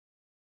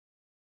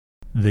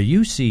The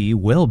UC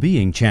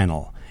Wellbeing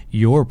Channel,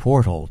 your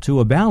portal to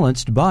a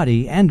balanced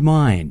body and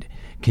mind.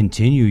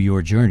 Continue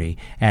your journey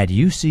at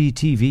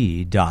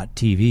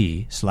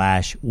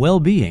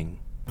uctv.tv/wellbeing.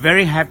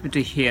 Very happy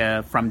to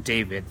hear from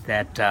David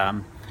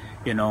that,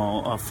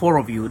 four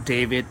of you,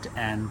 David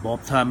and Bob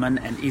Thurman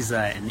and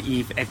Isa and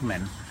Eve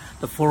Ekman,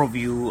 the four of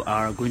you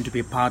are going to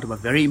be part of a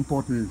very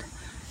important,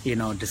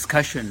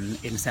 discussion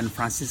in San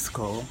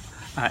Francisco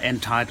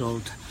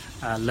entitled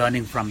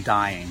Learning from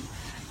Dying.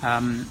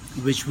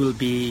 Which will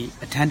be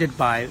attended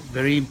by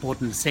very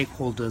important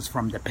stakeholders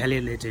from the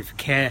palliative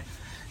care,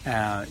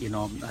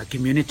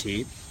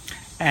 community.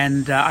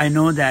 And I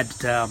know that,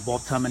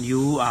 Bob Thurman,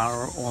 you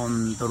are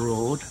on the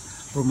road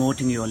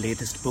promoting your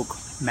latest book,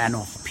 Man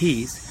of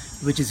Peace,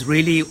 which is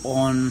really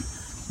on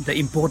the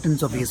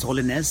importance of His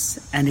Holiness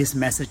and His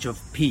message of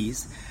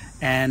peace.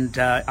 And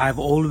I've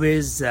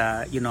always,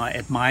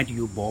 admired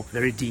you, Bob,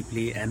 very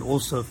deeply, and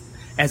also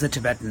as a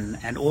Tibetan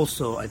and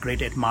also a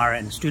great admirer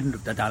and student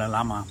of the Dalai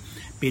Lama,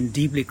 been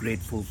deeply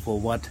grateful for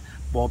what,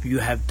 Bob, you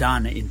have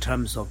done in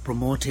terms of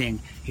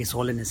promoting His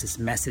Holiness's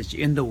message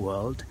in the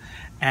world,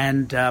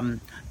 and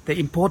the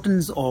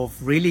importance of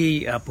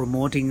really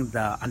promoting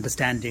the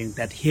understanding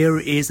that here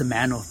is a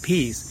man of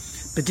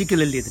peace,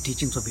 particularly the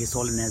teachings of His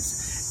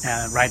Holiness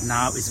right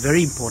now is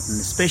very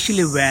important,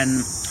 especially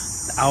when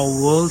our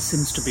world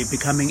seems to be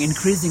becoming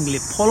increasingly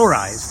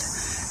polarized,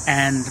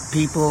 and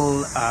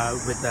people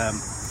with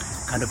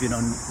kind of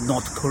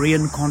North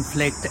Korean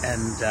conflict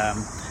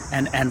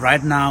and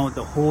right now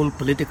the whole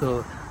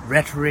political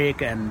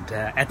rhetoric and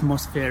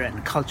atmosphere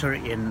and culture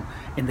in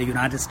the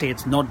United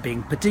States not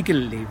being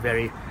particularly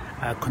very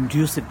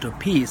conducive to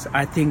peace.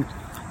 I think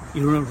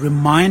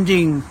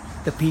reminding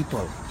the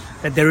people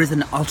that there is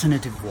an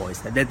alternative voice,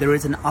 that there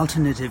is an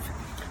alternative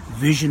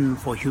vision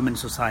for human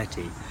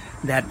society,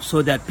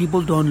 so that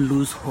people don't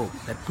lose hope,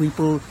 that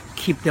people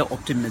keep their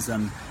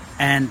optimism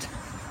and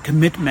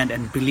commitment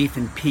and belief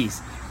in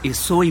peace is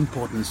so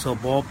important. So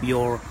Bob,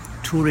 you're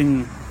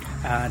touring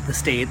the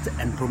States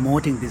and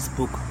promoting this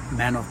book,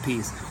 Man of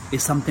Peace,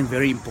 is something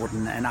very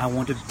important, and I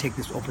wanted to take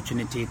this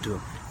opportunity to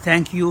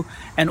thank you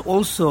and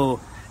also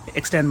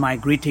extend my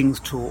greetings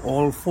to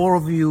all four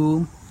of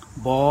you,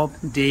 Bob,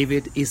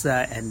 David,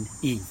 Isa, and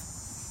Eve.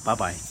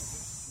 Bye-bye.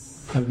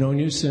 I've known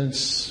you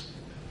since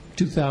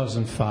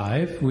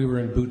 2005. We were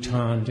in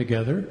Bhutan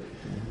together,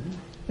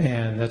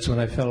 and that's when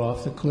I fell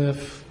off the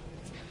cliff,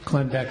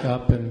 climbed back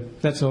up, and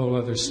that's a whole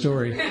other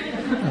story.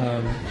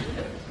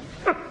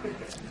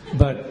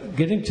 But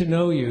getting to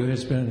know you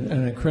has been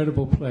an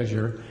incredible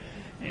pleasure,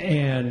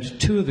 and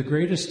two of the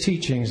greatest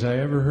teachings I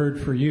ever heard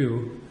from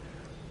you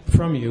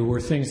were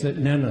things that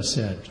Nena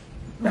said.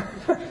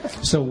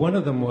 So one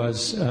of them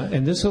was,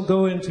 and this will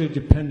go into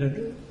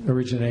dependent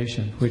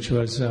origination, which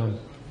was,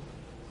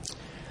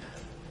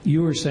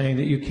 you were saying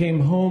that you came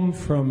home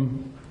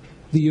from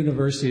the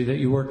university that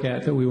you work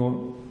at, that we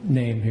won't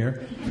name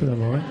here for the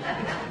moment,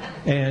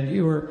 and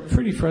you were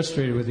pretty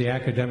frustrated with the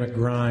academic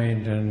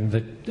grind, and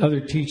the other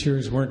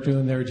teachers weren't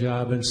doing their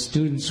job, and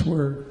students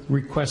were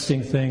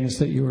requesting things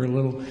that you were a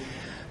little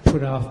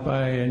put off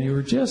by, and you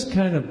were just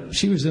kind of,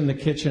 she was in the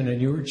kitchen,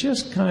 and you were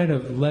just kind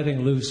of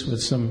letting loose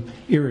with some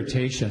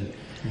irritation.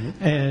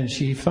 Mm-hmm. And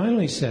she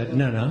finally said,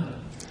 Nana,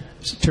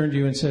 turned to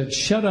you and said,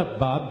 "Shut up,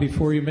 Bob,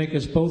 before you make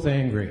us both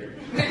angry."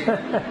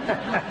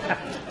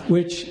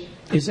 Which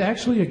is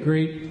actually a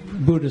great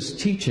Buddhist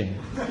teaching,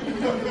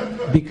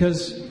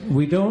 because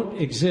we don't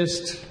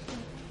exist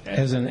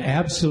as an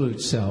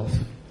absolute self.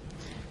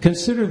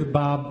 Consider the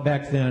Bob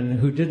back then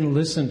who didn't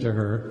listen to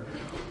her,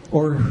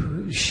 or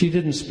she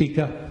didn't speak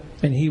up,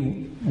 and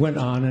he went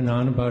on and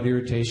on about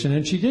irritation,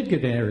 and she did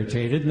get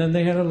irritated, and then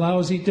they had a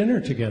lousy dinner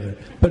together.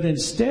 But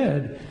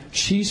instead,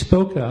 she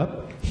spoke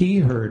up, he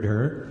heard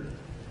her,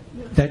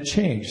 that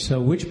changed. So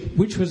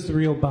which was the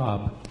real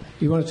Bob?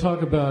 You want to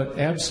talk about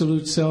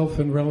absolute self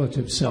and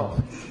relative self,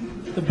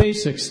 the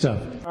basic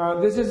stuff.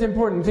 This is an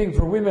important thing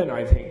for women,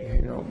 I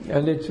think,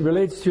 and it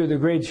relates to the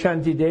great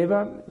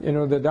Shantideva,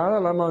 the Dalai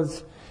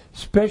Lama's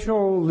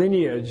special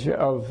lineage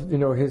of,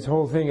 his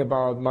whole thing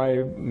about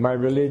my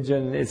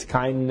religion is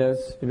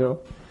kindness,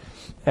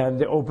 and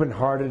the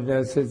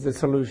open-heartedness is the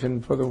solution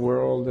for the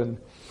world, and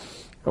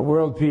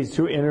world peace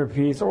through inner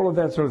peace, all of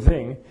that sort of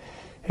thing.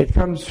 It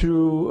comes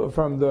through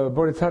from the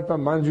Bodhisattva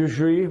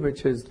Manjushri,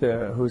 which is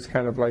who's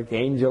kind of like the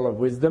angel of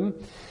wisdom,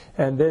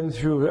 and then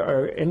through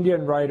an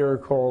Indian writer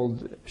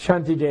called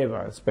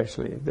Shantideva,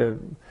 especially,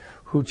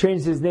 who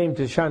changed his name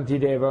to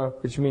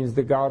Shantideva, which means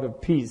the God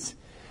of peace,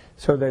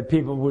 so that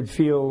people would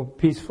feel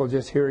peaceful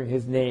just hearing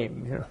his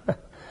name.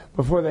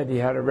 Before that, he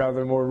had a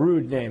rather more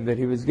rude name that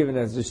he was given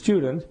as a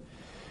student,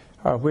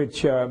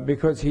 which,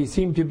 because he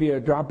seemed to be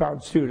a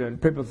dropout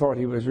student, people thought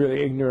he was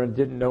really ignorant,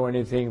 didn't know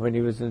anything when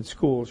he was in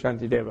school,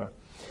 Shantideva.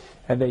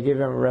 And they gave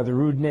him a rather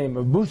rude name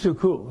of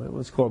Busuku. It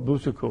was called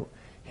Busuku.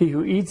 He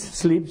who eats,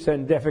 sleeps,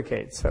 and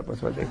defecates. That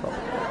was what they called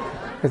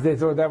it. Because they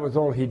thought that was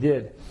all he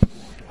did.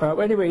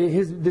 Anyway,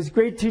 this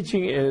great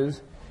teaching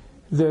is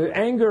the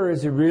anger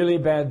is a really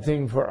bad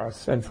thing for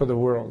us and for the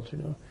world,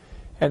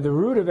 And the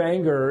root of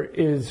anger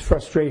is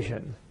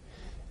frustration.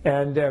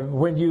 And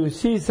when you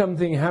see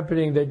something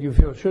happening that you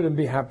feel shouldn't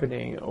be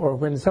happening, or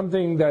when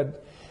something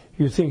that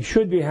you think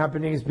should be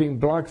happening is being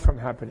blocked from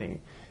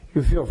happening,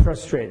 you feel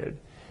frustrated.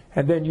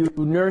 And then you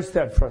nurse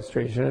that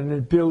frustration, and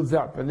it builds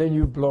up, and then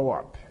you blow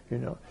up, you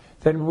know.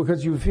 Then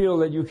because you feel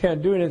that you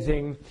can't do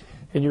anything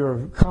in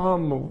your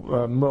calm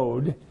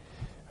mode,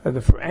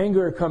 the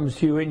anger comes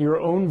to you in your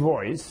own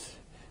voice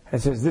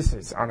and says, this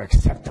is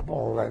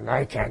unacceptable, and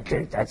I can't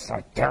think, that's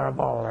not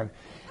terrible,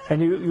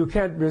 and you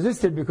can't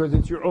resist it because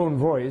it's your own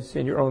voice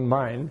in your own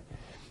mind,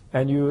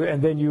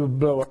 and then you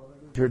blow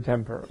up your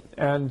temper.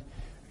 And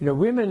you know,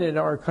 women in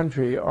our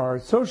country are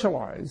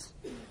socialized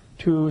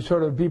to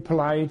sort of be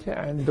polite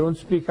and don't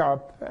speak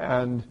up,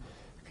 and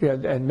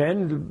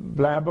men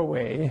blab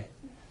away,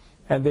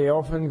 and they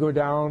often go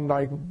down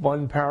like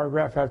one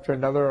paragraph after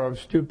another of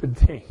stupid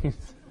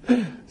things,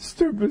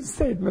 stupid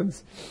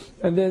statements,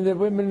 and then the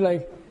women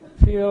like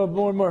feel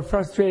more and more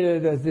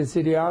frustrated as this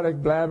idiotic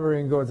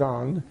blabbering goes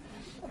on,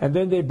 and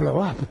then they blow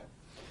up.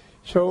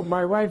 So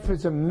my wife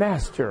is a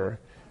master,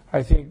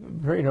 I think,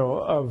 you know,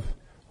 of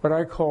what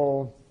I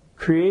call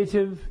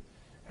creative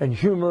and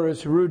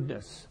humorous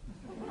rudeness,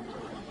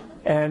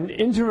 and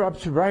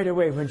interrupts right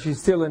away when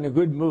she's still in a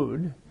good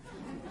mood.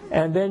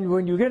 And then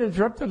when you get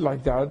interrupted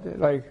like that,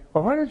 like,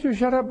 well, why don't you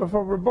shut up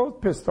before we're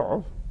both pissed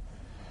off?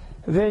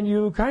 Then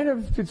you kind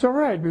of, it's all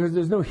right because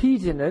there's no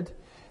heat in it.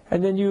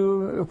 And then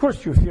you, of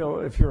course, you feel,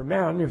 if you're a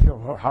man, you feel,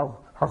 well, how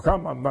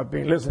come I'm not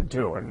being listened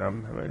to, and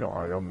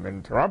I'm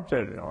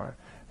interrupted, you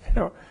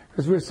know,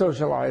 because we're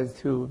socialized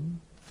to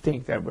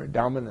think that we're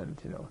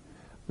dominant, you know,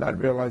 not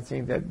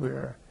realizing that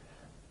we're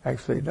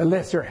actually the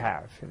lesser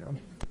half, you know,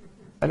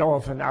 and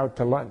often out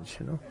to lunch,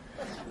 you know.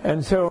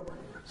 And so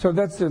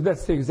that's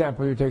the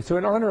example you take. So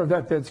in honor of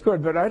that, that's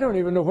good, but I don't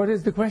even know what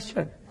is the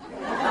question.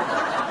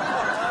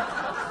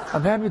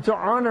 I'm happy to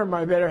honor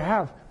my better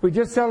half. We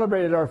just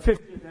celebrated our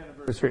 50th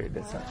anniversary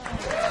this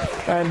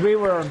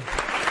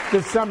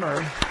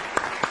summer,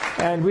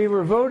 and we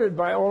were voted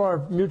by all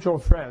our mutual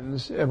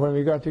friends when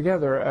we got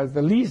together as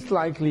the least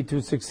likely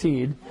to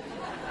succeed,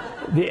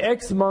 the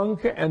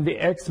ex-monk and the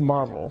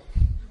ex-model.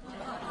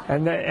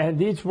 And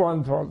each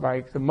one thought,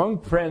 like, the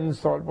monk friends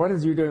thought, what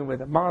is he doing with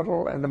the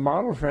model? And the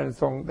model friends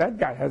thought, that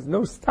guy has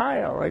no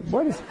style. Like,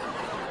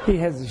 he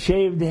has a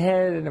shaved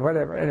head and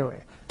whatever.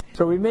 Anyway,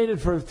 so we made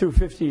it through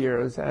 50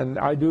 years, and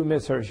I do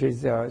miss her.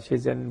 She's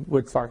in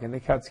Woodstock in the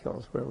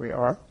Catskills, where we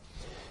are.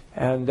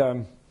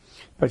 And,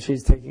 but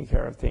she's taking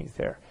care of things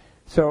there.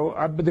 So,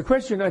 but the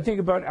question, I think,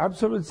 about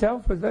absolute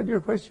self, was that your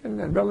question?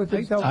 And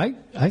relative self?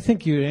 I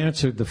think you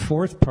answered the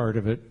fourth part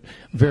of it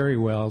very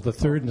well. The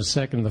third and the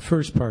second, the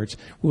first parts.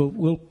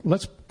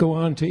 Let's go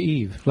on to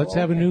Eve. Let's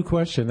have a new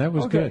question. That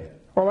was good.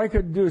 Well, I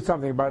could do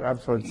something about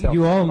absolute self.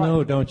 You all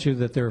know, don't you,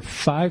 that there are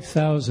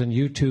 5,000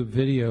 YouTube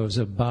videos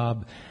of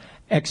Bob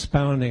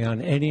expounding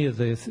on any of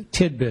the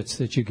tidbits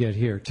that you get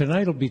here.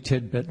 Tonight will be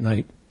tidbit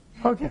night.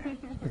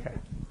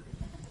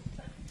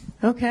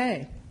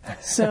 Okay.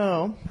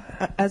 So,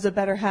 as a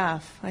better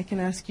half, I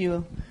can ask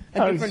you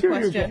a different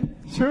question.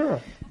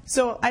 Sure.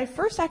 So, I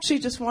first actually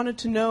just wanted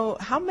to know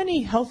how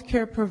many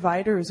healthcare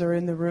providers are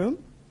in the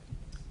room?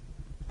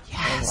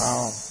 Yes.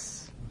 Oh, wow.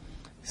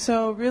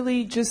 So,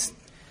 really just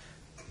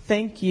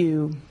thank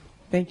you.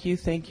 Thank you,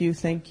 thank you,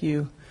 thank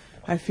you.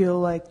 I feel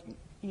like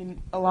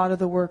a lot of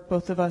the work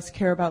both of us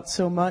care about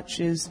so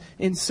much is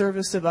in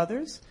service of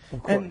others.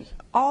 Of course. And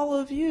all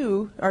of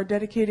you are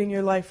dedicating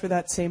your life for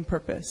that same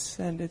purpose.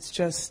 And it's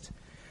just,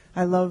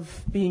 I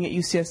love being at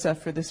UCSF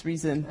for this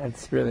reason.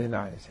 That's really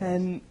nice.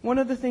 And one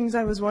of the things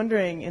I was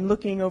wondering in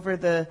looking over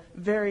the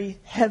very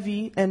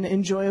heavy and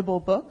enjoyable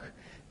book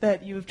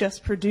that you've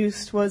just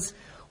produced was,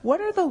 what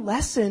are the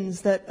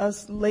lessons that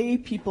us lay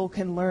people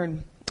can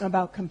learn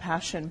about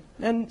compassion?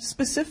 And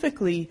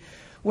specifically,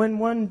 when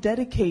one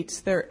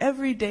dedicates their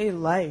everyday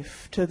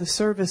life to the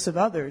service of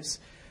others,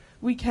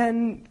 we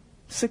can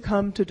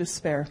succumb to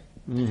despair.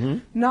 Mm-hmm.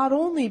 Not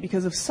only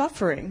because of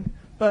suffering,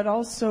 but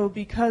also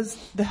because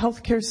the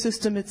healthcare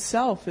system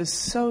itself is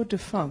so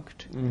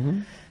defunct. Mm-hmm.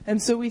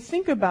 And so we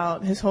think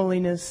about His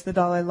Holiness, the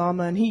Dalai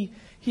Lama, and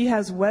he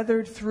has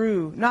weathered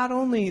through not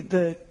only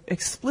the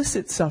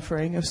explicit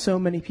suffering of so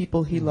many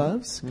people he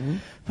loves,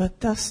 but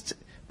thus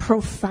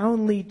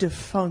profoundly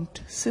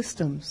defunct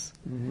systems,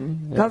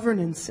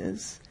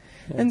 governances.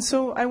 Yeah. And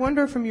so I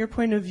wonder, from your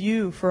point of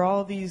view, for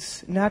all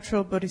these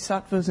natural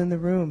bodhisattvas in the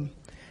room,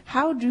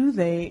 how do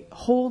they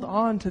hold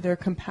on to their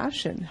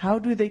compassion? How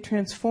do they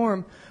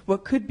transform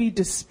what could be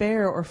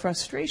despair or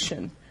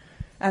frustration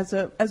as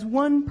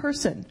one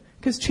person?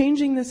 Because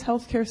changing this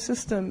healthcare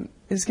system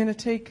is going to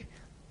take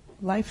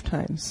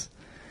lifetimes.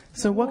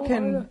 So what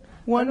can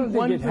one person...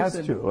 I don't think it has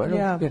to. I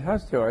don't think it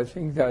has to. I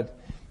think that,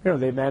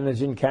 they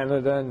manage in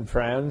Canada and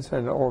France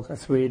and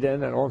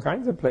Sweden and all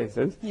kinds of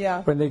places.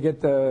 Yeah. When they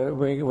get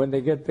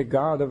the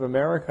God of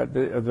America,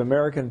 of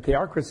American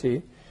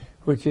theocracy,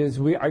 which is,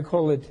 I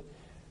call it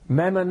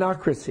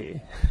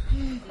mammonocracy.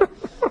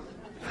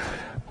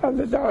 And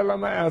the Dalai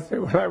Lama asked me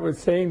when I was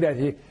saying that,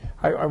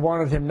 I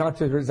wanted him not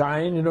to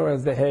resign,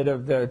 as the head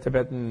of the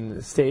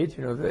Tibetan state,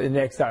 in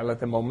exile at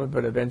the moment,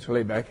 but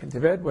eventually back in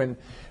Tibet when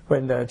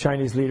the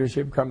Chinese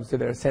leadership comes to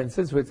their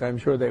senses, which I'm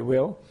sure they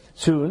will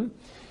soon.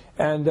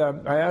 And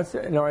I asked,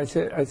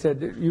 I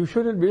said, you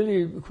shouldn't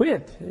really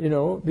quit, being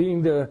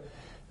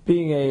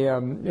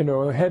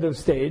a head of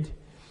state,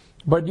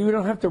 but you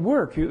don't have to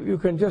work. You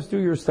can just do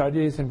your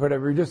studies and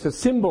whatever. You're just a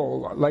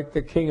symbol, like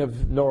the King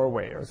of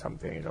Norway or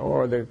something,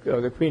 or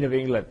the Queen of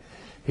England.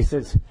 He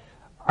says,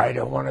 I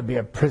don't want to be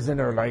a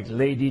prisoner like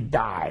Lady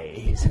Di,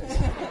 he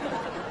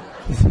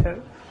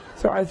said.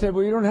 So I said,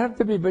 well, you don't have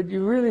to be, but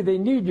they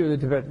need you, the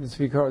Tibetans,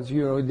 because,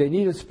 they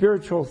need a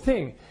spiritual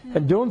thing.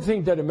 And don't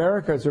think that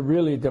America is a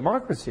really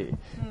democracy.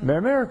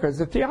 America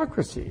is a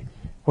theocracy.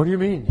 What do you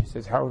mean? He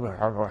says,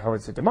 how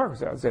is it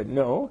democracy? I said,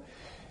 no,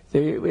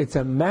 it's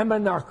a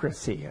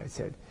mammonocracy, I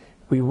said.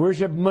 We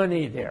worship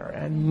money there,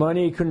 and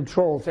money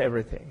controls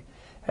everything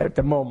at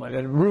the moment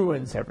and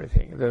ruins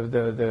everything,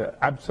 the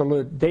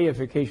absolute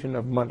deification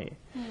of money.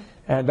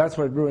 And that's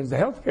what ruins the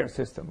healthcare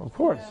system, of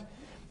course. Yeah.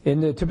 In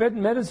the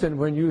Tibetan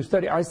medicine,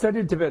 I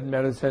studied Tibetan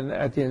medicine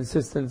at the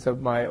insistence of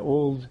my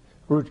old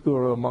root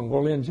guru, a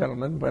Mongolian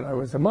gentleman, when I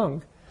was a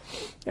monk.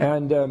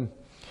 And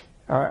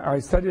I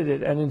studied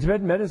it. And in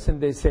Tibetan medicine,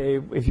 they say,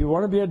 if you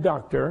want to be a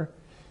doctor,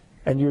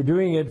 and you're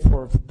doing it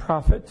for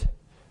profit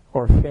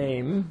or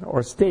fame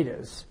or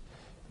status,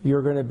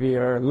 you're going to be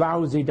a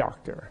lousy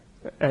doctor.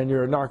 And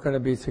you're not going to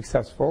be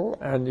successful,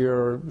 and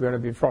you're going to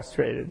be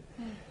frustrated.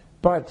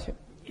 But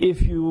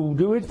if you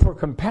do it for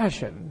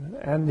compassion,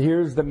 and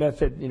here's the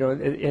method,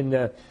 in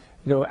the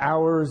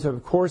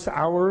course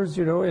hours,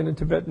 in a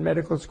Tibetan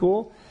medical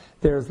school,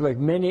 there's like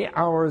many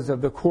hours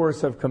of the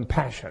course of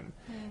compassion.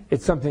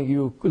 It's something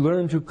you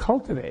learn to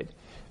cultivate.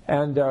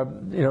 And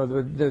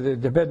the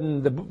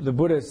Tibetan, the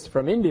Buddhists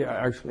from India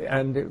actually,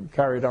 and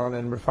carried on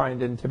and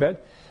refined in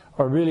Tibet,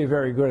 are really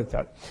very good at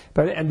that.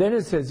 And then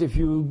it says, if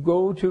you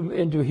go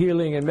into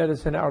healing and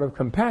medicine out of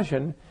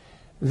compassion,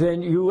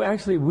 then you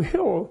actually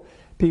will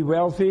be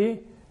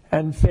wealthy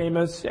and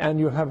famous, and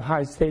you'll have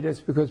high status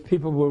because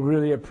people will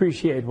really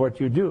appreciate what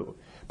you do.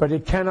 But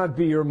it cannot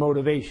be your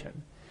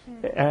motivation.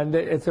 And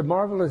it's a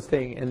marvelous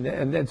thing.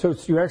 And so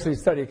you actually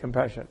study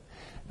compassion.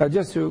 Now,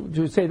 just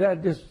to say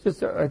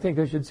that, I think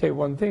I should say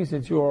one thing,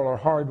 since you all are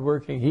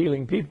hard-working,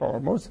 healing people, or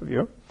most of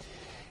you,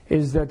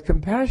 is that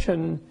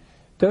compassion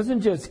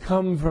doesn't just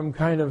come from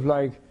kind of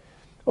like,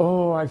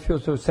 oh, I feel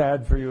so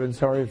sad for you and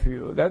sorry for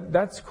you.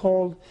 That's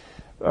called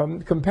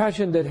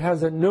compassion that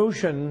has a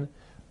notion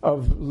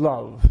of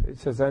love. It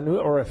says,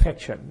 or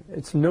affection.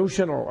 It's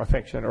notional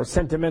affection or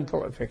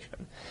sentimental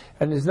affection.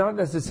 And it's not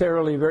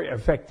necessarily very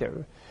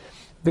effective.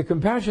 The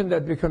compassion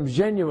that becomes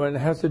genuine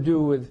has to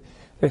do with,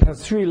 it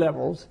has 3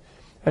 levels.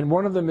 And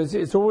one of them is,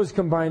 it's always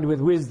combined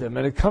with wisdom,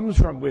 and it comes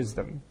from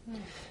wisdom.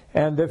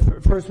 And the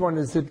first one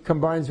is it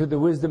combines with the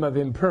wisdom of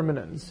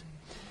impermanence.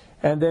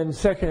 And then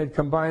second, it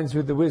combines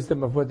with the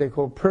wisdom of what they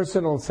call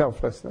personal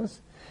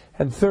selflessness.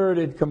 And third,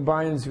 it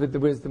combines with the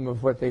wisdom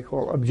of what they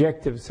call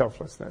objective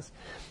selflessness.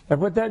 And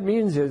what that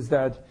means is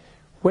that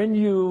when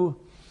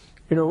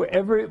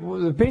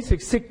the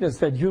basic sickness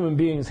that human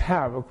beings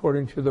have,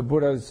 according to the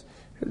Buddha's,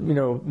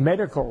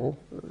 medical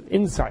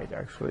insight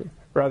actually,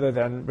 rather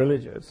than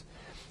religious,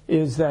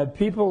 is that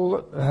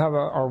people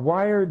are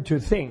wired to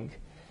think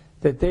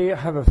that they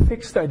have a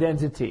fixed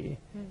identity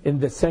in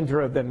the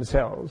center of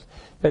themselves,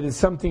 that is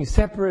something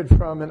separate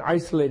from and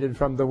isolated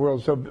from the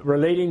world. So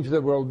relating to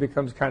the world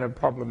becomes kind of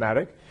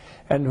problematic.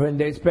 And when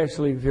they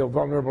especially feel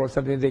vulnerable or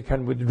something, they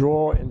can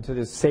withdraw into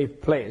this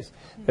safe place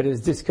that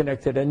is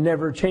disconnected and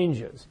never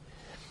changes.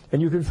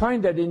 And you can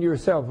find that in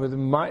yourself with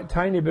a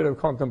tiny bit of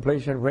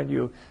contemplation when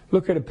you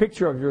look at a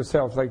picture of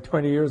yourself like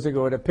 20 years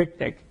ago at a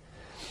picnic,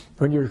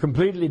 when you're a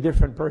completely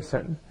different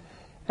person.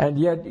 And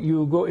yet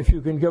if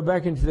you can go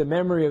back into the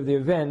memory of the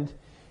event,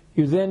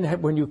 you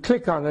then, when you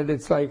click on it,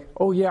 it's like,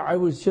 oh yeah, I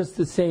was just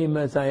the same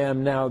as I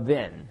am now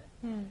then.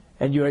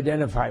 And you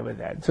identify with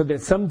that. So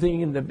there's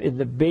something in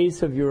the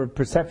base of your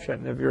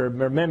perception, of your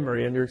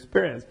memory and your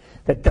experience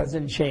that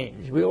doesn't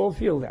change. We all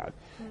feel that,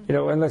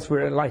 unless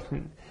we're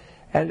enlightened,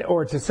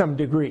 or to some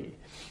degree.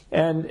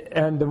 And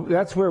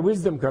that's where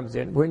wisdom comes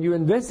in. When you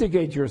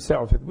investigate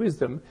yourself with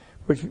wisdom,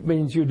 which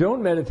means you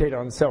don't meditate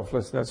on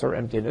selflessness or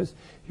emptiness,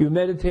 you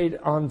meditate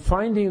on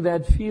finding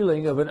that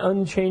feeling of an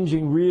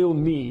unchanging real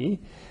me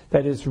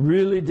that is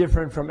really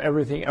different from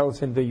everything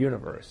else in the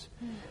universe.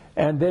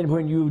 And then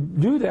when you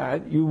do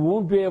that, you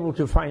won't be able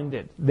to find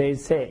it, they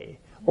say.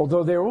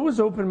 Although they're always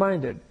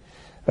open-minded.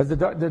 As the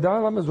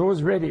Dalai Lama is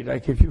always ready.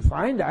 Like, if you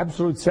find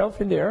absolute self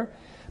in there,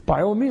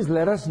 by all means,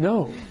 let us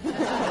know.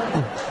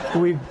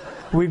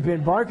 We've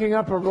been barking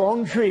up a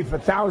wrong tree for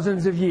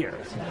thousands of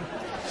years.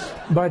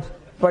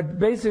 But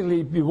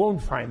basically, you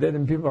won't find it,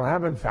 and people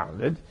haven't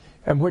found it.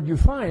 And what you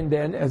find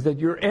then is that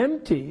you're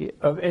empty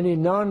of any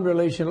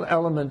non-relational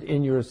element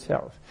in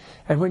yourself.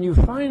 And when you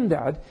find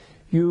that,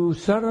 you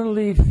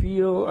suddenly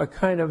feel a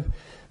kind of,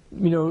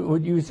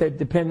 what you said,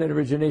 dependent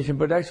origination,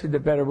 but actually the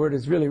better word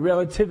is really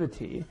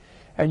relativity.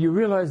 and you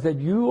realize that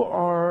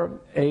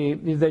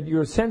that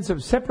your sense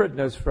of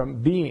separateness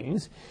from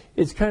beings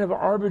is kind of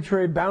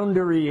arbitrary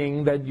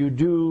boundarying that you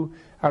do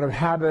out of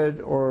habit,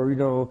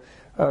 or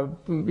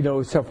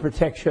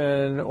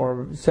self-protection,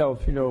 or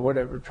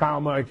whatever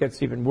trauma. It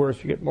gets even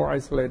worse. You get more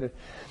isolated,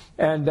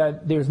 and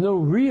that there's no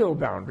real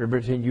boundary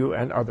between you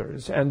and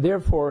others. And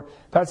therefore,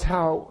 that's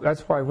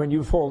why when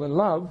you fall in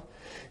love,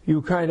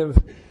 you kind of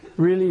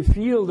really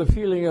feel the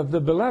feeling of the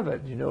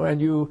beloved, and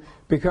you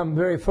become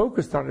very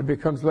focused on it. It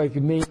becomes like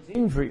a main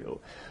thing for you.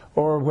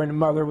 Or when a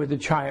mother with a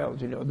child,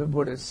 the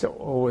Buddhists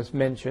always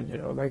mention,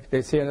 like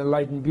they say, an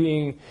enlightened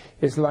being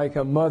is like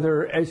a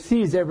mother,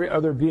 sees every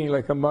other being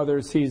like a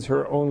mother sees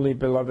her only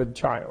beloved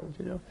child,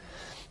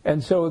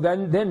 And so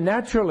then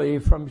naturally,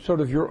 from sort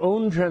of your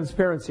own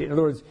transparency, in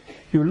other words,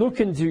 you look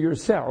into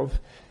yourself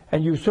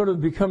and you sort of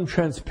become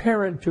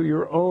transparent to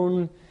your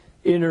own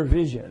inner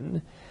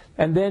vision,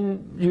 and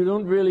then you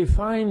don't really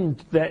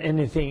find that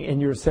anything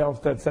in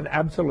yourself that's an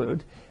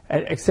absolute,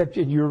 except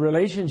in your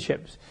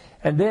relationships.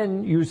 And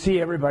then you see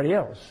everybody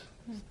else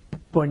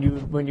when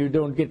you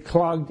don't get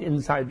clogged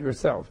inside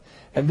yourself.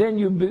 And then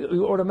you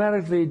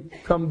automatically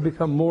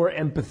become more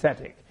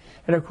empathetic.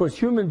 And of course,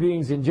 human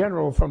beings in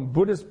general, from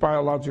Buddhist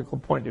biological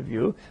point of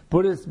view,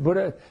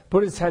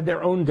 Buddhists had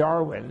their own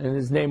Darwin, and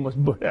his name was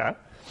Buddha.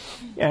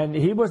 And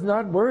he was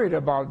not worried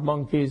about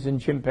monkeys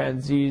and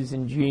chimpanzees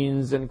and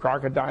genes and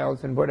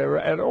crocodiles and whatever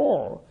at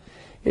all.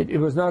 It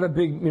was not a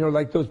big,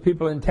 like those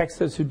people in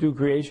Texas who do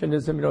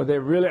creationism,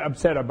 they're really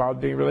upset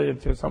about being related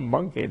to some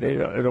monkey. They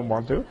don't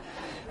want to.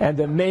 And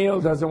the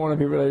male doesn't want to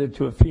be related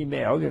to a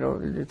female,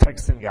 the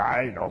Texan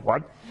guy,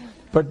 what.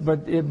 But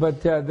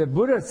the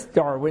Buddhist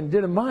Darwin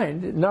didn't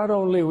mind. Not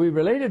only are we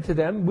related to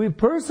them, we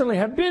personally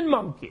have been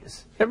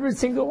monkeys, every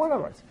single one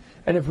of us.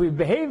 And if we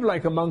behave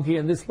like a monkey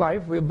in this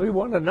life, we'll be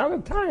one another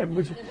time,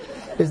 which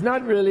is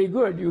not really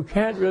good. You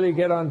can't really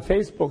get on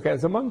Facebook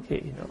as a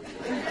monkey,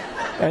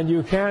 and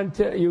you can't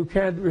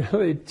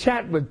really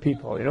chat with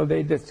people.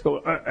 They just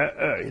go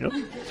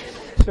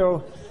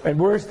So, and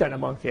worse than a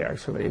monkey,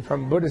 actually,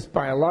 from Buddhist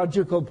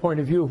biological point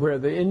of view, where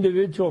the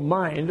individual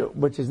mind,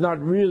 which is not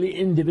really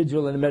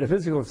individual in a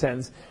metaphysical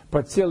sense,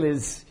 but still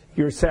is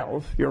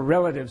yourself, your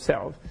relative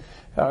self.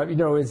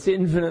 It's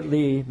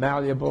infinitely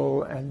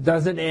malleable and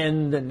doesn't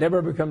end and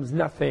never becomes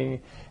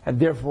nothing, and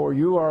therefore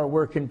you are a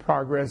work in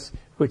progress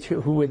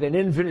who with an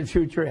infinite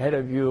future ahead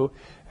of you,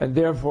 and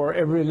therefore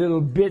every little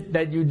bit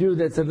that you do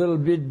that's a little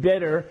bit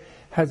better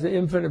has an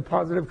infinite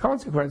positive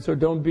consequence. So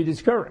don't be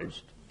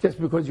discouraged just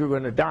because you're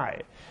going to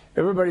die.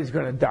 Everybody's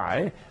going to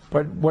die,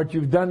 but what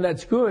you've done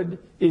that's good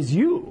is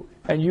you,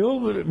 and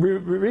you'll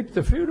reap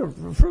the fruit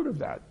of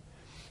that.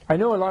 I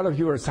know a lot of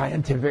you are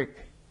scientific,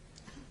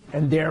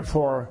 and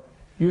therefore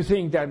you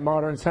think that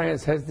modern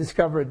science has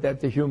discovered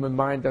that the human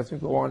mind doesn't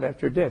go on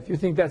after death. You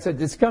think that's a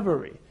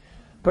discovery.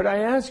 But I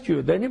ask you,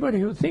 anybody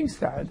who thinks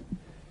that,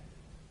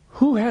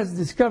 who has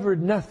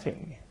discovered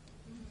nothing?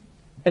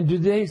 And do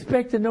they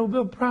expect a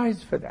Nobel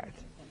Prize for that?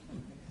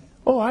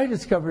 Oh, I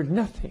discovered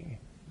nothing.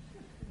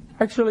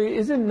 Actually,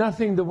 isn't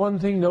nothing the one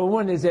thing no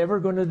one is ever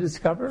going to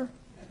discover?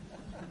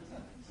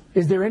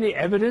 Is there any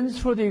evidence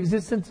for the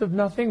existence of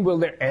nothing? Will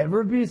there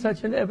ever be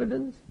such an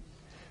evidence?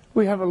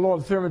 We have a law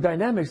of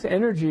thermodynamics.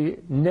 Energy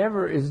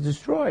never is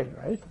destroyed,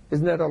 right?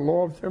 Isn't that a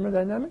law of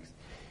thermodynamics?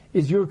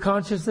 Is your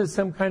consciousness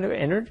some kind of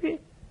energy?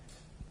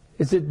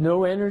 Is it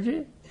no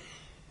energy?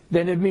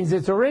 Then it means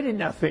it's already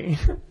nothing.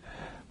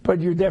 But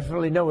you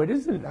definitely know it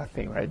isn't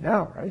nothing right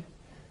now, right?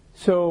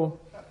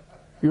 So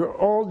you're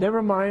all,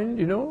 never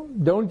mind,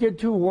 don't get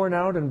too worn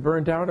out and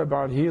burnt out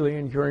about healing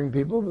and curing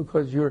people,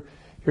 because you're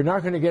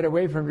not going to get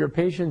away from your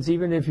patients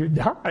even if you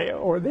die,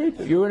 or they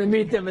do. You're going to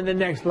meet them in the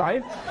next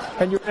life,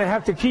 and you're going to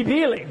have to keep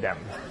healing them.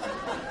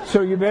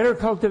 So you better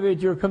cultivate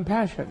your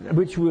compassion,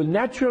 which will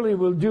naturally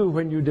do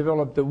when you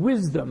develop the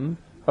wisdom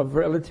of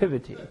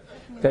relativity,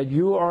 that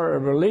you are a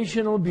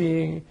relational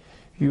being,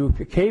 you're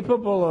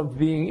capable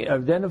of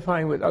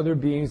identifying with other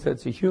beings.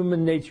 That's a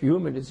human nature.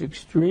 Human is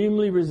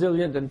extremely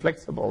resilient and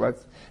flexible.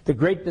 That's the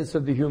greatness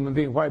of the human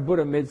being. Why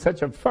Buddha made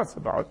such a fuss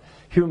about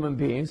human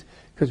beings,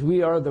 because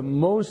we are the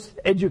most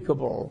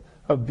educable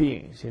of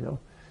beings,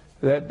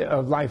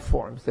 of life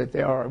forms that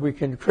they are. We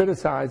can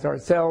criticize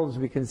ourselves.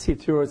 We can see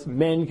through us.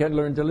 Men can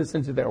learn to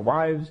listen to their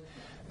wives.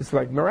 It's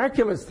like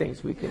miraculous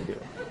things we can do.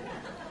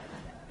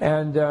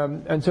 And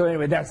so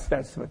anyway, that's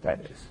what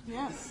that is.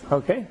 Yes.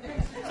 Okay?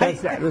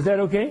 That's that. Was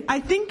that okay? I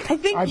think I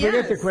yes.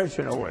 forget the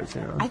question always,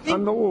 I think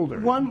I'm the older.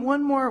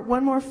 One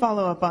more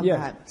follow-up on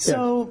that.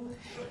 So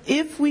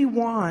if we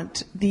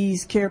want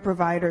these care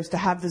providers to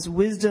have this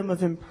wisdom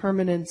of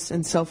impermanence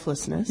and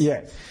selflessness,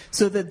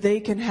 so that they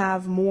can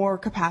have more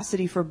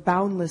capacity for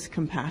boundless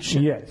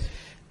compassion,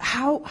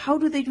 how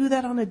do they do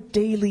that on a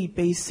daily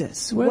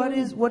basis? Well,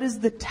 what is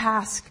the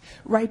task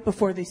right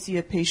before they see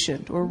a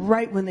patient, or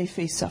right when they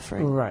face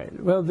suffering? Right.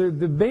 Well, the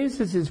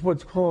basis is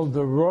what's called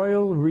the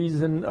royal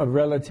reason of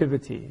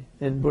relativity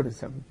in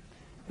Buddhism.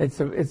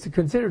 It's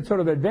considered sort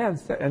of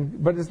advanced,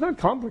 but it's not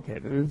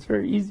complicated. It's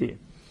very easy.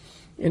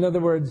 In other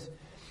words,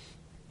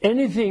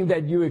 anything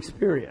that you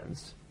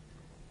experience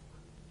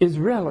is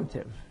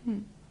relative.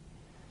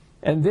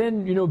 And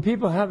then,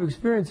 people have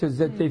experiences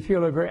that they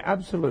feel are very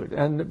absolute.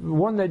 And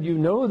one that you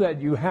know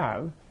that you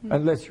have,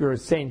 unless you're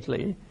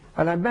saintly,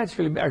 and I'm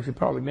actually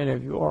probably many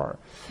of you are,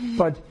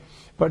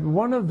 but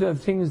one of the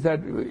things that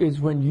is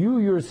when you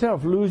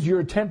yourself lose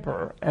your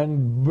temper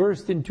and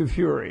burst into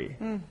fury,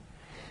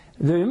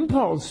 the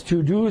impulse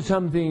to do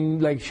something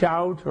like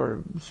shout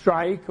or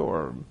strike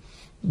or,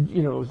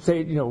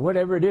 say,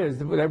 whatever it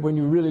is, when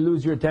you really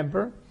lose your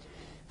temper,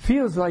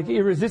 feels like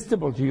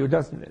irresistible to you,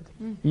 doesn't it?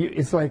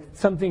 It's like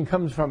something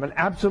comes from an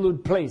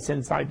absolute place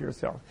inside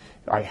yourself.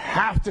 I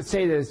have to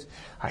say this.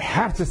 I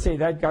have to say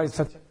that guy's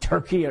such a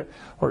turkey,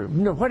 or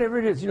whatever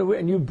it is.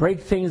 And you break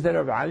things that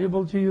are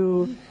valuable to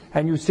you,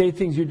 and you say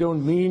things you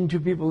don't mean to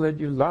people that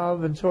you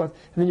love, and so on.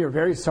 And then you're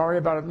very sorry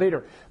about it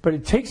later. But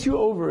it takes you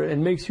over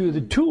and makes you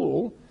the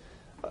tool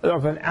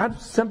of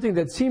something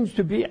that seems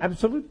to be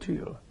absolute to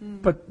you.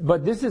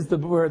 But this is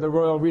where the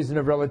royal reason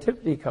of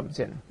relativity comes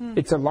in.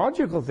 It's a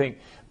logical thing.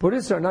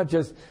 Buddhists are not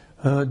just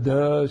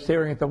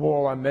staring at the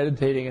wall, I'm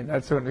meditating, and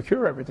that's going to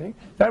cure everything.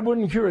 That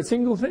wouldn't cure a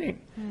single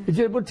thing. It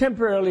just would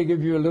temporarily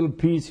give you a little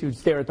peace. You'd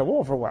stare at the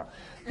wall for a while.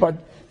 But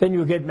then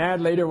you get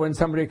mad later when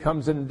somebody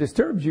comes and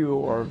disturbs you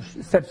or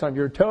steps on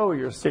your toe.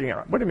 You're sitting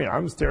around. What do you mean?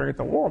 I'm staring at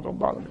the wall. Don't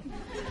bother me.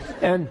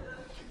 And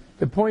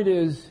the point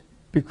is,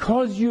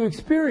 because you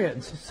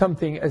experience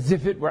something as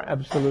if it were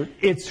absolute,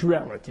 it's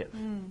relative.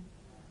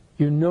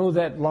 You know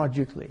that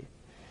logically.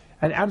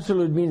 And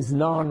absolute means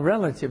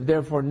non-relative.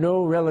 Therefore,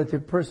 no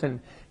relative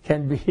person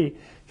can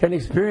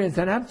experience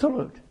an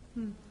absolute.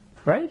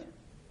 Right?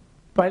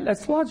 But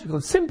that's logical.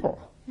 It's simple.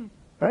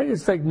 Right?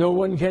 It's like no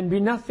one can be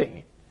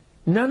nothing.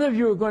 None of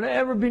you are going to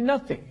ever be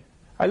nothing.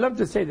 I love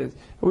to say this.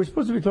 We're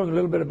supposed to be talking a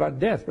little bit about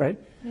death, right?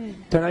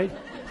 Tonight.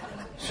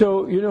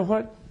 So, you know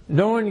what?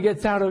 No one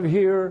gets out of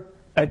here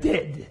a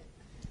dead.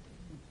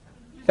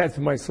 That's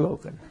my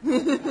slogan.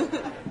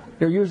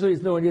 Usually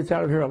it's no one gets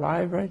out of here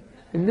alive, right?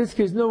 In this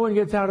case, no one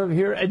gets out of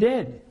here a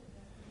dead.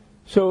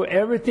 So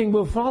everything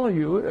will follow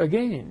you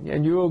again,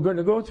 and you are going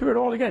to go through it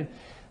all again.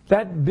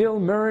 That Bill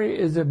Murray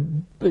is a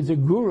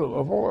guru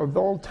of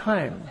all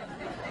time.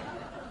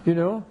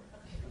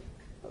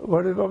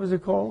 What was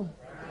it called?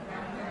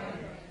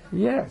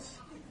 Yes.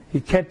 He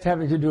kept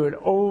having to do it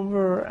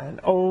over and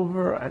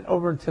over and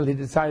over until he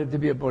decided to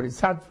be a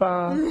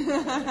bodhisattva.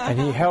 And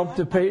he helped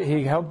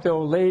the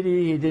old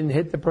lady. He didn't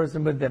hit the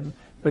person with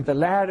the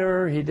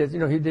ladder. He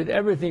did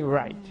everything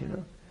right.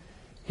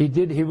 He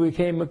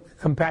became a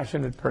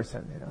compassionate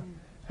person.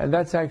 And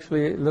that's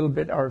actually a little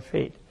bit our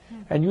fate.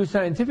 And you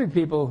scientific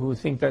people who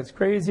think that's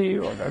crazy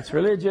or that's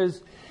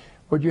religious,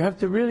 what you have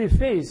to really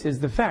face is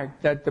the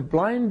fact that the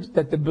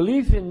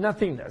belief in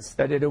nothingness,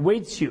 that it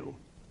awaits you,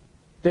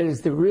 that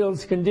is the real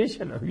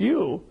condition of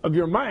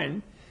your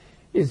mind,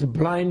 is a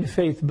blind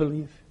faith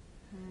belief.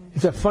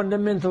 It's a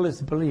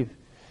fundamentalist belief.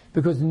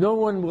 Because no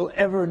one will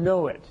ever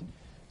know it.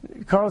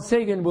 Carl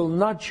Sagan will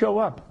not show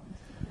up,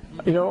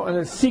 in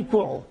a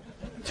sequel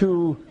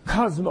to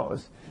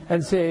Cosmos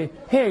and say,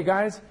 hey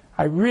guys,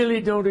 I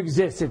really don't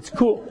exist. It's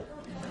cool.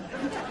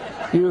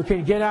 You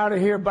can get out of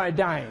here by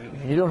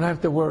dying. You don't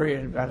have to worry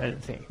about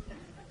anything.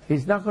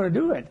 He's not going to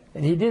do it.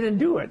 And he didn't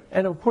do it.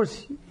 And of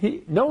course,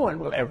 no one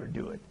will ever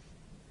do it.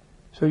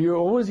 So you're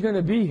always going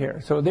to be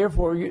here. So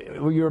therefore,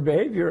 your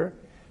behavior,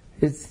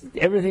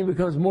 everything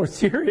becomes more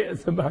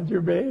serious about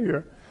your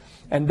behavior.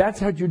 And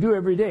that's what you do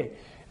every day.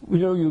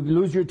 You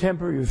lose your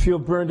temper, you feel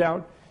burned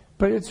out,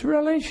 but it's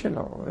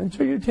relational. And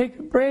so you take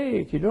a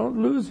break, you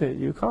don't lose it,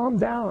 you calm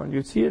down,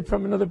 you see it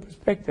from another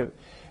perspective.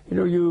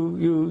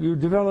 You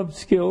develop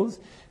skills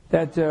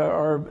that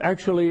are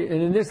actually,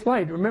 and in this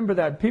light, remember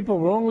that people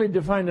wrongly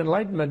define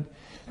enlightenment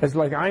as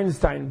like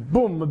Einstein,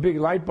 boom, a big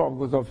light bulb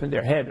goes off in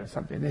their head or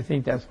something. They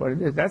think that's what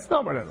it is. That's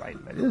not what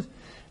enlightenment is.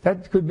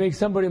 That could make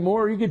somebody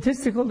more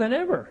egotistical than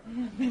ever.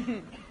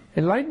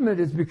 Enlightenment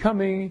is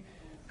becoming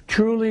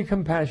truly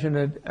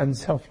compassionate and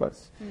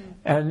selfless.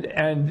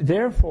 And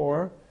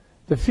therefore,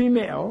 the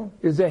female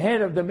is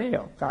ahead of the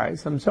male.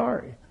 Guys, I'm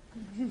sorry.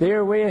 They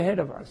are way ahead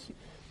of us.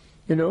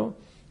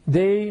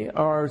 They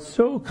are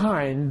so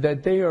kind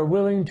that they are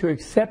willing to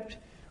accept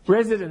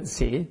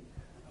residency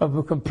of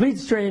a complete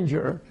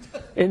stranger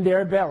in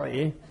their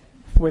belly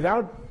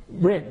without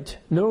rent,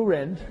 no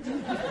rent,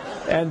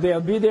 and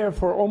they'll be there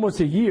for almost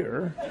a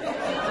year,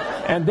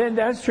 and then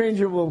that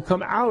stranger will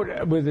come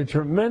out with a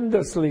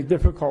tremendously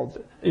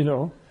difficult,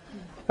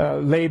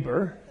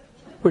 labor,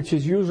 which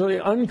is usually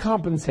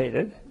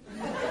uncompensated.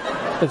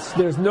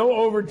 There's no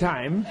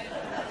overtime,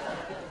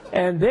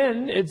 and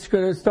then it's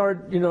going to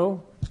start,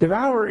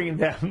 devouring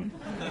them,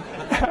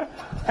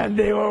 and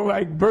they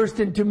will burst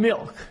into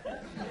milk.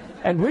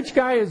 And which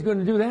guy is going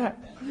to do that?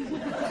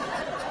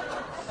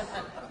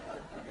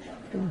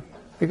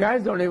 The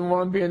guys don't even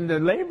want to be in the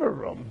labor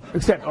room,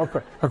 except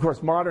of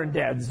course modern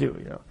dads do.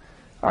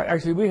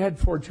 Actually, we had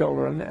 4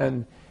 children,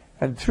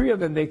 and 3 of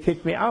them they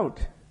kicked me out,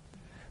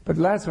 but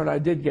the last one I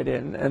did get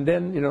in, and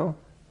then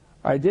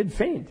I did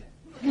faint.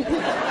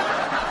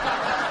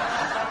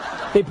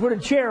 They put a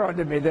chair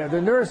under me there.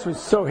 The nurse was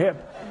so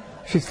hip.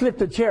 She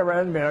slipped a chair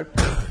around me.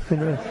 You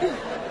know,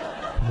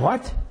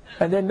 what?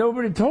 And then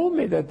nobody told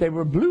me that they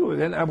were blue.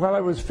 Then while I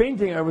was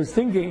fainting, I was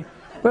thinking,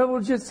 well,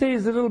 we'll just say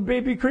he's a little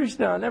baby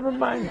Krishna. Never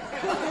mind.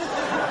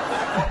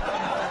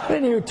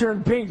 Then he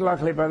turned pink,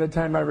 luckily, by the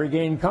time I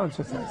regained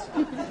consciousness.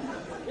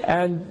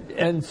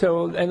 And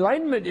so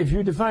enlightenment, if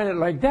you define it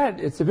like that,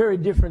 it's a very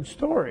different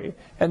story.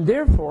 And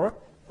therefore,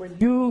 when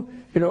you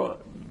know,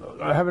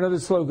 I have another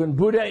slogan,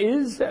 Buddha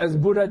is as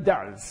Buddha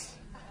does.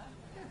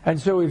 And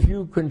so if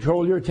you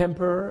control your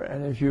temper,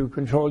 and if you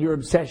control your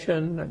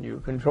obsession, and you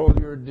control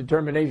your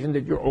determination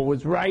that you're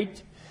always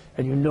right,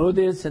 and you know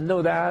this and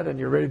know that, and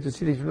you're ready to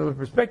see things from another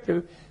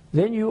perspective,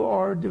 then you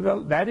are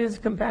developed. That is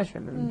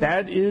compassion, and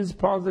that is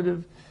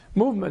positive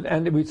movement.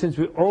 And since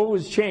we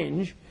always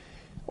change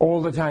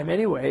all the time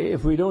anyway,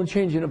 if we don't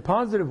change in a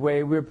positive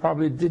way, we're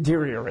probably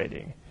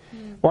deteriorating.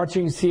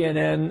 Watching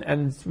CNN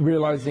and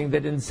realizing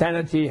that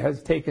insanity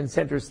has taken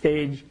center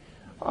stage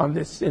in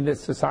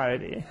this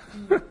society.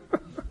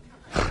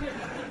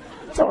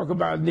 Talk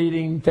about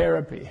needing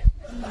therapy.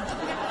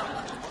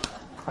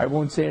 I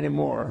won't say any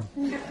more.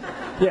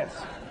 Yes,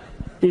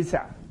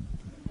 Isa.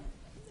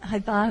 Hi,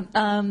 Bob.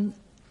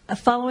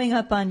 Following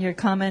up on your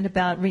comment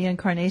about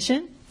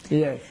reincarnation.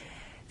 Yes.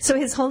 So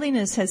His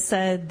Holiness has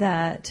said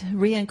that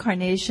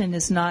reincarnation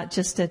is not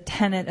just a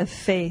tenet of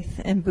faith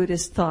in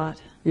Buddhist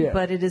thought,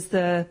 but it is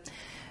the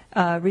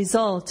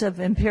result of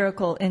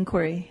empirical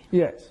inquiry.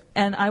 Yes.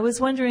 And I was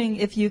wondering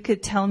if you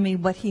could tell me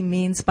what he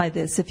means by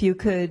this, if you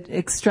could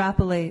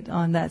extrapolate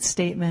on that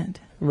statement.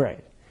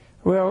 Right.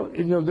 Well,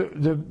 you know,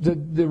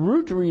 the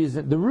root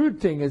reason, the root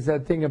thing is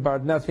that thing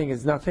about nothing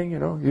is nothing, you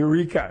know,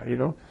 eureka, you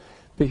know.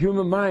 The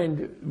human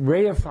mind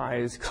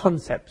reifies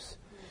concepts,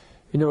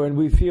 you know, and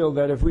we feel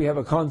that if we have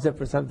a concept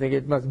for something,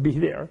 it must be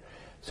there.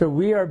 So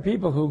we are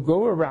people who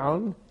go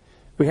around,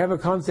 we have a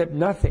concept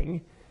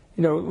nothing,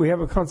 you know, we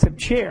have a concept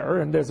chair,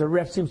 and there's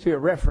seems to be a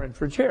referent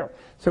for chair.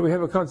 So we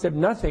have a concept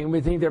nothing, and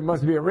we think there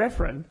must be a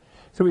referent.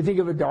 So we think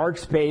of a dark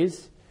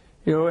space,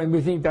 you know, and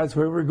we think that's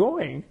where we're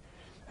going.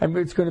 And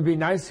it's going to be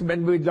nice,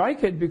 and we'd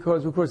like it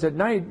because, of course, at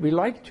night we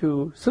like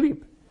to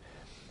sleep.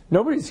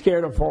 Nobody's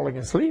scared of falling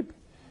asleep.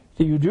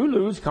 You do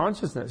lose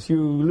consciousness.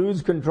 You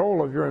lose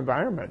control of your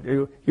environment.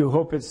 You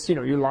hope it's, you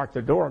know, you lock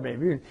the door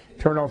maybe, and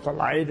turn off the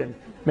light and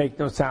make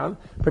no sound.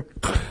 But,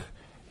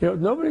 you know,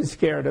 nobody's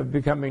scared of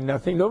becoming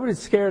nothing. Nobody's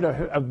scared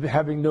of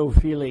having no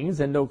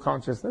feelings and no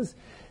consciousness.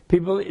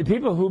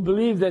 People who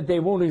believe that they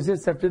won't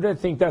exist after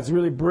death think that's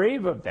really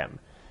brave of them.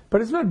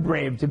 But it's not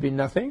brave to be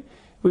nothing.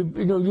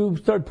 You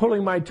start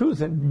pulling my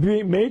tooth and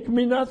make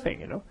me nothing,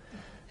 you know.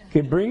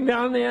 Okay, bring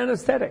down the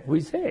anesthetic,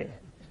 we say.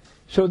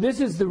 So this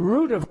is the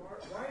root of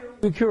why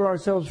don't we cure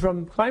ourselves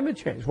from climate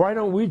change? Why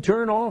don't we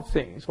turn off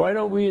things? Why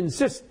don't we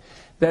insist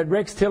that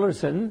Rex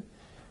Tillerson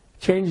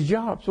change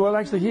jobs? Well,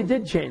 actually, he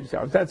did change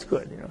jobs. That's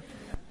good, you know.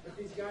 But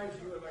these guys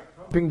who are like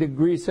pumping the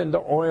grease and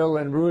the oil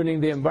and ruining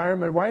the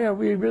environment, why are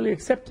we really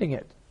accepting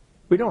it?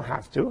 We don't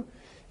have to.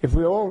 If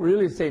we all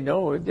really say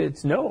no,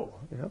 it's no,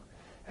 you know.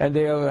 And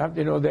they'll have,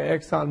 you know, the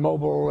Exxon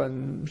Mobil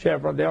and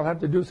Chevron, they'll have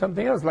to do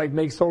something else, like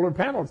make solar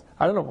panels.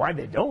 I don't know why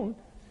they don't.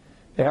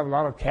 They have a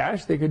lot of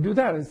cash. They could do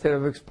that instead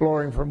of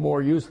exploring for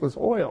more useless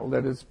oil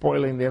that is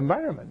spoiling the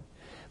environment.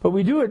 But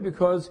we do it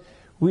because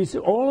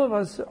all of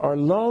us are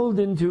lulled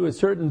into a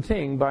certain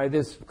thing by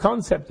this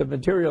concept of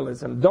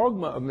materialism,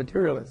 dogma of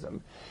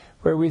materialism,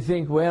 where we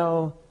think,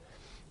 well,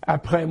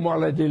 après moi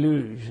le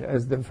déluge,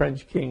 as the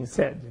French king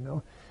said, you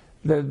know,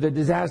 the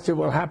disaster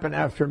will happen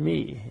after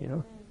me, you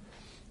know.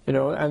 You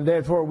know, and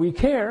therefore we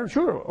care,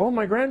 sure, oh,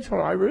 my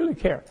grandchildren, I really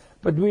care.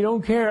 But we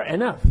don't care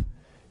enough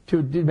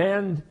to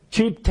demand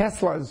cheap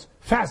Teslas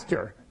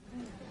faster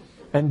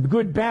and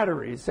good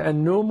batteries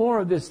and no more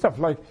of this stuff.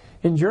 Like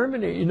in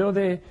Germany, you know,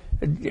 the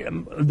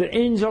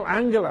angel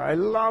Angela, I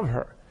love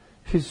her.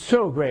 She's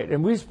so great.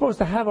 And we're supposed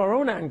to have our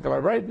own Angela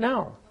right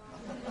now.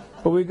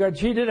 But we got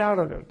cheated out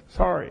of it.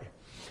 Sorry.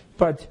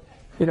 But,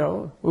 you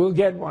know, we'll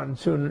get one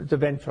soon,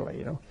 eventually,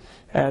 you know.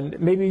 And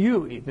maybe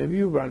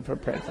you run for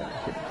president.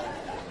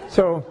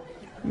 So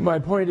my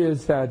point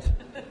is that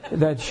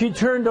she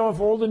turned off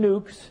all the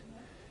nukes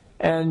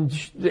and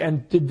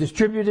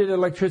distributed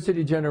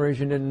electricity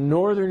generation in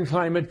northern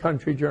climate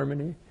country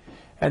Germany.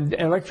 And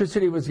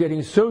electricity was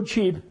getting so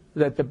cheap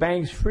that the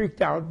banks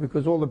freaked out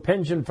because all the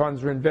pension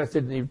funds were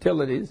invested in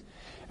utilities.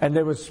 And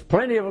there was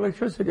plenty of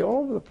electricity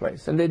all over the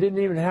place. And they didn't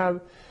even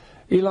have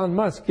Elon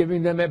Musk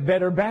giving them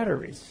better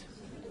batteries.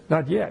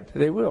 Not yet.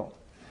 They will.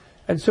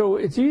 And so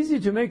it's easy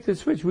to make the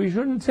switch. We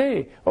shouldn't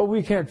say, oh,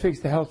 we can't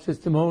fix the health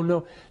system. Oh,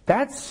 no.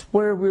 That's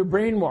where we're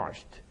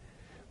brainwashed.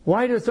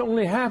 Why does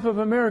only half of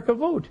America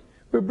vote?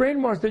 We're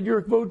brainwashed that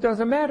your vote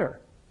doesn't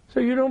matter. So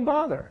you don't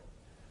bother.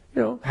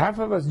 You know, half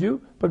of us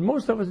do, but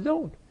most of us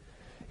don't.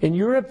 In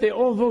Europe, they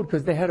all vote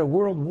because they had a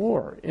world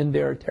war in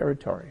their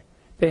territory.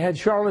 They had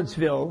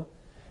Charlottesville,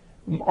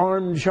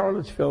 armed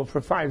Charlottesville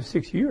for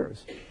 5-6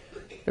 years,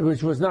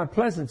 which was not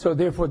pleasant. So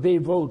therefore they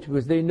vote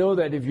because they know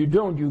that if you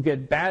don't, you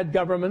get bad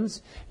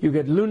governments, you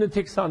get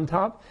lunatics on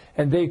top,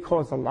 and they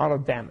cause a lot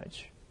of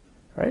damage,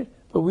 right?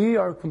 But we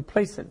are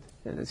complacent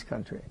in this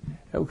country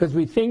because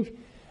we think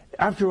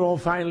after all,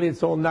 finally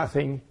it's all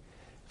nothing.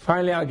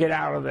 Finally I'll get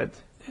out of it.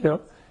 You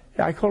know,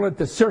 I call it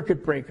the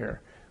circuit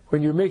breaker.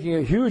 When you're making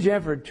a huge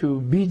effort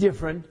to be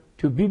different,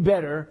 to be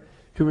better,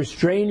 to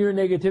restrain your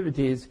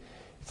negativities,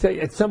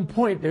 at some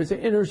point there's an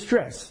inner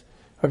stress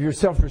of your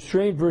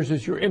self-restraint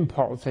versus your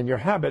impulse and your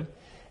habit,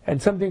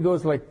 and something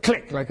goes like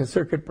click, like a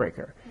circuit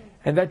breaker.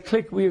 And that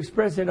click we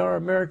express in our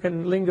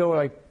American lingo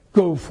like,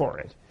 go for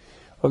it,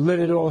 or let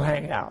it all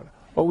hang out.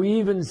 Or we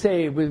even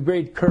say with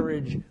great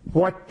courage,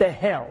 what the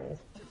hell?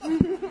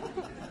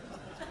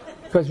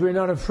 Because we're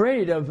not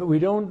afraid of, we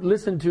don't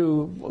listen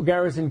to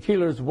Garrison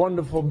Keillor's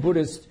wonderful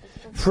Buddhist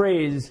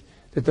phrase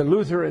that the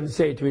Lutherans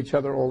say to each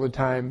other all the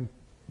time,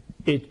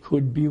 it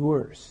could be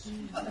worse.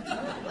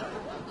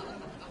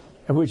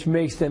 And which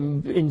makes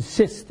them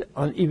insist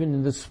on, even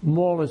in the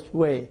smallest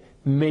way,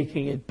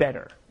 making it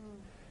better.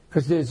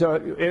 Because there's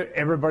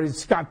everybody's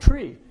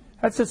scot-free.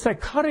 That's a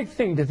psychotic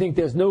thing to think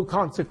there's no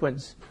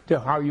consequence to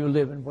how you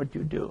live and what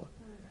you do.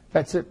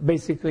 That's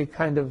basically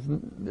kind of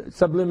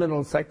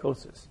subliminal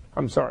psychosis.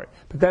 I'm sorry.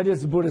 But that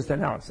is Buddhist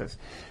analysis.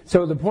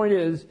 So the point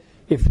is,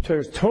 if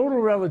there's total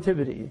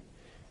relativity,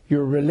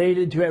 you're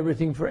related to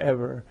everything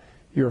forever,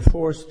 you're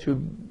forced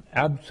to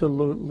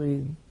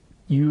absolutely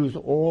use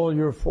all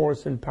your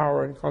force and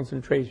power and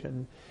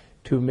concentration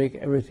to make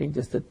everything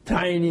just a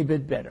tiny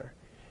bit better.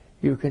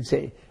 You can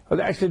say, well,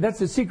 actually, that's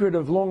the secret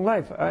of long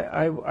life.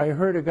 I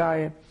heard a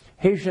guy,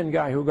 Haitian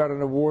guy, who got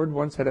an award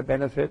once at a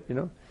benefit, you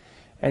know,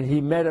 and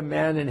he met a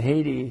man in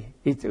Haiti.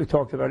 He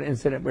talked about an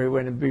incident where he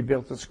went and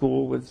rebuilt a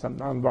school with some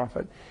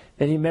nonprofit.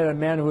 Then he met a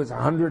man who was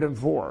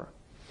 104.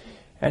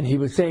 And he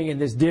was saying in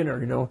this dinner,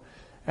 you know,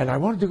 and I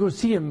wanted to go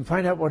see him and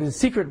find out what his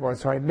secret was.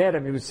 So I met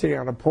him. He was sitting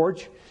on a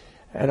porch.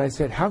 And I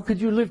said, how could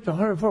you live to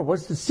 104?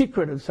 What's the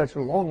secret of such a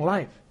long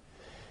life?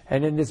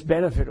 And in this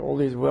benefit, all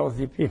these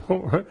wealthy people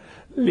were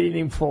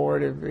leaning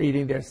forward and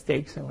eating their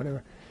steaks and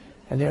whatever.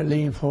 And they're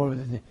leaning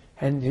forward.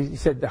 And he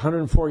said, the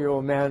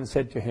 104-year-old man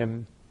said to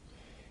him,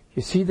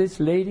 you see this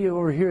lady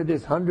over here,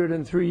 this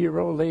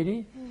 103-year-old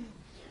lady?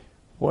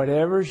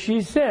 Whatever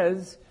she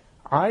says,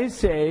 I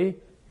say,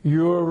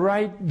 you're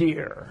right,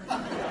 dear.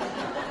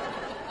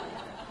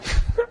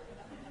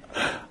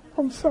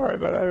 I'm sorry,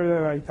 but I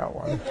really like that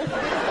one.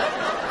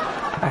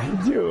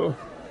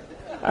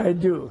 I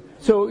do.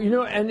 So, you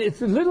know, and it's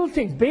the little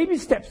things, baby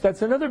steps.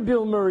 That's another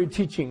Bill Murray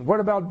teaching. What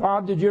About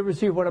Bob? Did you ever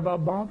see What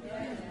About Bob?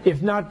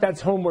 If not,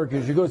 that's homework.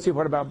 You should go see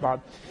What About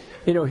Bob.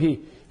 You know,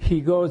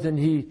 he goes and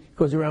he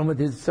goes around with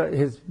his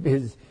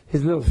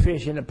little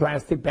fish in a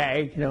plastic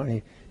bag, you know,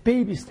 and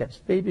baby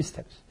steps.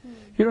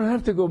 You don't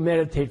have to go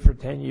meditate for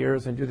 10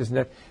 years and do this and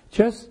that.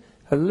 Just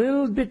a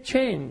little bit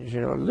change,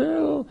 you know, a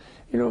little,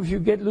 you know, if you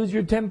lose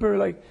your temper,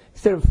 like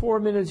instead of 4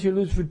 minutes, you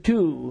lose for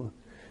 2,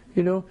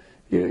 you know.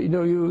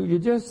 You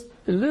just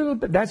a little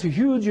bit. That's a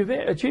huge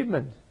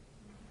achievement.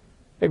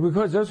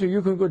 Because also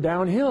you can go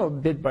downhill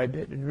bit by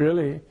bit and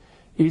really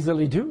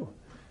easily do.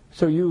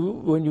 So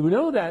when you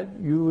know that,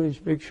 you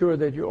make sure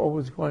that you're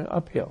always going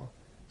uphill.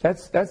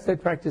 That's the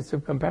practice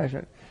of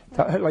compassion.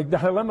 Like the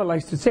Dalai Lama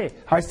likes to say,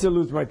 I still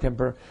lose my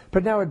temper,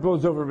 but now it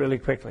blows over really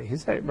quickly. He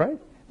said, right?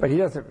 But he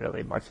doesn't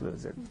really much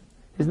lose it.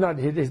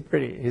 He's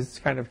pretty. He's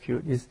kind of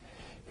cute. He's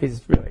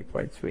really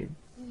quite sweet.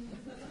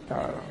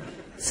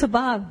 So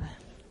Bob,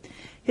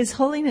 His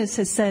Holiness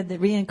has said that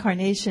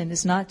reincarnation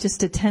is not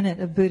just a tenet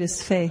of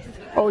Buddhist faith.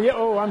 Oh, yeah.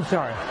 Oh, I'm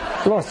sorry.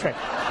 Lost track.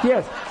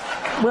 Yes.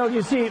 Well,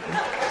 you see,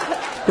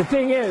 the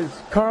thing is,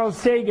 Carl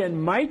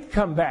Sagan might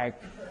come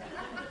back.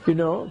 You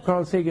know,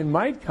 Carl Sagan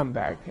might come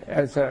back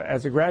as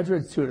a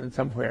graduate student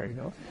somewhere, you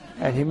know,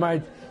 and he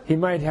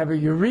might have a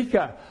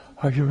eureka.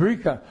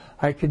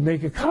 I could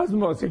make a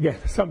cosmos again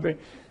or something.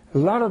 A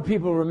lot of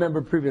people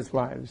remember previous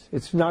lives.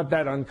 It's not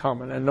that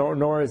uncommon, and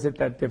nor is it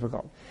that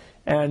difficult.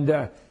 And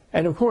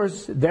of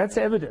course, that's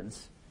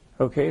evidence,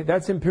 okay?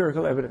 That's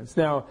empirical evidence.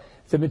 Now,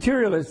 the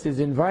materialist is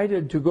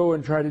invited to go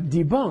and try to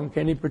debunk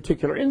any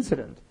particular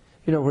incident,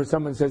 you know, where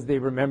someone says they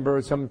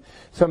remember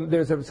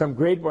there's some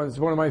great ones.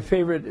 One of my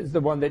favorite is the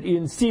one that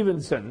Ian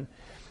Stevenson,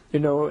 you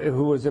know,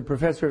 who was a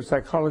professor of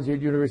psychology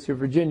at University of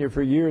Virginia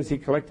for years, he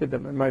collected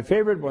them. And my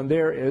favorite one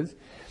there is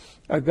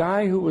a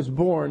guy who was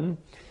born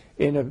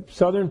in a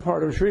southern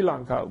part of Sri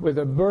Lanka with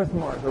a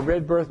birthmark, a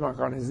red birthmark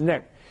on his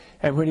neck.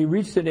 And when he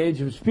reached an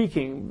age of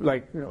speaking,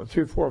 like, you know,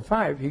 3, 4,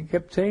 5, he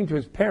kept saying to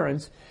his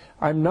parents,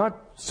 I'm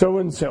not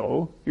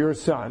so-and-so, your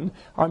son.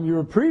 I'm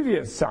your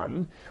previous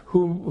son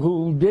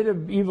who did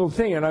an evil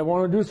thing, and I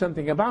want to do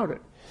something about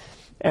it.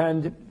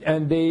 And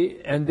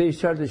they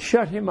started to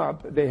shut him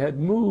up. They had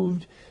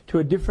moved to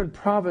a different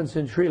province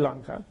in Sri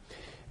Lanka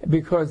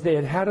because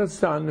they had a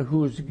son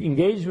whose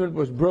engagement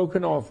was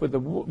broken off with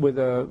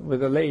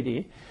a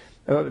lady,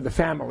 the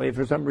family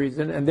for some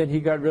reason, and then he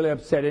got really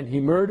upset and he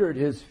murdered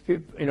his,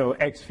 you know,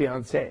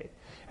 ex-fiancée.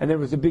 And there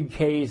was a big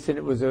case and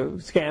it was a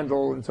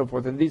scandal and so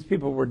forth. And these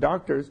people were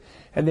doctors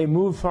and they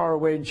moved far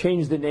away and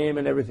changed the name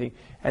and everything.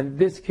 And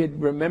this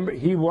kid, remember,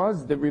 he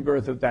was the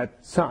rebirth of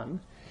that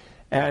son.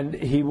 And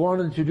he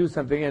wanted to do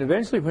something. And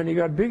eventually when he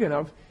got big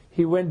enough,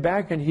 he went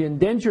back and he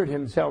indentured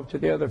himself to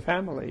the other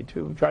family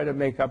to try to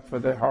make up for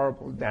the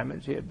horrible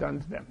damage he had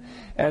done to them.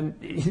 And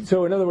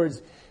so, in other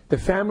words, the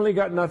family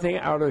got nothing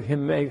out of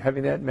him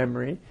having that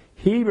memory.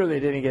 He really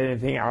didn't get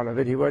anything out of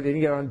it. He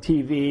didn't get on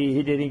TV.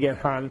 He didn't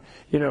get on,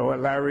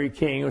 Larry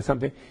King or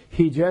something.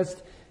 He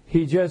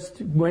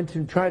just went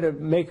and tried to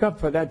make up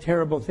for that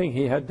terrible thing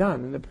he had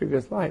done in the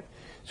previous life.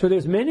 So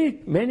there's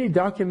many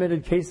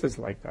documented cases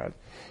like that,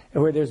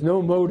 where there's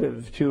no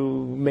motive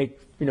to make,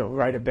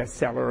 write a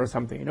bestseller or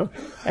something,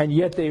 and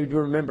yet they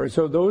remember.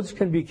 So those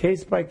can be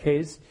case by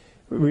case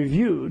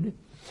reviewed.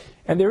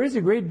 And there is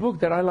a great book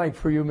that I like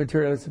for you,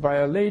 materialists, by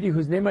a lady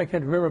whose name I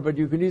can't remember, but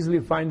you can easily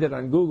find it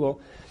on Google,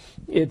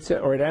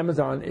 or at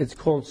Amazon. It's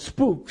called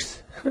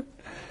Spooks.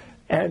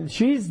 And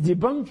she's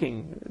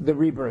debunking the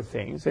rebirth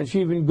things, and she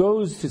even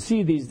goes to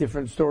see these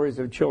different stories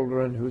of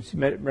children who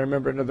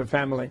remember another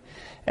family.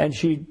 And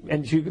she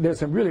there's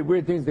some really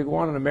weird things that go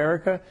on in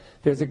America.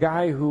 There's a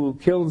guy who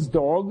kills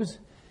dogs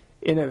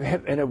in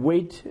a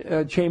weight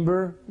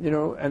chamber,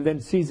 and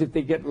then sees that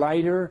they get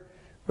lighter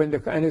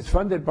and it's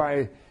funded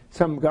by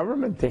some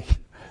government thing.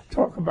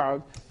 Talk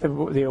about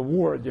the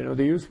award,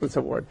 the useless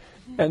award.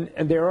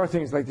 And there are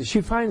things like this.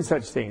 She finds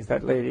such things,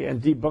 that lady, and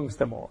debunks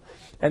them all.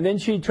 And then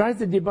she tries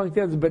to debunk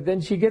the others, but then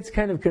she gets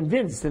kind of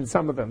convinced in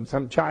some of them.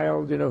 Some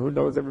child, who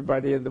knows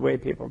everybody and the way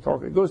people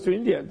talk. It goes to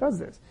India and does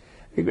this.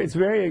 It's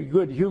very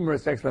good,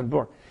 humorous, excellent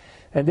book.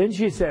 And then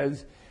she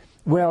says,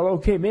 well,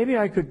 okay, maybe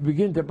I could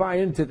begin to buy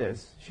into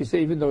this. She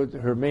says, even though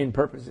her main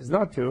purpose is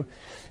not to.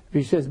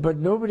 She says, but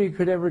nobody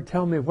could ever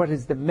tell me what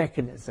is the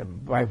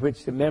mechanism by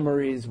which the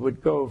memories would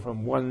go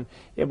from one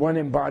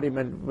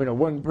embodiment,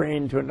 one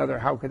brain to another.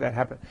 How could that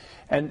happen?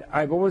 And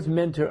I've always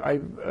meant to,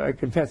 I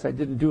confess I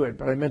didn't do it,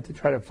 but I meant to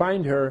try to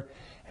find her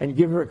and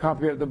give her a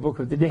copy of the Book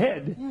of the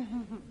Dead,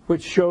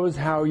 which shows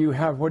how you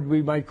have what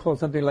we might call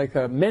something like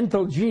a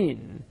mental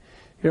gene,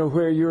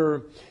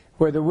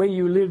 where the way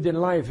you lived in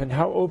life and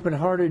how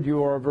open-hearted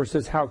you are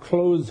versus how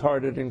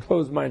closed-hearted and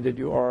closed-minded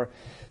you are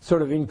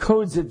sort of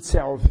encodes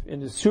itself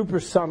in a super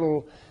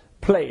subtle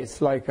place,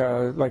 like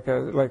a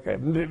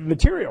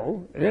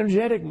material, an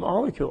energetic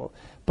molecule,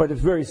 but it's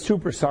very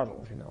super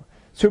subtle,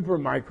 super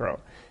micro,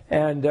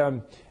 and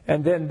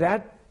then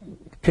that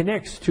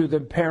connects to the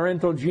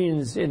parental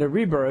genes in a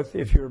rebirth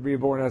if you're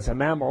reborn as a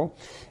mammal,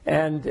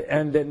 and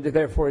then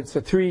therefore it's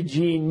a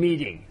 3-gene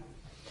meeting.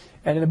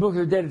 And in the Book of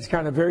the Dead, it's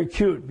kind of very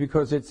cute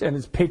because it's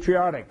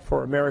patriotic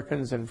for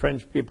Americans and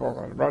French people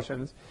and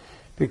Russians,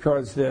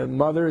 because the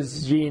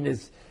mother's gene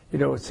is,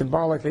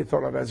 symbolically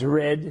thought of as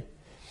red,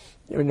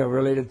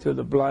 related to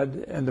the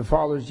blood, and the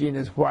father's gene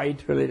is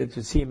white, related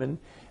to semen,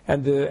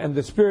 and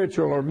the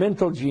spiritual or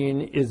mental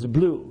gene is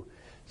blue.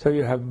 So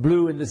you have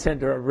blue in the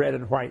center of red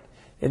and white.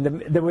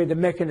 In the way the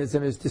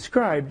mechanism is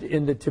described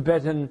in the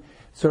Tibetan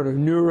sort of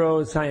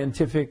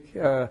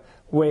neuroscientific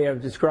way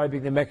of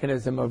describing the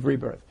mechanism of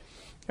rebirth.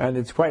 And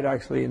it's quite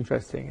actually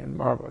interesting and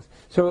marvelous.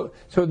 So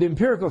the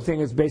empirical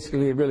thing is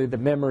basically really the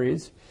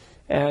memories,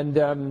 and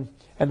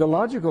the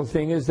logical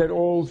thing is that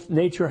all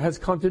nature has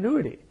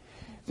continuity.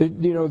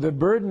 The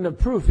burden of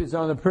proof is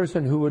on the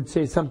person who would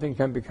say something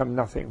can become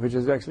nothing, which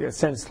is actually a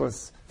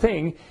senseless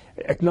thing,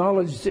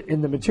 acknowledged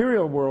in the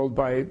material world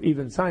by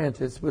even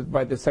scientists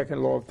by the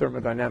second law of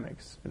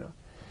thermodynamics.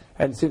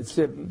 And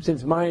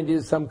since mind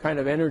is some kind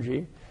of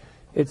energy,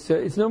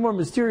 it's no more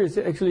mysterious.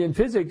 Actually, in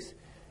physics,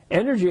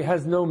 energy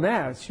has no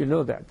mass,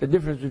 that. The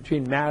difference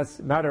between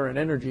matter and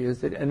energy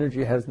is that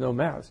energy has no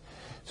mass.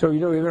 So,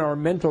 even in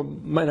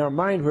our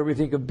mind, where we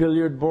think of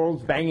billiard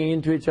balls banging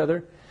into each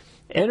other,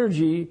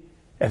 energy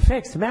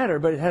affects matter,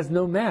 but it has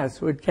no mass,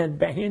 so it can't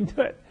bang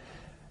into it.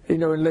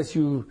 Unless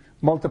you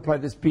multiply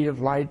the speed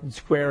of light and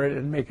square it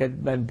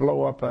and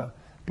blow up a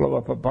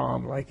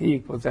bomb, like E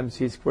equals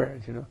mc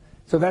squared,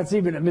 So that's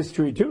even a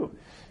mystery too.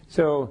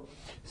 So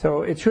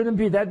it shouldn't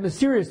be that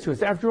mysterious to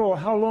us. After all,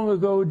 how long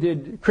ago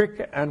did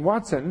Crick and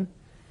Watson,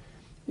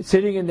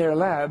 sitting in their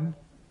lab,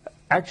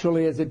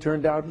 actually, as it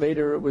turned out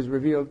later, it was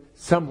revealed,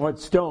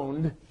 somewhat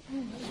stoned,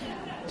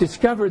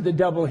 discovered the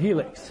double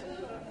helix?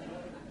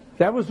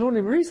 That was only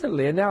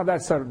recently, and now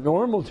that's sort of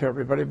normal to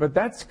everybody, but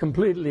that's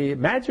completely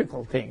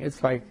magical thing. It's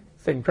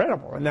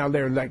incredible. And now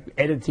they're like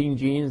editing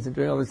genes and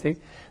doing all these things.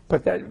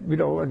 But that,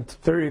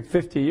 30,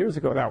 50 years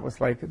ago, that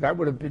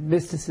would have been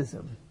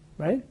mysticism,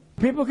 right?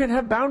 People can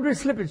have boundary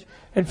slippage.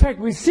 In fact,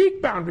 we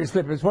seek boundary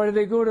slippage. Why do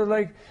they go to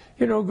the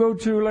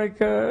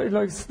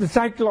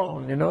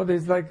Cyclone?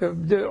 There's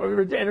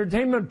the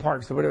entertainment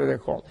parks or whatever they're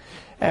called,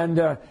 and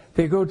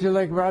they go to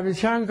Ravi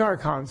Shankar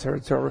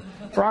concerts or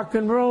rock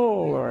and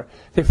roll, or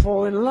they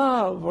fall in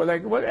love, or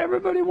what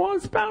everybody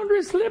wants,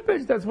 boundary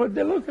slippage. That's what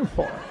they're looking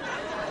for.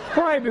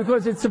 Why?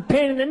 Because it's a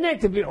pain in the neck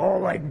to be all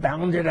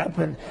bounded up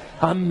and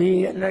I'm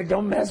me and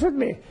don't mess with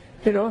me.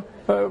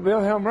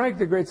 Wilhelm Reich,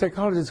 the great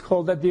psychologist,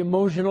 called that the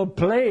emotional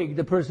plague,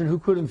 the person who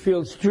couldn't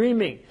feel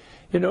streaming,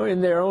 in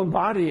their own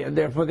body, and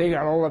therefore they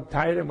got all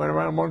uptight and went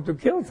around and wanted to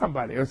kill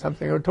somebody or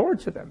something or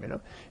torture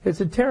them,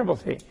 It's a terrible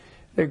thing.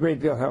 the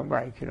great Wilhelm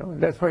Reich, and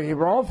that's why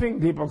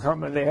Rolfing people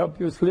come and they help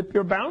you slip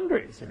your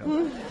boundaries,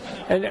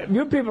 And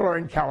you people are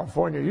in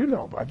California, you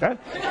know about that.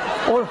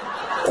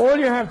 All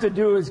you have to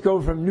do is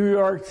go from New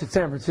York to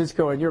San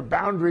Francisco and your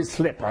boundaries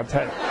slip, I'll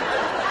tell you.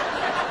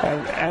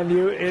 And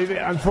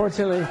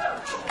unfortunately,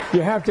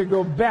 you have to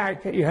go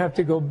back. You have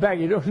to go back.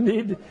 You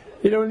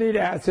don't need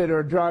acid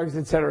or drugs,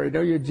 etc.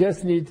 You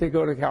just need to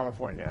go to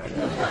California.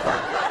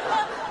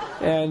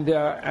 And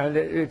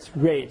it's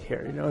great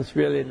here. It's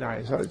really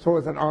nice. It's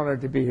always an honor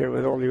to be here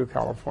with all you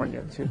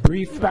Californians.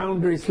 Brief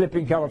boundary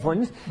slipping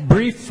Californians.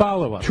 Brief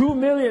follow-up. 2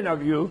 million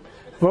of you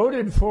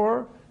voted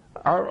for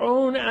our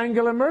own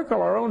Angela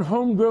Merkel, our own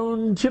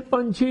homegrown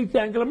chip-on-cheek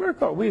Angela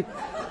Merkel. We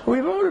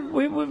voted.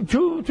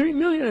 2-3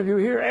 million of you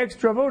here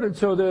extra voted,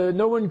 so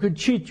no one could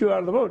cheat you out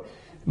of the vote.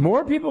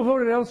 More people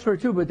voted elsewhere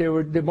too, but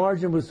the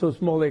margin was so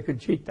small they could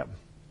cheat them.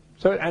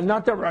 So, and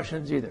not the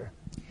Russians either.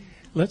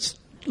 Let's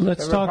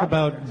talk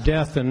about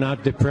death and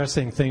not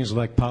depressing things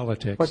like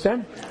politics. What's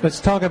that?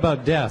 Let's talk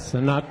about death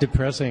and not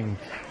depressing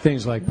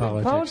things like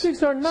politics.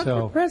 Politics are not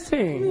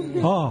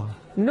depressing. Oh,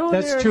 no,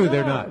 that's true.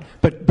 They're not.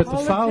 But the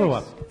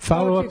follow-up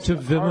to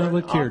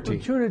Vimalakirti.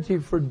 Opportunity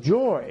for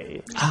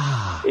joy.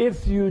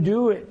 If you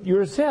do it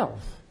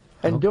yourself.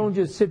 And don't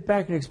just sit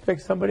back and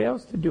expect somebody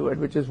else to do it,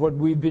 which is what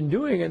we've been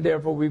doing, and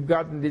therefore we've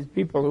gotten these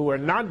people who are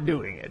not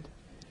doing it.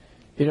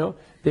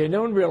 They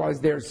don't realize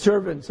they're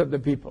servants of the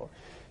people.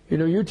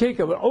 You take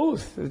an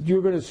oath that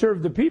you're going to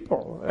serve the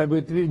people,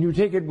 and you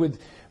take it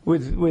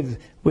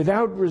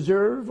without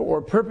reserve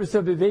or purpose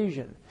of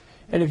evasion.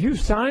 And if you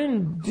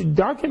sign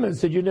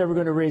documents that you're never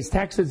going to raise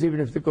taxes, even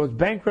if it goes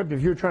bankrupt,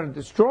 if you're trying to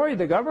destroy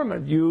the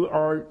government, you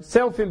are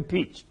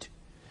self-impeached.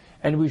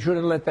 And we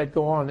shouldn't let that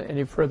go on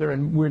any further.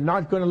 And we're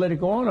not going to let it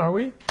go on, are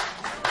we?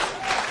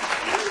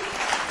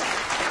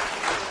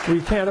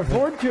 We can't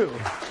afford to.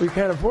 We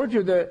can't afford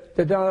to. The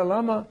Dalai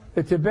Lama,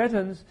 the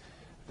Tibetans,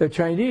 the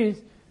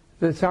Chinese,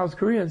 the South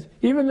Koreans,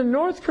 even the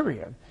North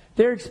Koreans,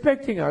 they're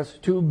expecting us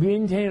to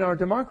maintain our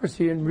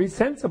democracy and be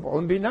sensible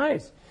and be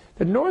nice.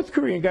 The North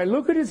Korean guy,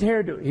 look at his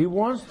hairdo. He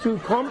wants to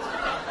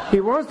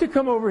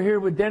come over here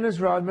with Dennis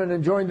Rodman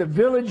and join the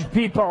village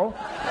people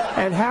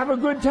and have a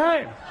good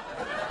time.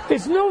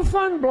 It's no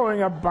fun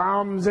blowing up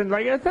bombs and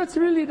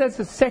that's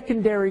a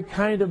secondary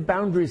kind of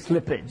boundary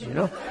slippage,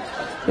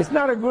 It's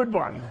not a good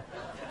one,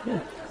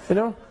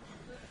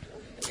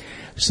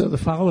 So the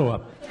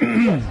follow-up.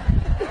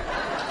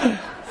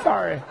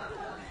 Sorry.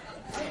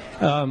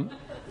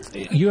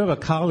 You have a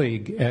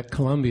colleague at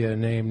Columbia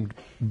named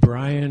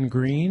Brian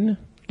Greene.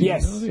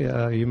 Yes.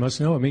 You must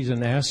know him. He's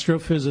an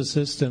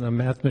astrophysicist and a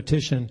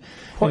mathematician.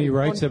 And he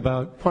writes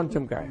about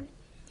quantum guy.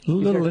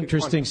 Little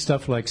interesting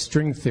stuff like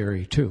string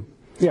theory, too.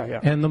 Yeah.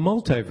 And the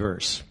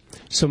multiverse.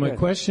 So my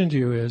question to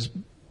you is,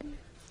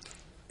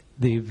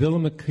 the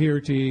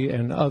Vimalakirti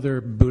and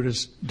other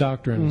Buddhist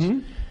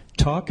doctrines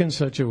talk in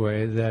such a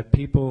way that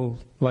people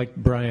like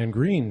Brian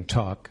Greene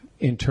talk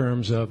in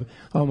terms of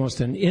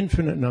almost an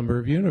infinite number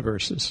of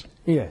universes.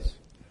 Yes.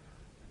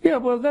 Yeah,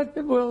 but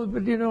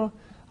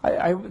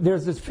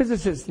there's this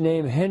physicist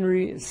named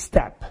Henry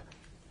Stapp,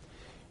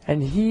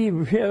 and he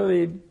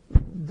really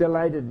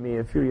delighted me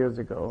a few years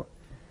ago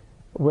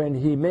when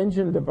he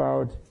mentioned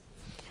about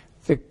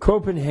the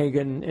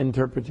Copenhagen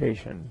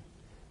interpretation,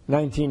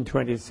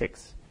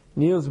 1926,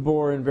 Niels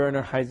Bohr and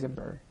Werner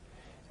Heisenberg.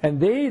 And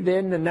they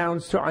then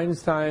announced to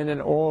Einstein and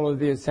all of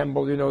the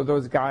assembled,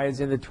 those guys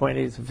in the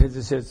 20s,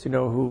 physicists,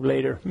 who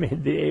later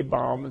made the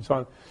A-bomb and so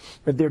on,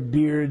 with their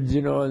beards,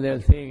 and their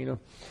thing,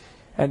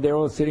 and they're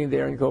all sitting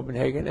there in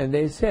Copenhagen, and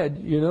they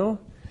said,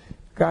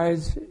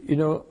 guys,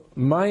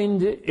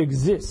 mind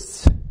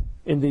exists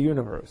in the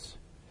universe.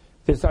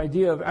 This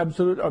idea of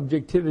absolute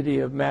objectivity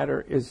of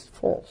matter is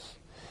false.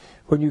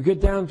 When you get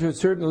down to a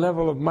certain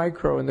level of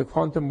micro in the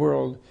quantum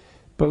world,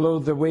 below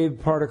the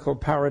wave-particle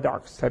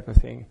paradox type of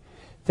thing,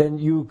 then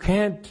you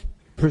can't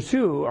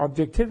pursue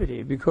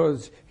objectivity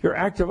because your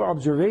active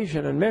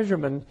observation and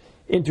measurement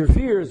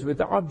interferes with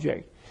the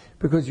object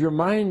because your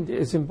mind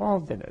is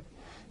involved in it.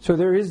 So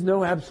there is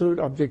no absolute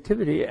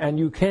objectivity, and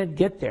you can't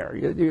get there.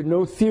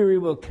 No theory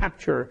will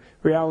capture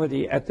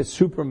reality at the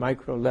super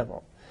micro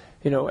level,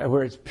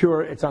 where it's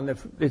pure. It's on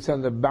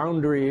the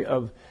boundary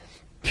of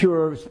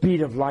pure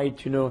speed of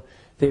light.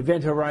 The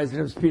event horizon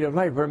of speed of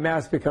light, where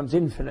mass becomes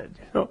infinite.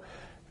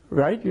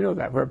 Right?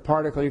 That where a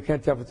particle, you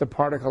can't tell if it's a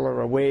particle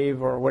or a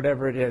wave or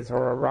whatever it is,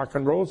 or a rock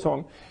and roll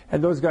song.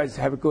 And those guys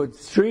have a good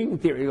string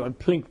theory going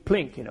plink,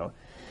 plink,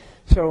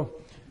 So,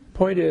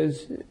 point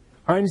is,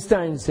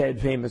 Einstein said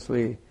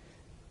famously,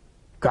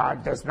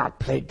 God does not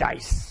play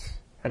dice.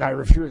 And I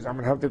refuse. I'm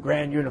going to have the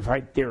grand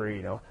unified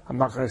theory, I'm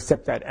not going to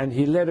accept that. And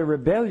he led a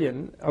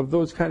rebellion of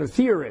those kind of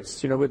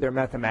theorists, with their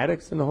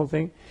mathematics and the whole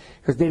thing,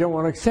 because they don't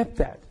want to accept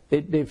that.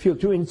 They feel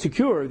too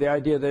insecure, the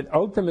idea that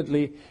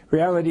ultimately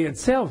reality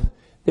itself,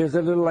 there's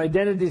a little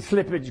identity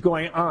slippage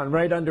going on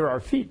right under our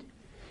feet.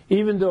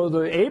 Even though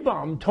the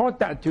A-bomb taught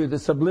that to the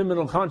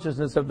subliminal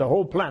consciousness of the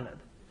whole planet,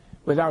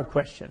 without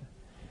question.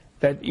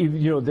 That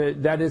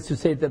that is to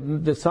say,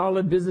 the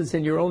solid business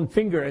in your own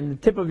finger and the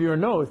tip of your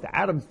nose, the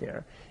atoms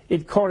there,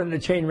 it caught in a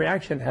chain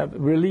reaction have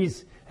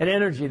release an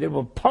energy that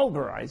will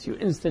pulverize you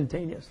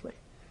instantaneously.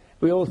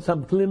 We all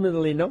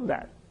subliminally know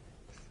that,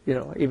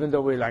 even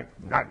though we're like,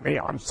 not me,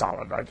 I'm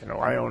solid,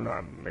 I own,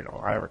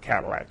 I have a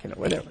Cadillac,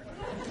 whatever.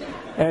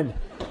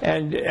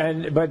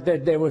 But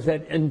that there was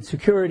that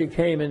insecurity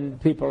came in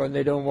people, and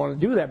they don't want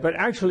to do that. But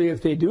actually,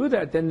 if they do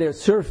that, then they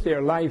surf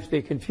their life.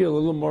 They can feel a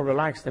little more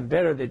relaxed and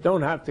better. They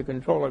don't have to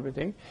control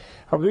everything.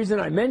 The reason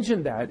I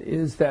mention that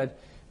is that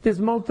there's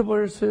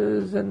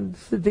multiverses and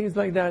things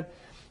like that.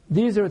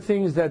 These are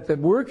things that the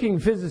working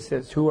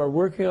physicists who are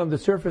working on the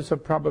surface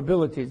of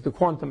probabilities, the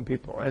quantum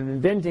people, and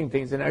inventing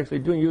things and actually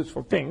doing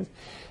useful things,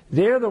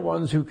 they're the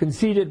ones who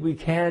conceded we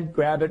can't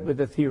grab it with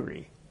a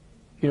theory.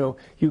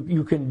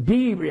 You can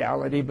be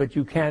reality, but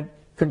you can't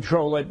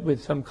control it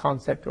with some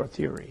concept or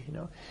theory.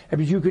 But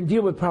you can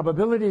deal with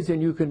probabilities,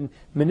 and you can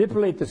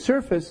manipulate the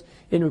surface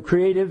in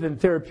creative and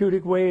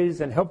therapeutic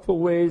ways and helpful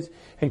ways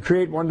and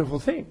create wonderful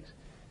things,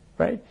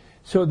 right?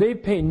 So they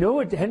pay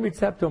no attention. Henry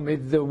Sapp told me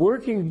the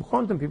working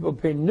quantum people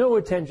pay no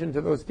attention to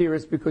those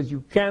theorists because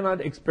you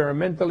cannot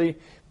experimentally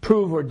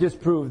prove or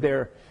disprove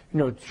their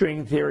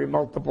string theory,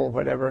 multiple,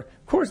 whatever.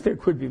 Of course, there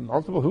could be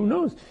multiple. Who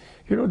knows?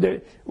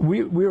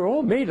 We're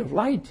all made of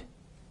light.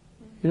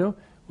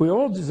 We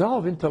all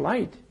dissolve into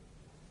light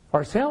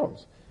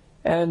ourselves.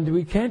 And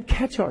we can't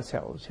catch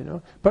ourselves,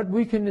 But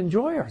we can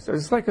enjoy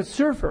ourselves. It's like a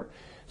surfer.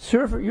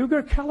 You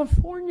got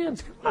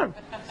Californians, come on.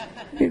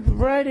 You're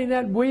riding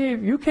that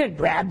wave. You can't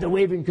grab the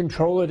wave and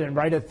control it and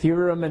write a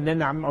theorem and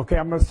then I'm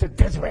going to sit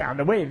this way on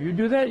the wave. You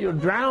do that, you'll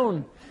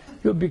drown.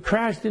 You'll be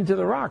crashed into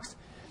the rocks.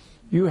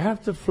 You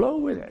have to flow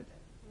with it,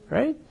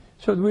 right?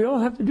 So we all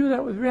have to do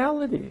that with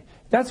reality.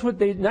 That's what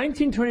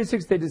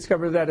 1926 they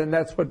discovered that, and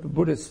that's what the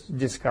Buddhists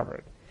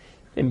discovered.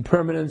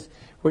 Impermanence.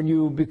 When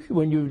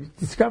you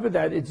discover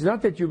that, it's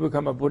not that you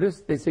become a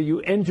Buddhist. They say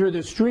you enter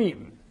the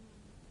stream.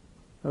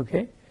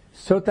 Okay?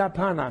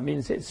 Sotapanna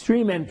means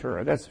stream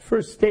enterer. That's the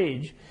first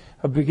stage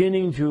of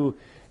beginning to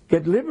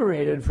get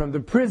liberated from the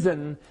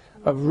prison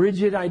of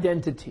rigid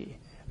identity.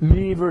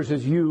 Me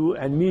versus you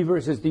and me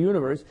versus the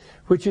universe,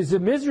 which is a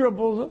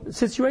miserable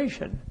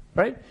situation,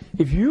 right?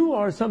 If you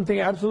are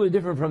something absolutely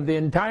different from the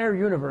entire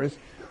universe,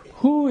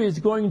 who is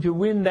going to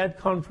win that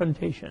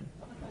confrontation?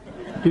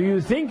 Do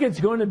you think it's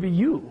going to be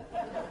you?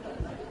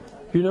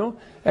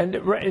 And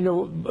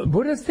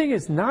Buddhist thing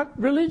is not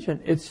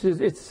religion.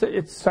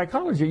 It's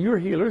psychology. You're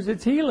healers.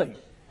 It's healing.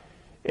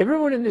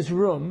 Everyone in this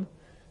room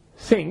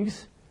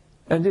thinks,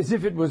 and as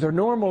if it was a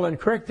normal and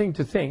correct thing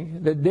to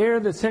think, that they're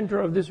the center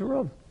of this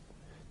room.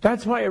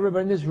 That's why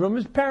everybody in this room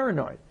is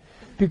paranoid,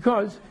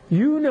 because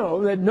you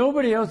know that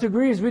nobody else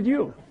agrees with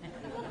you.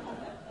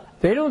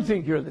 They don't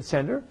think you're the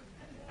center,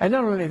 and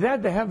not only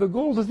that, they have the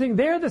goal to think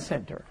they're the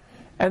center,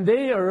 and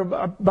they are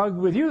bugged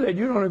with you that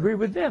you don't agree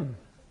with them.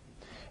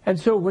 And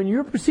so when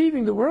you're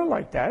perceiving the world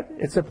like that,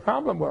 it's a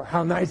problem. Well,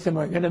 how nice am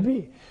I going to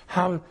be?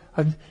 How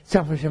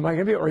selfish am I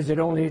going to be? Or is it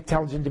only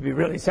intelligent to be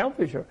really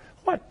selfish? Or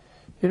what?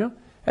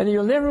 And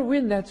you'll never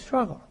win that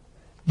struggle.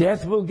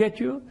 Death will get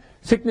you.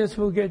 Sickness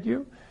will get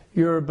you.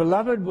 Your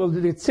beloved will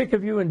get sick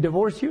of you and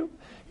divorce you.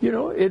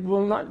 It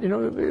will not,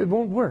 it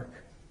won't work.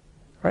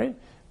 Right?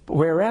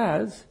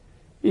 Whereas,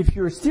 if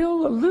you're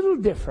still a little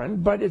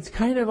different, but it's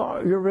kind of,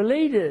 you're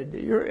related.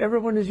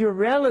 Everyone is your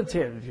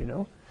relative,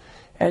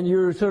 And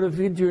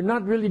you're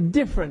not really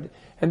different.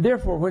 And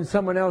therefore, when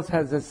someone else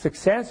has a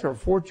success or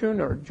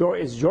fortune or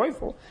is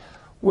joyful,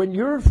 when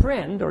your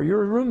friend or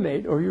your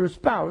roommate or your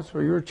spouse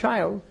or your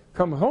child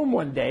come home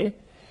one day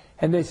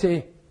and they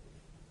say,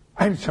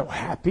 I'm so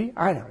happy,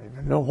 I don't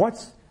even know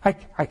I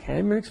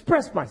can't even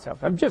express myself.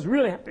 I'm just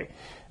really happy.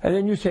 And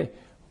then you say,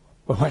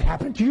 well, what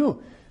happened to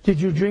you? Did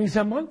you drink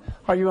someone?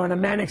 Are you on a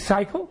manic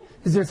cycle?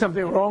 Is there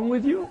something wrong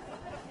with you?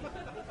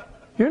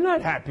 You're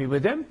not happy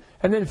with them.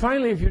 And then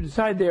finally, if you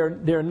decide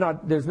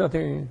there's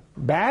nothing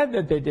bad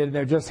that they did,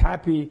 they're just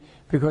happy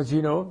because,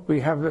 we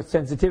have the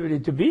sensitivity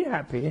to be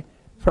happy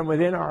from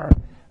within our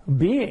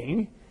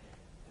being,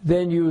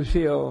 then you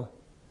feel,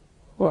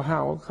 well,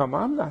 how come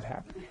I'm not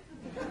happy?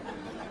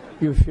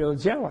 You feel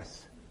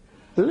jealous.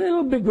 A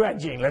little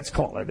begrudging, let's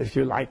call it, if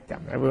you like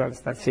them.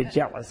 Let's not say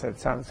jealous, that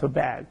sounds so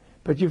bad.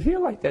 But you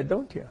feel like that,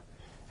 don't you?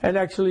 And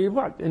actually,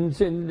 what?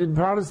 In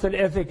Protestant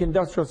ethic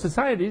industrial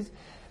societies,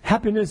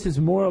 happiness is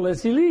more or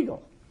less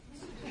illegal.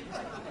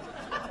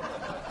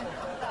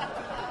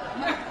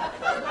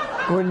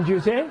 Wouldn't you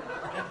say?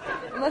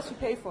 Unless you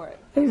pay for it.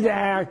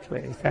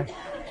 Exactly.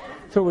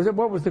 So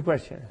what was the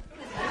question?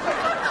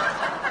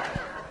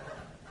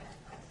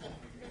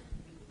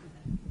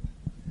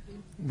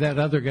 That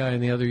other guy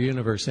in the other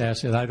universe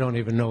asked it. I don't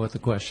even know what the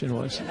question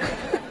was.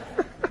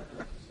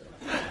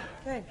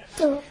 Okay.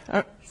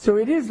 So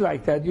it is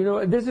like that.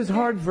 This is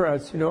hard for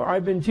us.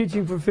 I've been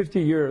teaching for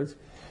 50 years.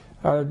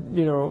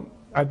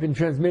 I've been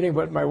transmitting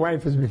what my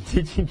wife has been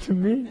teaching to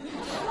me,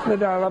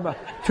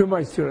 to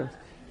my students.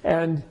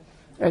 And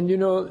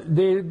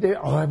they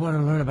I want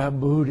to learn about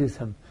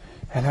Buddhism,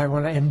 and I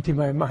want to empty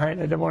my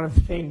mind. I don't want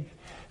to think.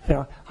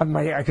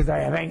 because I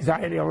have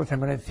anxiety all the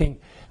time when I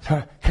think,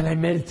 so can I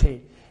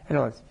meditate?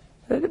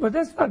 But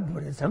that's not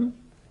Buddhism.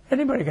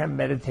 Anybody can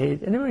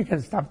meditate. Anybody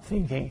can stop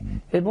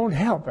thinking. It won't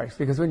help,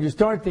 actually, because when you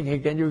start thinking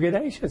again, you get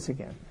anxious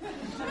again.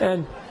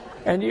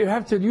 And you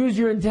have to use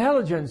your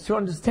intelligence to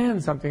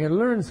understand something and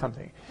learn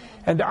something.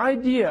 And the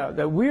idea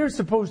that we're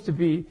supposed to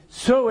be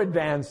so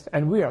advanced,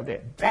 and we are the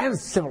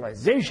advanced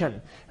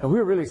civilization, and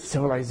we're really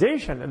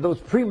civilization, and those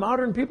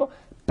pre-modern people,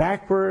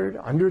 backward,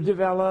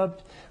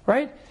 underdeveloped,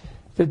 right?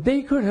 That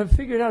they could have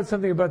figured out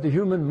something about the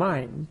human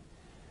mind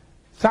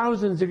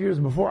thousands of years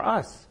before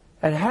us,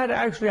 and had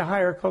actually a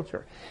higher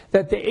culture.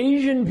 That the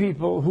Asian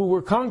people who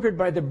were conquered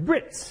by the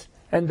Brits,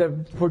 and the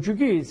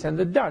Portuguese, and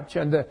the Dutch,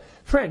 and the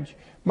French,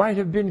 might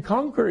have been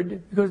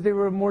conquered because they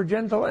were more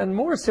gentle and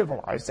more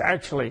civilized,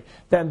 actually,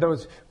 than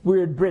those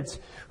weird Brits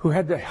who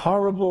had the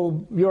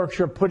horrible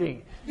Yorkshire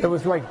pudding that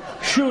was like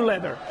shoe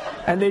leather,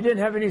 and they didn't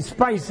have any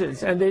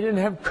spices, and they didn't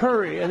have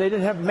curry, and they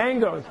didn't have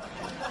mangoes,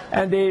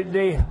 and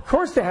they of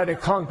course they had to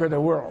conquer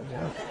the world.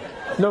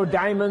 No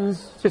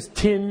diamonds, just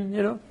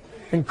tin,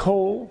 and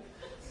coal,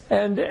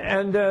 and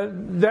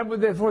that was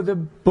therefore the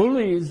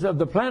bullies of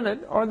the planet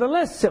are the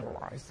less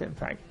civilized, in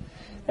fact.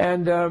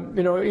 And,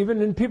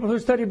 even in people who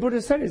study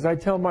Buddhist studies, I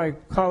tell my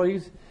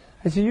colleagues,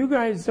 I say, you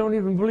guys don't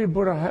even believe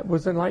Buddha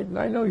was enlightened.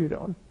 I know you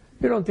don't.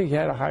 You don't think he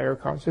had a higher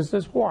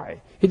consciousness. Why?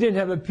 He didn't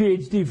have a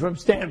PhD from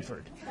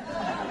Stanford.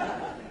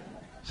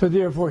 So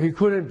therefore, he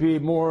couldn't be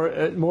more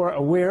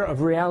aware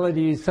of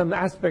reality, some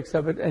aspects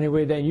of it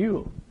anyway, than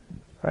you,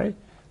 right?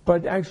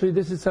 But actually,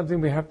 this is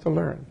something we have to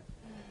learn.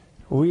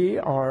 We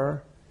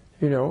are,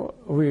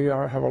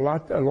 have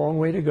a long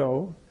way to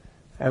go.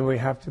 And we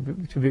have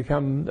to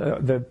become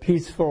the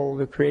peaceful,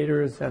 the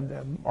creators and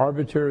the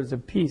arbiters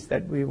of peace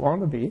that we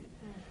want to be.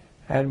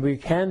 And we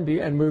can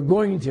be, and we're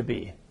going to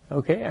be.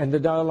 Okay? And the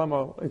Dalai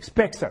Lama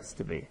expects us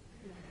to be.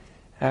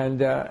 And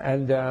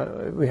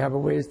we have a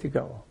ways to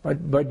go.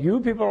 But you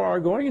people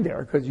are going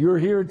there because you're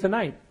here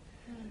tonight.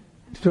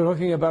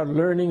 Talking about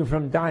learning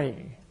from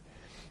dying.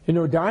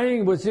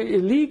 Dying was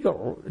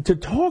illegal to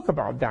talk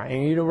about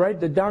dying. Right?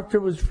 The doctor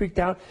was freaked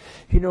out.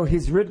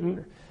 He's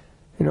written...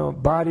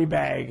 body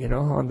bag,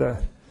 on the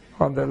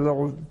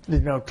little,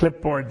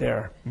 clipboard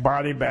there,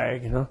 body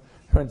bag,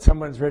 when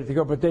someone's ready to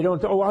go, but they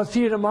don't, I'll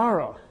see you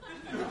tomorrow.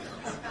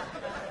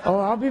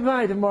 I'll be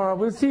by tomorrow,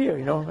 we'll see you,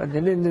 and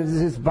then there's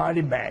this body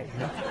bag,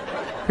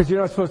 because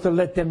you're not supposed to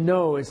let them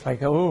know. It's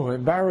like,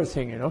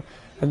 embarrassing,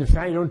 and the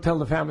family, you don't tell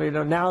the family,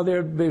 now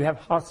they have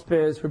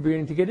hospice, we're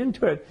beginning to get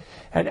into it.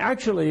 And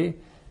actually,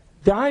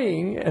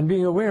 dying and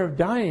being aware of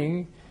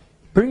dying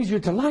brings you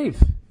to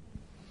life.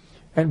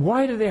 And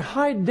why do they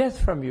hide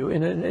death from you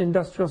in an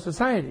industrial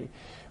society?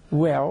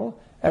 Well,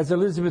 as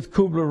Elizabeth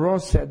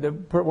Kubler-Ross said,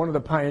 one of the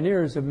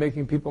pioneers of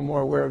making people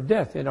more aware of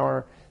death in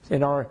our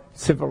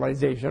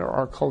civilization or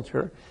our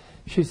culture,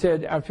 she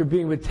said, after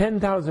being with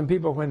 10,000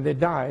 people when they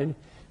died,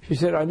 she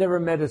said, I never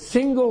met a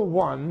single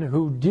one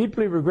who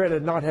deeply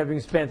regretted not having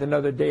spent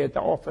another day at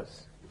the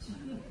office.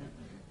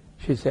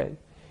 She said,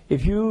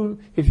 if you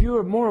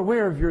are more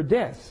aware of your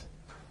death,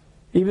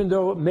 even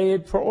though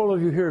it for all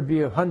of you here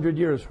be 100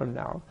 years from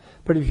now,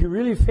 but if you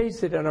really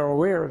face it and are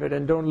aware of it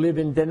and don't live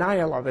in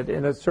denial of it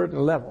in a certain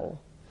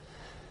level,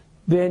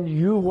 then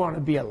you want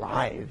to be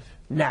alive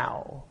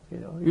now.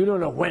 You don't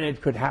know when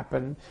it could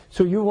happen,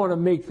 so you want to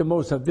make the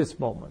most of this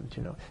moment.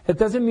 That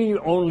doesn't mean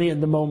you're only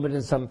in the moment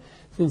in some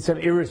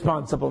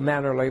irresponsible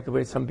manner, like the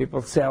way some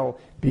people sell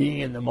being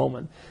in the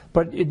moment.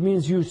 But it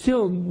means you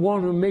still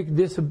want to make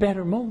this a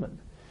better moment,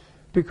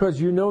 because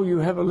you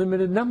have a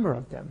limited number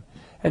of them.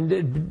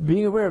 And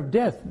being aware of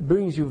death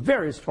brings you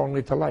very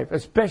strongly to life,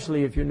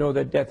 especially if you know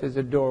that death is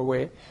a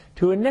doorway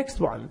to a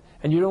next one,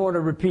 and you don't want to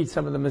repeat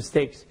some of the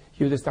mistakes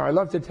you this time. I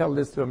love to tell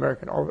this to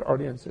American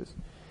audiences.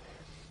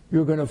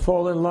 You're going to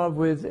fall in love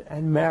with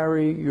and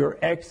marry your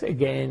ex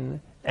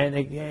again and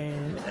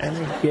again and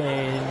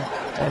again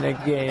and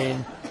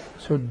again.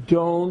 So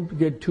don't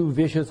get too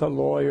vicious a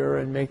lawyer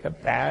and make a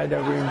bad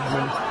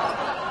arrangement.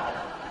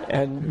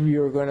 And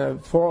you're going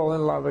to fall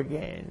in love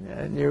again,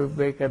 and you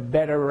make a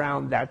better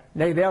round that.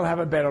 They'll have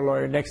a better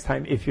lawyer next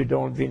time if you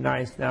don't be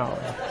nice now.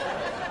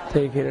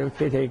 Take care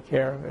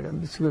of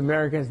it. So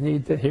Americans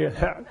need to hear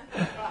that.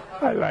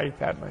 I like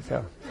that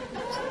myself.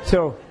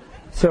 So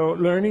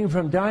learning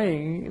from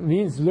dying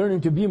means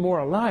learning to be more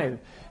alive.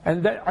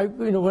 And that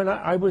when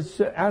I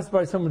was asked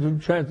by someone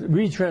to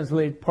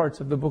retranslate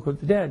parts of the Book of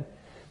the Dead,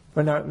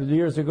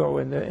 years ago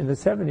in the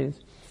 70s,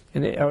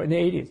 in the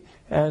 80s,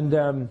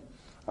 and.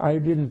 I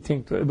didn't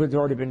think it had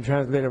already been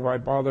translated, why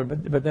bother,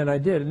 but then I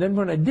did. And then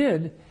when I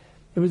did,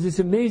 it was this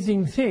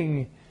amazing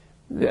thing.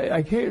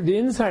 The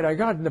insight I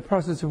got in the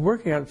process of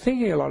working on,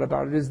 thinking a lot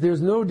about it, is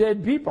there's no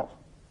dead people.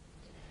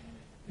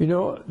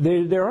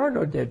 There are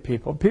no dead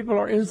people. People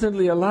are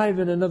instantly alive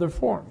in another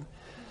form.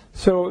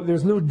 So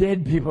there's no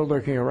dead people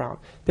lurking around.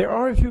 There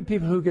are a few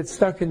people who get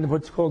stuck in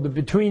what's called the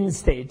between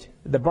state,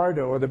 the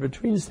bardo, or the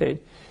between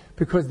state,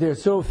 because they're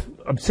so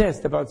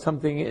obsessed about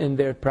something in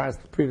their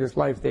previous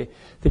life. They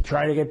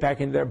try to get back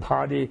in their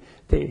body.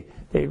 They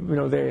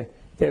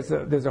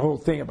There's a whole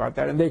thing about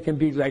that, and they can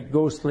be like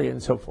ghostly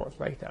and so forth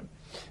like that.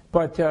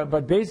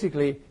 But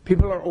basically,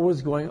 people are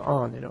always going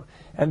on, you know.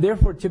 And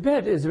therefore,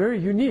 Tibet is very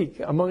unique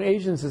among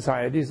Asian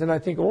societies, and I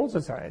think all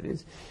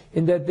societies,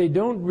 in that they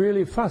don't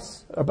really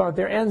fuss about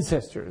their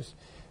ancestors.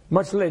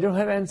 Much less, they don't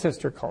have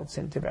ancestor cults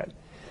in Tibet.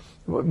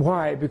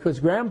 Why? Because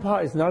Grandpa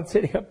is not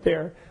sitting up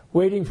there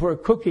waiting for a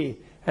cookie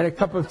and a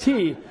cup of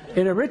tea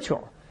in a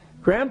ritual.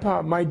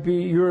 Grandpa might be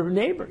your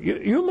neighbor.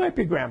 You might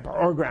be Grandpa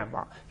or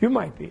Grandma. You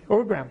might be,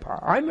 or Grandpa.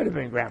 I might have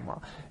been Grandma.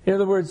 In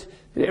other words,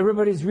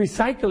 everybody's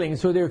recycling,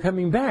 so they're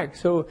coming back.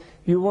 So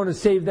you want to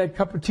save that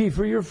cup of tea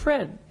for your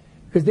friend,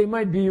 because they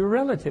might be your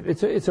relative.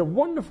 It's a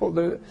wonderful,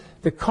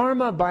 the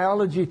karma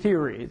biology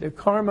theory, the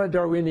karma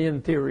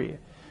Darwinian theory,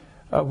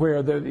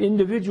 where the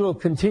individual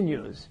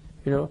continues,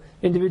 you know,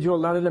 individual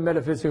not in a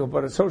metaphysical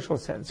but a social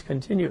sense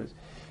continues.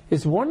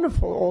 It's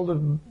wonderful, all the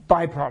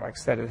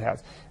byproducts that it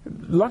has.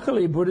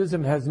 Luckily,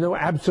 Buddhism has no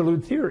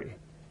absolute theory.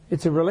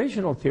 It's a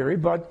relational theory,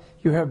 but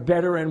you have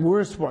better and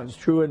worse ones,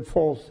 true and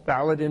false,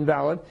 valid,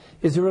 invalid.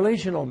 It's a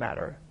relational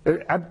matter.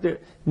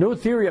 No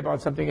theory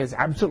about something is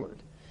absolute.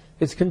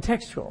 It's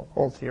contextual,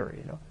 all theory.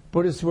 You know.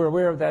 Buddhists were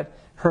aware of that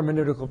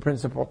hermeneutical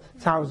principle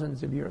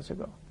thousands of years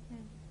ago.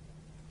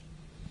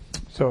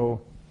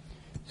 So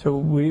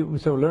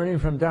learning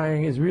from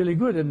dying is really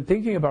good. And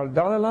thinking about it,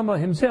 Dalai Lama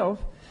himself,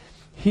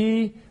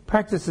 he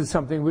practices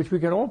something which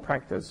we can all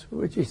practice,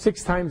 which is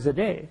 6 times a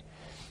day,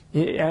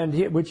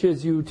 which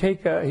is he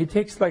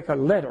takes like a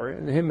letter.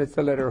 In him it's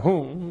the letter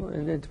Hum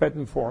in the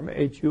Tibetan form,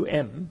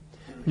 H-U-M.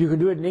 You can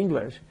do it in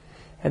English,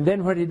 and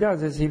then what he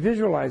does is he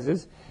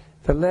visualizes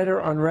the letter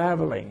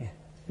unraveling.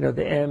 You know,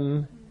 the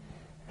M,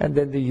 and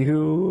then the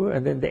U,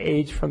 and then the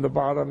H from the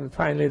bottom, and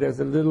finally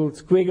there's a little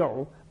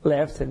squiggle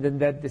left, and then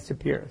that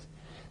disappears.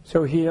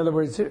 So he, in other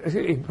words,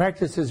 he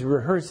practices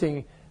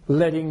rehearsing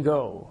letting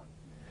go.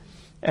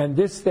 And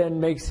this then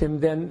makes him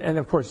then, and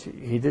of course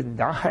he didn't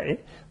die,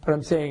 but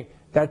I'm saying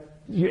that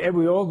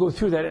we all go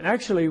through that. And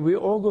actually we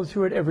all go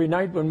through it every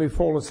night when we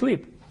fall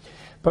asleep.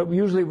 But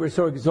usually we're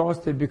so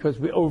exhausted because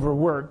we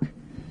overwork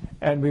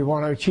and we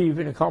want to achieve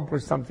and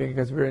accomplish something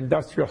because we're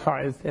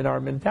industrialized in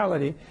our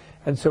mentality.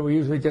 And so we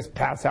usually just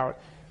pass out.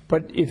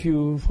 But if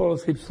you fall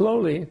asleep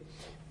slowly,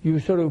 you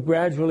sort of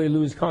gradually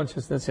lose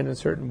consciousness in a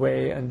certain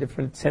way, and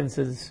different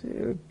senses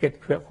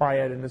get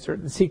quiet in a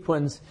certain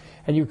sequence,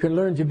 and you can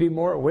learn to be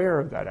more aware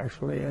of that,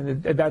 actually,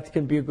 and that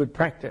can be a good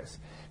practice.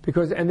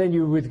 And then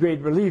you, with great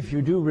relief,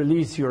 you do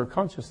release your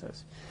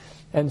consciousness.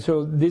 And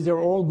so these are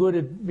all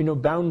good,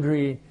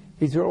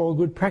 these are all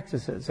good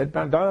practices.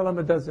 Dalai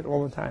Lama does it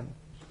all the time.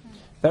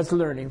 That's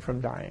learning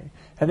from dying.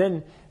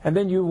 And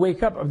then you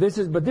wake up. This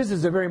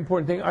is a very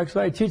important thing.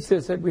 Actually, I teach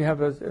this at, we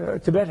have a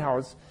Tibet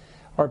house,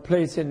 our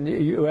place in the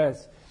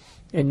U.S.,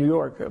 in New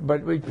York,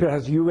 but it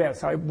has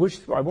U.S. I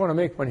want to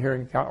make one here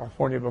in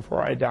California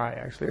before I die,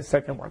 actually, a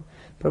second one.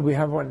 But we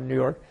have one in New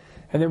York.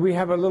 And then we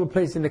have a little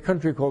place in the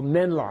country called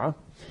Menla,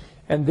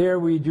 and there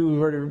we do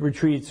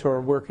retreats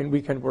or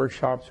weekend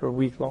workshops or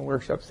week-long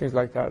workshops, things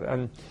like that.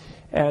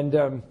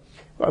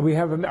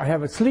 I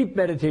have a sleep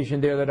meditation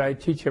there that I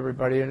teach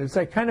everybody, and it's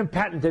like kind of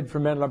patented for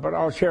Menla, but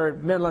I'll share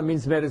it. Menla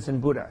means medicine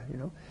Buddha, you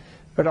know,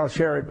 but I'll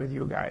share it with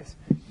you guys.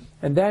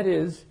 And that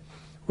is,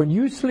 when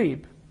you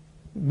sleep,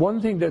 one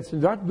thing that's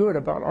not good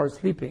about our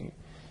sleeping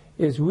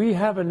is we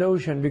have a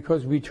notion,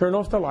 because we turn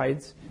off the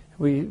lights,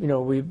 we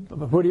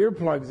put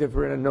earplugs if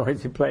we're in a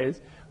noisy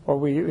place, or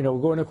we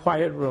go in a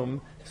quiet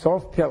room,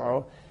 soft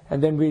pillow,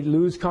 and then we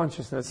lose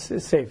consciousness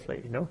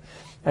safely,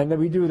 and then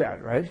we do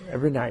that, right,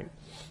 every night.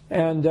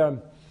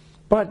 And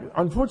but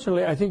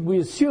unfortunately, I think we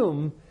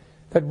assume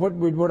that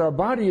what our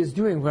body is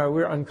doing while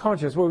we're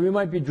unconscious, well, we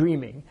might be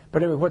dreaming,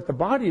 but anyway, what the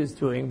body is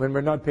doing when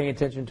we're not paying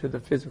attention to the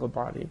physical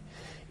body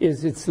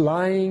is it's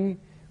lying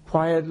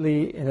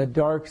quietly in a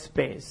dark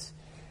space.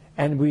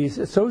 And we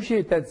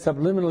associate that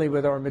subliminally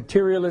with our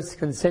materialist,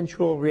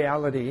 consensual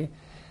reality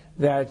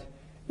that's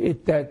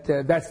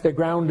the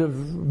ground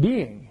of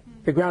being.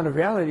 The ground of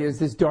reality is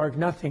this dark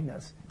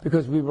nothingness,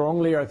 because we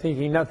only are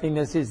thinking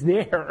nothingness is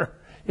there.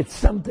 It's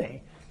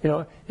something.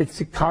 It's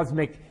a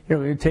cosmic,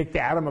 you take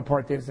the atom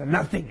apart, there's a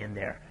nothing in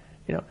there,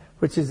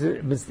 which is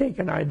a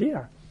mistaken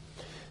idea.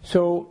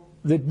 So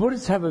the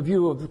Buddhists have a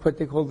view of what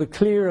they call the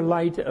clear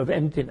light of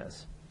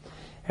emptiness.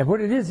 And what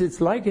it is,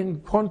 it's like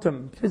in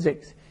quantum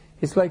physics,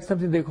 it's like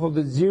something they call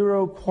the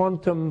zero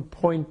quantum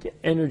point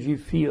energy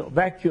field,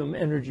 vacuum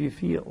energy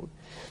field.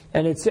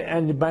 And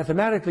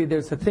mathematically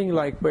there's a thing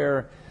like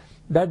where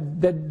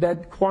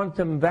that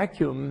quantum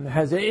vacuum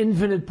has an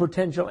infinite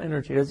potential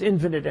energy, there's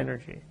infinite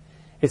energy.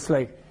 It's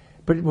like,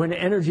 but when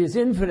energy is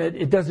infinite,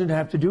 it doesn't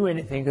have to do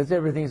anything because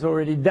everything's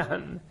already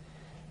done.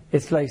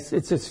 It's like,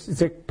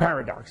 it's a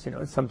paradox,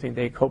 it's something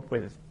they cope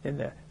with in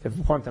the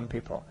quantum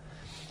people.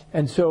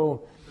 And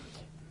so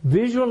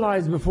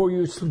visualize before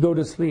you go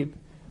to sleep,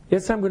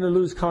 yes, I'm going to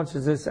lose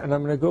consciousness and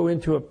I'm going to go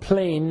into a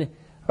plane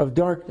of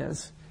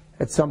darkness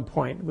at some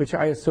point, which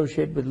I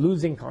associate with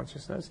losing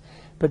consciousness.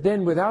 But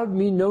then without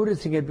me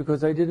noticing it,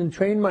 because I didn't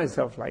train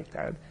myself like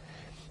that,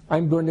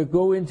 I'm going to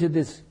go into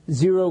this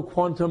zero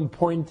quantum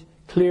point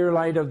clear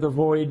light of the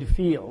void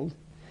field.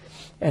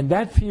 And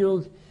that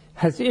field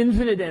has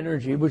infinite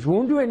energy, which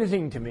won't do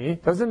anything to me,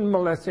 doesn't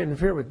molest,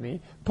 interfere with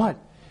me, but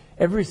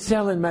every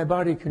cell in my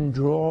body can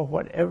draw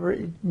whatever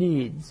it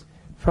needs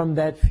from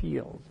that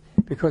field,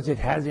 because it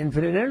has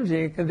infinite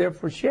energy. It can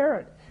therefore share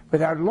it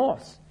without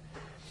loss.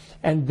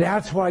 And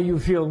that's why you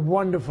feel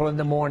wonderful in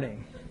the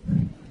morning.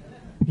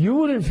 You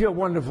wouldn't feel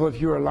wonderful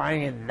if you were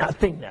lying in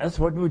nothingness.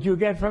 What would you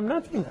get from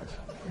nothingness?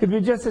 You'd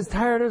be just as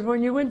tired as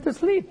when you went to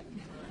sleep.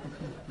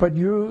 But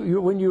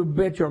when you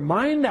get your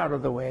mind out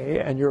of the way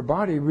and your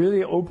body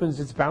really opens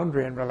its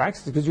boundary and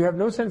relaxes, because you have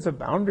no sense of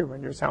boundary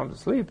when you're sound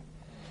asleep,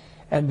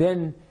 and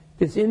then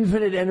this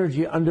infinite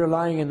energy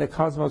underlying in the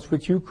cosmos,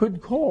 which you could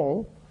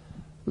call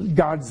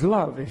God's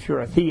love if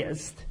you're a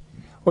theist,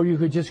 or you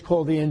could just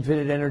call the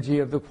infinite energy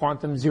of the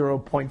quantum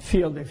zero-point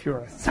field if you're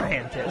a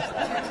scientist.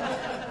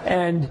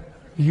 And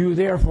you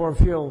therefore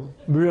feel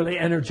really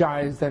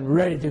energized and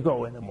ready to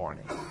go in the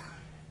morning,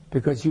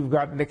 because you've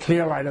gotten the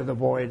clear light of the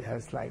void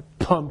has like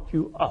pumped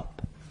you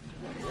up.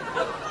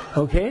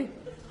 Okay?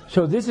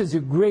 So this is a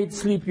great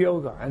sleep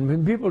yoga. And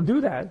when people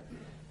do that,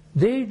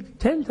 they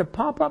tend to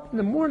pop up in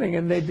the morning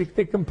and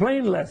they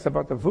complain less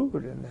about the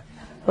food and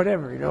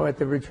whatever, at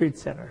the retreat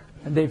center.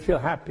 And they feel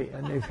happy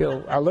and they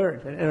feel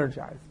alert and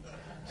energized.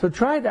 So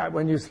try that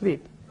when you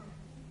sleep.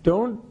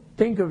 Don't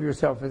think of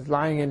yourself as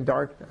lying in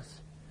darkness.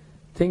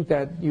 Think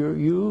that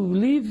you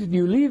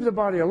leave the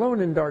body alone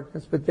in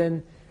darkness, but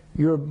then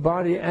your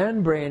body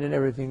and brain and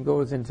everything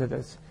goes into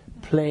this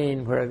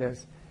plane where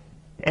there's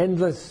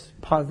endless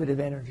positive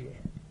energy.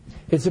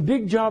 It's a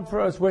big job for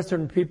us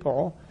Western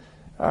people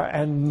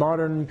and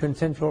modern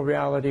consensual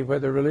reality,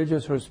 whether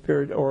religious or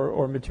spirit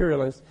or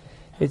materialist.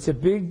 It's a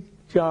big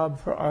job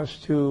for us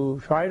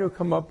to try to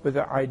come up with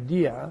the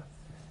idea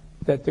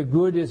that the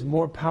good is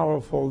more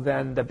powerful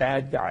than the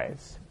bad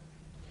guys.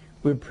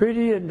 We're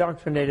pretty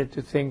indoctrinated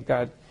to think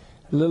that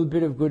a little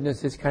bit of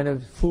goodness is kind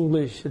of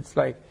foolish. It's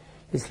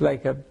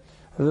like a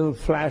little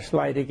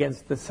flashlight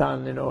against the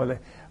sun,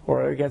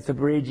 or against a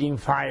raging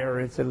fire.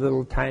 It's a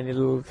little tiny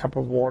little cup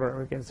of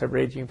water against a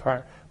raging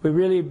fire. We're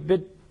really a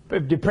bit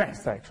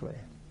depressed, actually,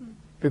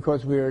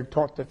 because we're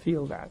taught to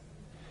feel that.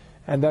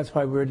 And that's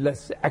why we're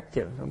less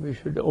active, and we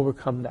should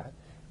overcome that.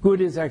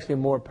 Good is actually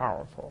more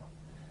powerful,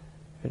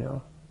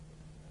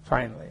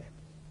 finally.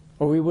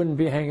 Or we wouldn't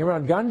be hanging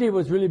around. Gandhi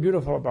was really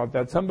beautiful about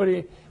that.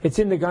 It's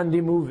in the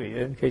Gandhi movie,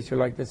 in case you'd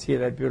like to see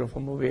that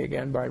beautiful movie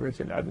again by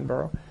Richard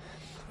Attenborough.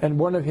 And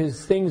one of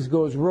his things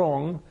goes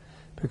wrong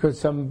because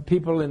some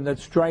people in that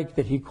strike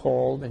that he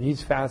called, and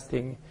he's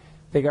fasting,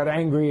 they got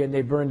angry and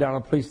they burned down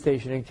a police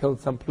station and killed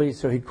some police,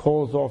 so he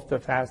calls off the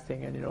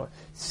fasting, and it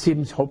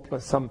seems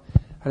hopeless. An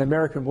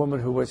American woman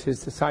who was his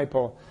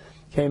disciple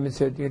came and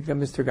said,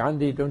 Mr.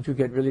 Gandhi, don't you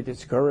get really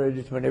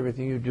discouraged when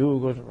everything you do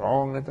goes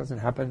wrong, it doesn't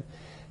happen?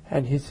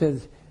 And he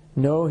says,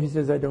 no,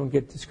 I don't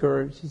get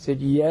discouraged. He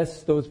said,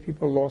 yes, those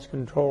people lost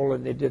control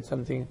and they did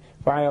something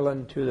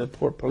violent to the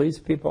poor police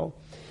people.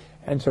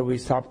 And so we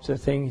stopped the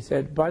thing. He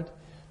said, but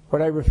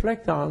what I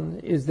reflect on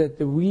is that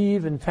the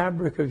weave and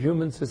fabric of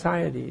human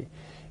society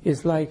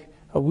is like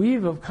a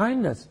weave of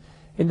kindness.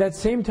 In that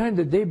same time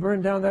that they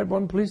burned down that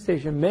one police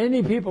station,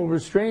 many people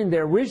restrained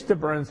their wish to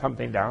burn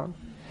something down.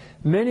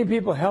 Many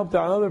people helped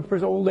another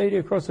person, old lady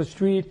across the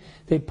street.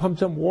 They pumped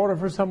some water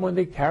for someone.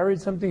 They carried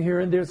something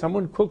here and there.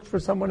 Someone cooked for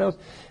someone else.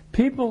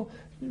 We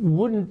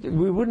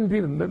wouldn't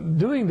be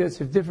doing this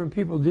if different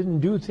people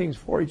didn't do things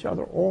for each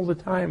other all the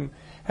time.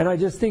 And I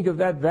just think of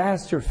that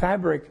vaster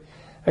fabric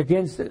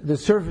against the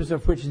surface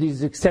of which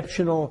these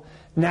exceptional,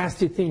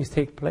 nasty things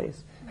take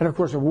place. And of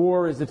course, a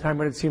war is the time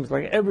when it seems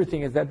like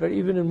everything is that. But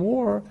even in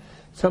war,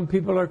 some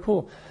people are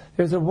cool.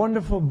 There's a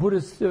wonderful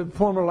Buddhist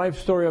former life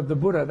story of the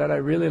Buddha that I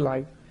really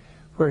like,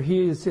 where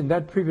he is, in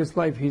that previous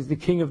life, he's the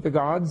king of the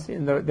gods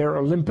in their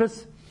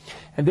Olympus.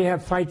 And they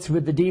have fights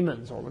with the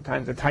demons all the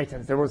time, the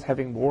Titans. They're always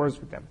having wars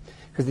with them.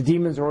 Because the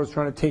demons are always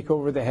trying to take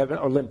over the heaven,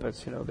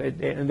 Olympus,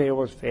 and they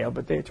always fail,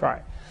 but they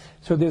try.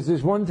 So there's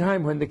this one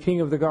time when the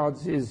king of the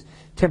gods is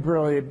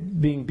temporarily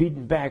being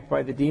beaten back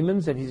by the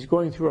demons, and he's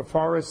going through a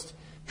forest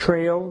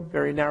trail,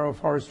 very narrow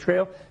forest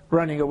trail,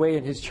 running away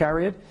in his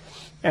chariot.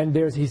 And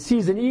he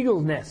sees an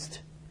eagle's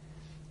nest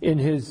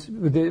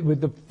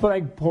with the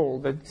flagpole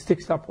that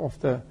sticks up off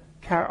the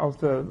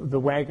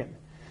wagon.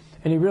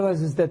 And he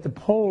realizes that the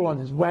pole on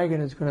his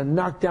wagon is going to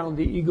knock down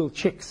the eagle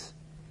chicks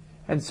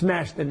and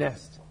smash the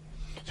nest.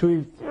 So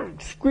he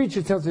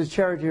tells his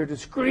charioteer to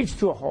screech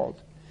to a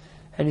halt.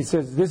 And he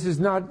says,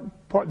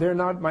 they're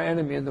not my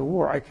enemy in the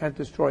war. I can't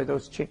destroy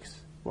those chicks.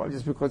 Well,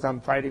 just because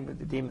I'm fighting with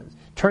the demons.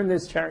 Turn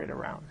this chariot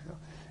around.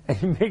 And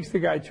he makes the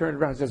guy turn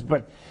around and says,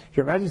 but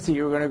Your Majesty,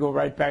 you're going to go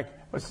right back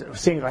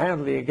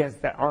single-handedly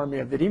against that army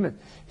of the demons.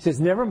 He says,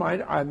 never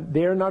mind,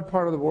 they're not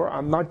part of the war.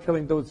 I'm not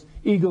killing those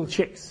eagle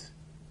chicks.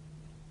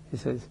 He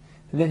says,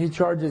 and then he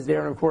charges there,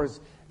 and of course,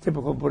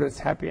 typical Buddhist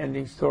happy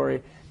ending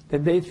story,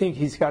 that they think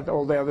he's got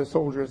all the other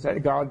soldiers,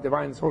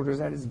 divine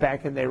soldiers at his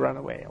back, and they run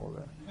away.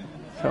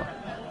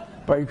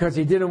 But because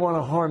he didn't want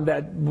to harm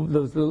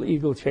those little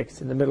eagle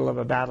chicks in the middle of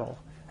a battle.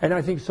 And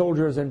I think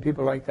soldiers and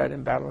people like that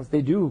in battles,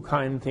 they do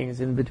kind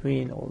things in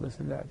between all this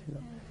and that,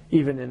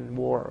 even in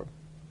war.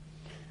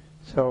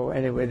 So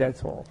anyway,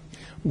 that's all.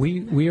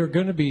 We are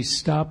going to be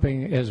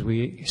stopping, as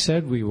we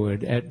said we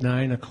would, at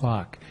 9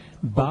 o'clock.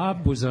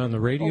 Bob was on the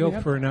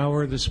radio for an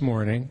hour this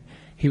morning.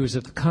 He was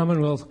at the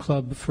Commonwealth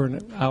Club for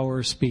an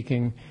hour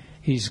speaking.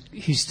 He's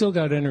still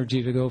got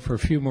energy to go for a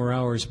few more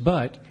hours,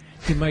 but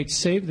he might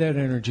save that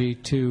energy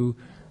to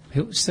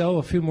sell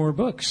a few more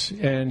books.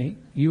 And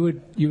you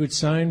would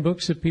sign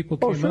books if people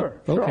came up?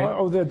 Sure. Okay.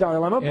 Oh, the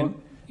Dilemma book?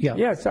 Yeah.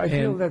 Yes, I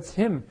feel that's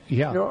him.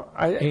 Yeah.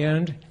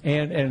 And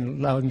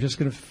I'm just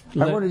going to...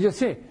 I want to just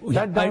say,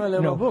 that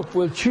Dilemma book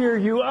will cheer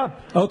you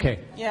up.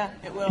 Okay. Yeah,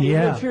 it will.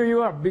 Yeah. It will cheer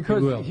you up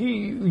because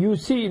you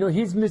see,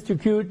 he's Mr.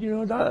 Cute,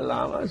 Dalai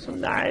Lama, so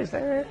nice.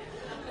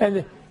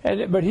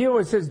 But he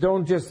always says,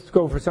 don't just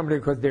go for somebody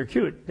because they're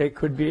cute. They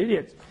could be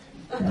idiots.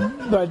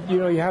 But,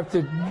 you have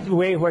to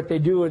weigh what they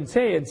do and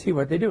say and see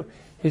what they do.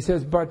 He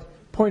says, but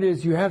point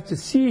is, you have to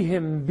see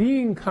him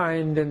being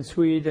kind and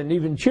sweet and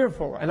even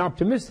cheerful and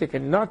optimistic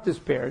and not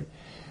despaired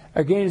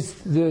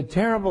against the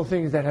terrible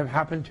things that have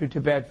happened to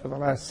Tibet for the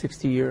last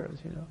 60 years,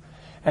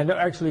 And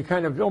actually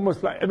kind of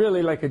almost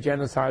really like a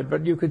genocide,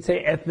 but you could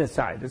say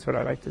ethnocide, is what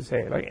I like to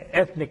say, like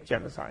ethnic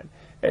genocide,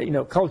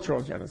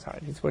 cultural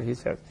genocide, is what he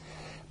says.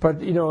 But,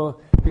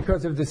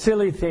 because of the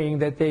silly thing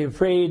that they're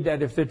afraid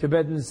that if the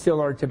Tibetans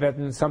still are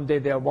Tibetans, someday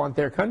they'll want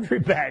their country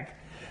back.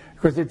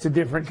 Because it's a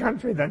different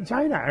country than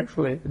China,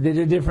 actually.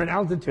 They're a different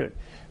altitude.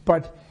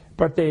 But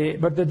he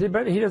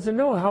doesn't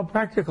know how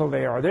practical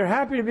they are. They're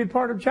happy to be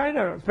part of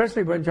China,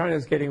 especially when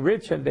China's getting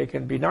rich and they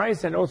can be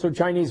nice. And also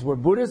Chinese were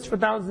Buddhists for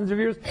thousands of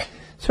years.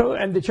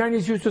 And the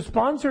Chinese used to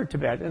sponsor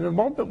Tibet in a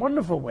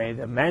wonderful way.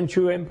 The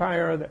Manchu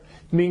Empire, the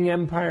Ming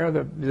Empire,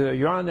 the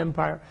Yuan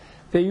Empire,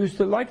 they used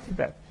to like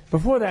Tibet.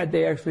 Before that,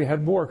 they actually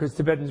had war because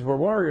Tibetans were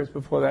warriors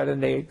before that,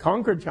 and they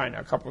conquered China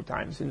a couple of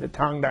times in the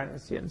Tang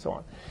Dynasty and so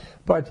on.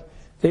 But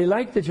they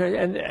like the Chinese,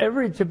 and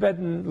every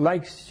Tibetan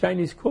likes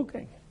Chinese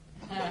cooking.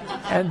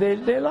 And they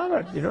love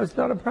it, it's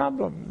not a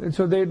problem. And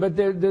so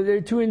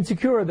they're too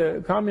insecure,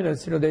 the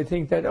communists, they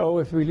think that,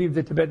 if we leave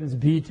the Tibetans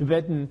be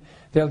Tibetan,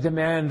 they'll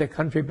demand the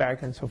country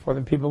back and so forth.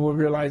 And people will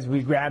realize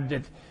we grabbed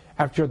it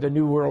after the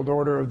New World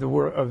Order of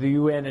the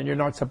UN, and you're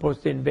not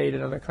supposed to invade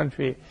another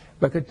country.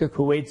 Look at the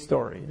Kuwait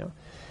story,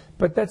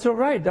 But that's all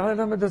right. Dalai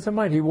Lama doesn't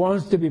mind. He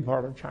wants to be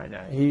part of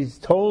China. He's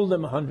told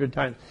them 100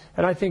 times.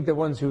 And I think the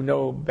ones who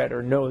know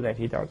better know that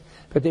he does.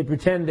 But they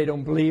pretend they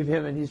don't believe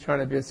him and he's trying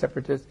to be a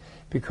separatist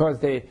because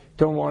they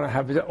don't want to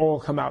have it all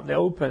come out in the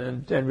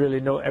open and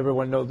really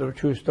everyone know the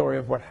true story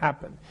of what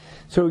happened.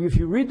 So if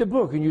you read the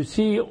book and you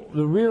see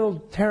the real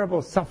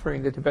terrible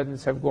suffering the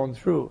Tibetans have gone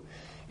through,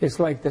 it's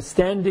like the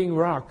standing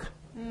rock.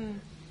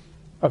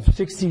 Of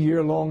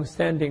 60-year-long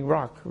standing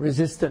rock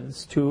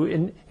resistance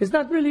it's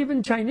not really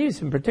even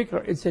Chinese in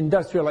particular. It's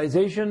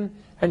industrialization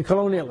and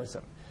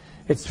colonialism.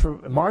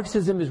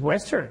 Marxism is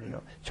Western,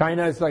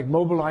 China is like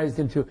mobilized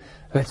into,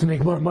 let's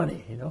make more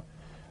money,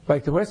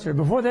 like the Western.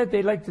 Before that,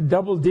 they liked to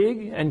double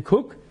dig and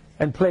cook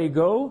and play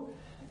Go,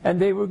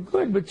 and they were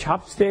good with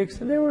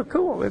chopsticks, and they were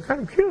cool. They were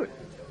kind of cute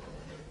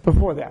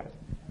before that.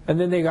 And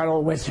then they got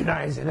all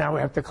Westernized, and now we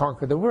have to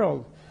conquer the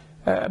world.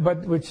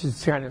 But which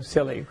is kind of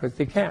silly because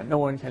they can't. No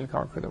one can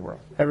conquer the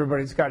world.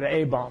 Everybody's got an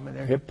A-bomb in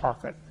their hip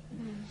pocket.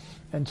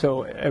 And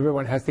so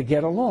everyone has to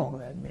get along,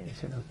 that means,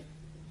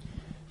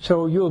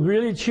 So you'll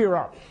really cheer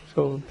up.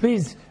 So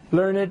please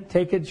learn it,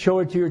 take it, show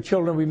it to your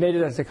children. We made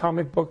it as a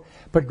comic book.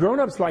 But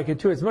grown-ups like it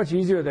too. It's much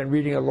easier than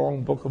reading a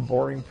long book of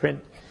boring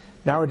print.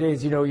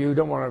 Nowadays, you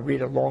don't want to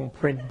read a long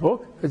print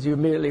book because you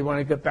immediately want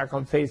to get back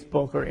on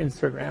Facebook or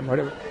Instagram,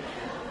 whatever.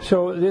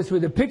 So this,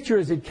 with the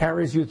pictures, it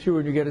carries you through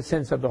and you get a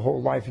sense of the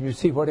whole life and you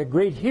see what a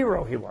great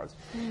hero he was.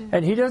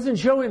 And he doesn't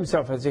show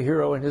himself as a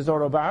hero in his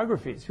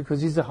autobiographies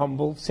because he's a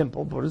humble,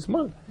 simple Buddhist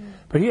monk.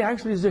 But he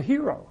actually is a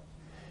hero.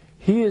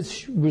 He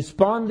is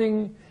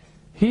responding,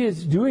 he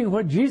is doing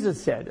what Jesus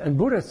said and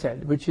Buddha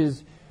said, which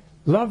is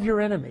love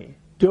your enemy.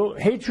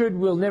 Hatred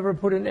will never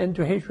put an end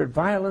to hatred.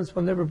 Violence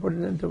will never put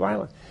an end to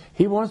violence.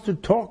 He wants to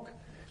talk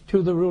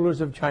to the rulers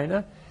of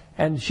China,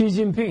 and Xi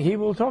Jinping, he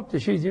will talk to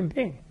Xi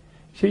Jinping.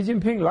 Xi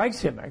Jinping likes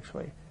him,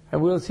 actually,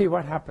 and we'll see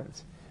what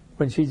happens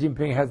when Xi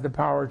Jinping has the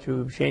power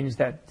to change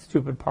that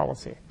stupid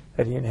policy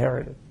that he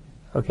inherited.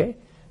 Okay?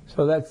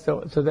 So that's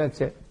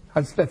it.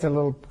 That's a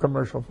little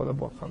commercial for the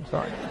book. I'm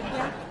sorry.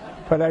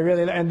 But I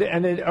really, and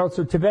it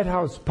also, Tibet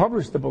House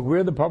published the book.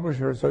 We're the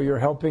publisher, so you're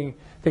helping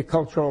the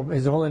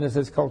His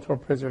Holiness's Cultural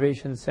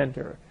Preservation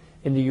Center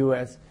in the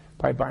U.S.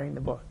 by buying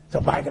the book.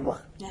 So buy the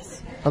book.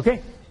 Yes.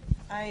 Okay?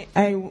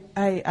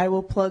 I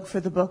will plug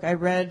for the book. I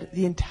read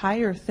the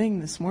entire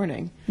thing this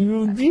morning.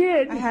 You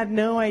did? I had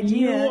no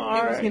idea you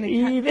are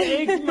Eve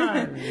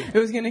Ekman. It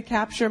was going to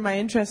capture my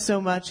interest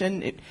so much.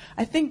 And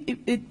I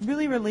think it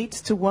really relates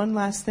to one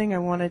last thing I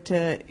wanted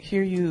to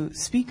hear you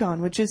speak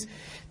on, which is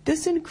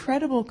this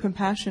incredible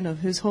compassion of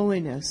His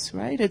Holiness,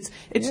 right?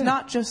 It's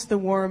not just the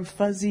warm,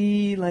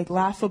 fuzzy, like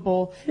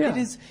laughable. Yeah.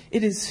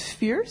 It is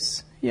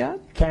fierce. Yeah,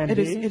 Can it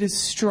be. It is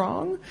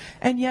strong.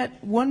 And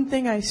yet, one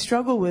thing I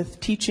struggle with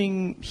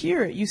teaching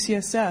here at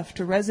UCSF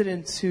to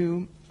residents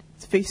who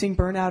are facing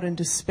burnout and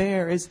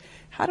despair is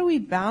how do we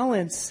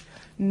balance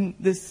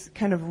this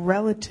kind of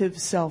relative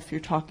self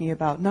you're talking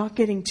about, not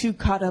getting too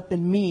caught up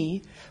in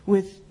me,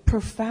 with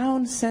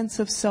profound sense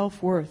of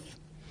self-worth,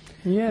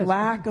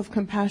 lack of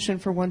compassion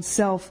for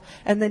oneself,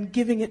 and then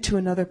giving it to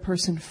another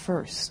person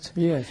first.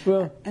 Yes,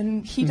 well...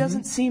 And he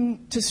doesn't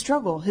seem to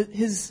struggle.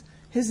 His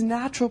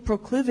natural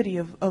proclivity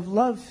of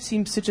love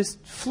seems to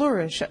just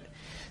flourish.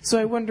 So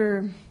I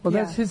wonder... Well,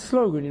 that's his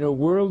slogan,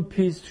 world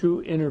peace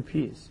through inner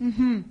peace.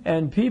 Mm-hmm.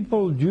 And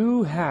people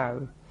do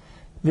have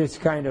this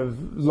kind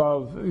of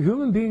love.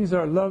 Human beings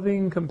are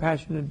loving,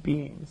 compassionate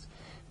beings,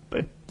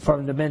 but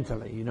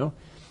fundamentally,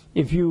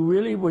 If you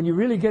really, when you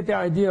really get the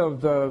idea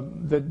of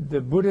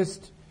the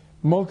Buddhist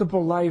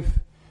multiple life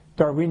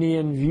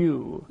Darwinian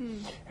view,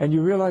 and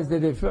you realize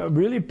that if a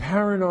really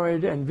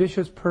paranoid and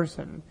vicious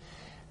person,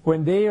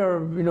 when they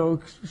are,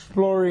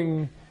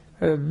 exploring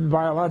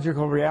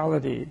biological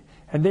reality,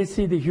 and they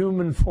see the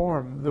human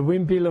form, the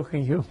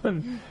wimpy-looking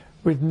human,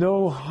 with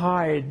no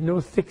hide, no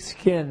thick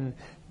skin,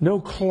 no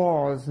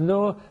claws,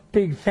 no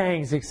big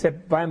fangs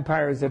except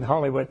vampires in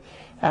Hollywood,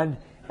 and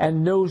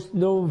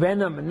no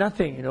venom,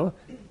 nothing,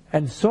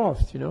 and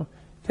soft,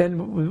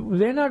 then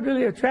they're not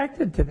really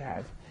attracted to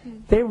that.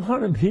 They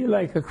want to be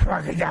like a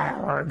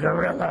crocodile or a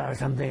gorilla or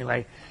something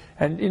like,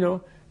 and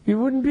you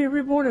wouldn't be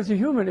reborn as a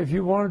human if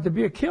you wanted to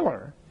be a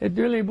killer. It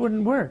really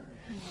wouldn't work.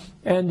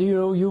 And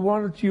a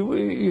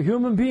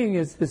human being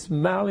is this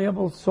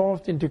malleable,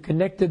 soft,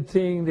 interconnected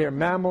thing. They're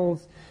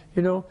mammals,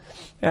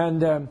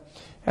 and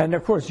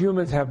of course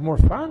humans have more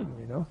fun,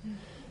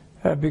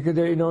 because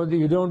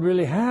you don't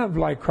really have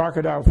like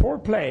crocodile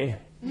foreplay.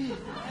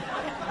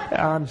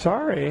 I'm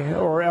sorry,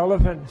 or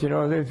elephant.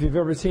 If you've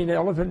ever seen an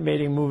elephant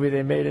mating movie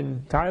they made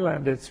in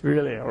Thailand, it's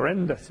really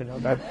horrendous.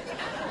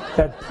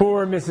 That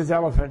poor Mrs.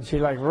 Elephant, she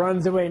like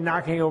runs away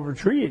knocking over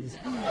trees,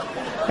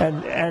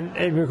 and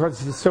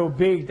because it's so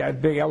big, that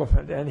big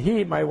elephant.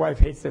 And my wife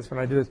hates this when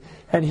I do this,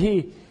 and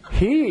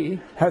he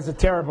has a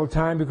terrible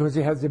time because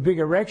he has a big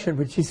erection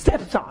which he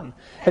steps on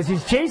as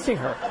he's chasing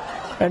her,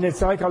 and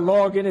it's like a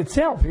log in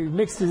itself. He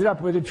mixes it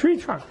up with a tree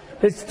trunk.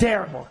 It's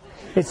terrible.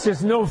 It's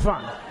just no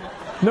fun.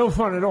 No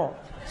fun at all.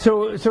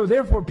 So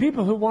therefore,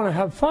 people who want to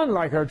have fun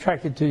are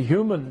attracted to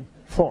human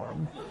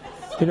form.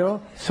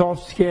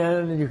 Soft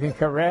skin, and you can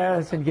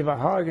caress and give a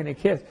hug and a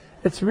kiss.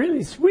 It's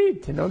really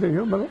sweet, the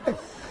human life.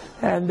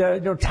 And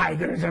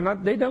tigers are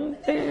not.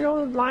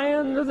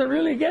 Lion doesn't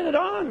really get it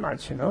on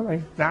much,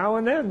 like now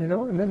and then,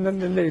 and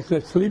then they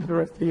sleep the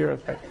rest of the year.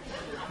 They're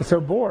so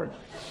bored.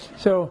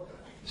 So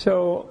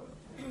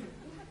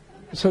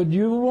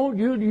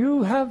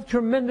you have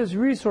tremendous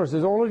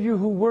resources. All of you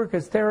who work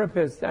as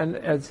therapists and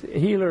as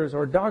healers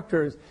or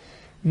doctors,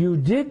 you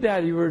did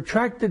that. You were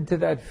attracted to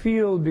that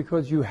field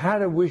because you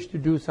had a wish to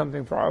do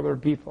something for other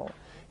people.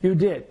 You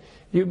did.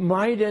 You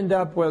might end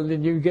up,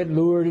 then you get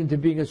lured into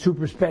being a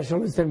super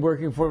specialist and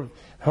working for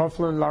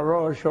Hoffman La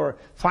Roche or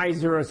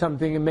Pfizer or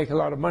something and make a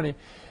lot of money.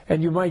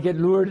 And you might get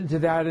lured into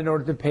that in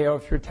order to pay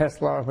off your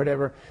Tesla or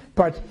whatever.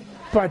 But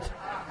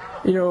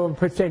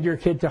send your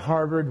kid to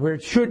Harvard where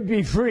it should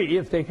be free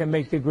if they can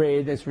make the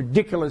grade. This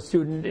ridiculous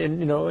student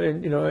in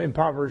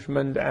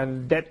impoverishment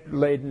and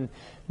debt-laden.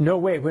 No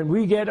way. When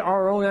we get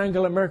our own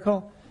Angela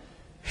Merkel,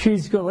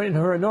 she's going, in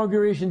her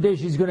inauguration day,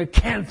 she's going to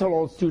cancel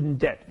all student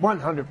debt.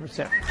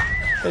 100%.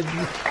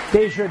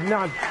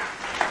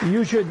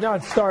 You should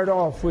not start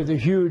off with a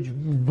huge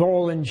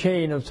ball and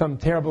chain of some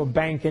terrible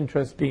bank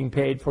interest being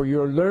paid for.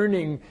 You're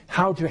learning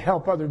how to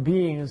help other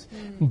beings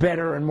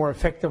better and more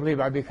effectively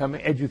by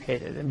becoming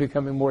educated and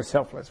becoming more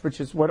selfless, which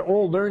is what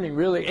all learning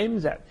really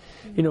aims at.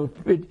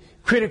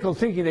 Critical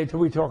thinking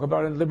we talk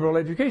about in liberal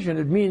education.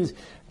 It means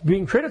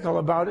being critical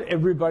about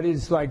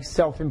everybody's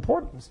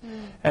self-importance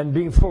and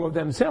being full of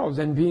themselves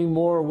and being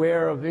more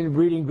aware of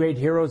reading great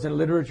heroes in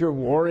literature.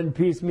 War and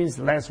peace means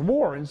less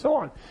war and so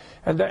on.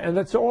 And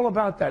that's all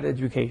about that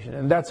education.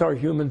 And that's our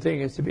human thing,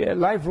 is to be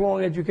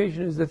lifelong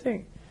education is the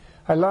thing.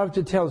 I love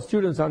to tell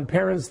students on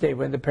Parents' Day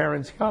when the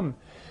parents come,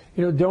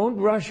 don't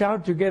rush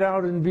out to get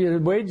out and be a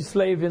wage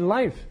slave in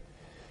life.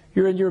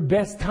 You're in your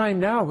best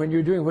time now when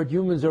you're doing what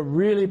humans are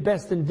really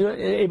best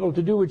able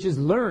to do, which is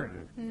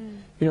learn.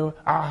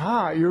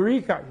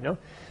 Eureka,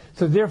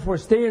 So therefore,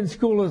 stay in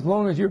school as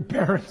long as your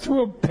parents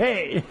will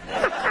pay.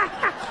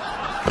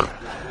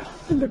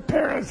 And the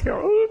parents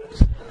go,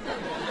 oops.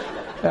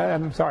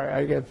 I'm sorry,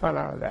 I get fun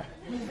out of that.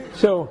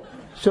 So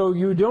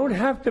you don't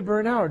have to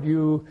burn out.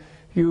 You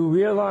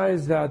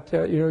realize that,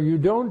 you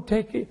don't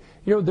take it.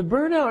 The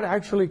burnout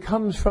actually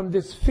comes from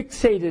this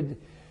fixated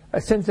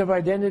sense of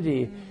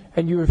identity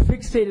and you're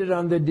fixated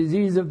on the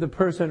disease of the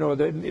person or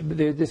the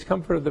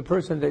discomfort of the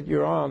person that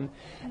you're on,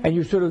 and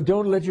you sort of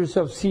don't let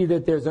yourself see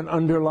that there's an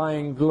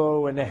underlying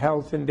glow and a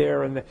health in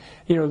there, and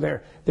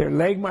their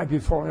leg might be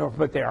falling off,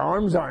 but their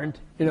arms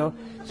aren't,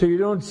 so you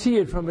don't see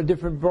it from a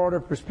different, broader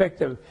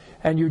perspective,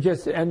 and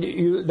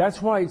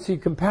that's why you see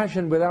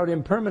compassion without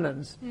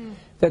impermanence,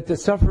 that the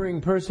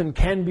suffering person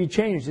can be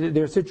changed,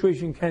 their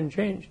situation can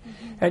change,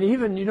 and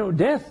even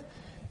death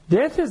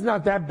is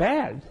not that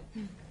bad.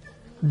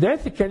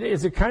 Death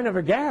is a kind of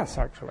a gas,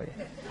 actually.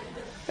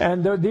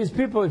 And these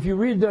people, if you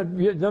read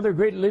another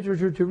great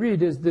literature to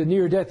read is the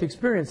near-death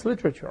experience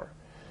literature,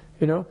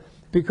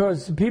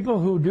 because people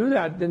who do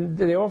that, then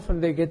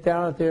they get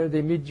down out there,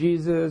 they meet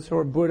Jesus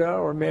or Buddha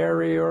or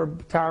Mary or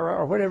Tara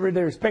or whatever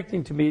they're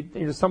expecting to meet,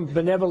 some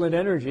benevolent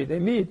energy they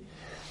meet,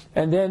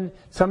 and then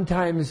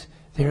sometimes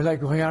they're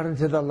like going out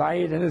into the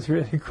light, and it's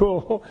really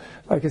cool,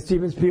 like a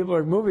Steven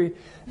Spielberg movie,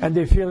 and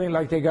they're feeling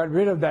like they got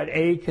rid of that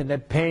ache and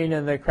that pain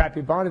and the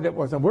crappy body that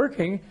wasn't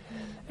working,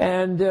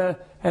 and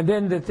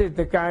then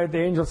the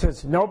angel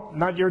says, "Nope,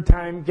 not your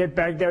time. Get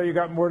back there. You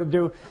got more to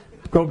do.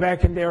 Go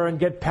back in there and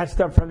get patched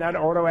up from that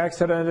auto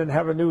accident and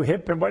have a new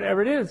hip and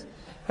whatever it is."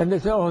 And they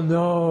say, "Oh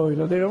no,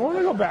 they don't want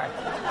to go back.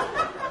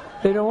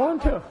 They don't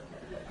want to."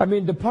 I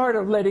mean, the part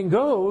of letting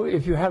go,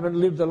 if you haven't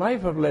lived the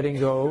life of letting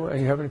go and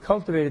you haven't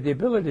cultivated the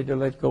ability to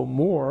let go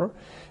more,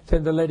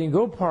 then the letting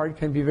go part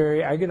can be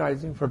very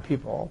agonizing for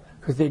people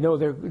because they know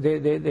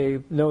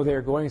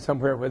they're going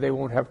somewhere where they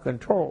won't have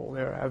control.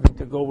 They're having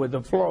to go with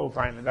the flow.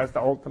 Finally, that's the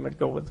ultimate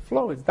go with the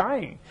flow. It's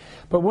dying,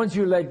 but once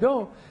you let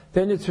go,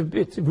 then it's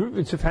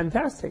a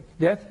fantastic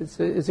death. It's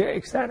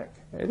ecstatic.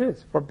 It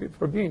is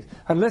for beings,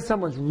 unless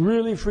someone's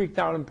really freaked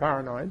out and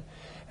paranoid.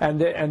 And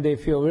they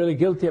feel really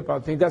guilty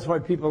about things. That's why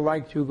people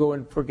like to go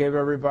and forgive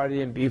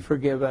everybody and be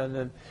forgiven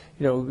and,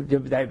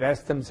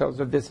 divest themselves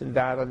of this and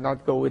that and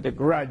not go with a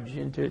grudge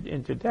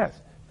into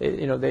death.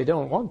 They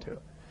don't want to.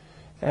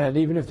 And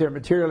even if they're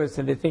materialists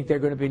and they think they're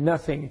going to be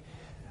nothing,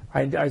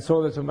 I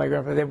saw this with my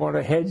grandfather, they want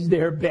to hedge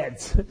their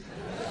bets.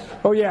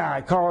 Oh yeah,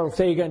 Carl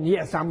Sagan,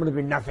 yes, I'm going to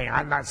be nothing.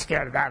 I'm not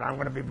scared of that. I'm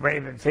going to be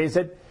brave and face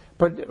it.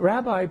 But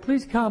Rabbi,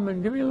 please come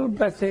and give me a little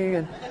blessing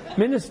and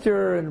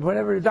minister and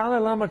whatever. Dalai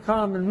Lama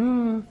come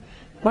and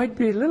might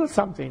be a little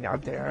something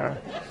out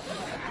there.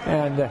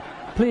 And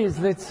please,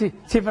 let's see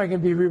if I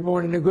can be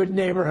reborn in a good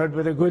neighborhood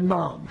with a good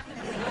mom.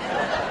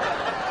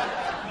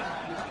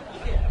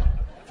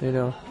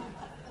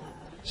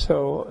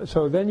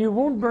 So then you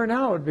won't burn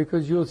out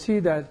because you'll see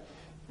that,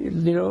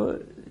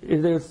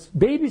 there's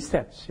baby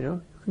steps,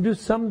 You can do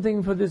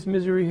something for this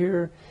misery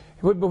here.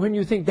 But when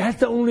you think that's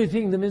the only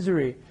thing, the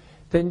misery,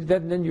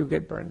 then you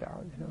get burned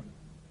out,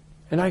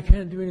 And I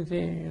can't do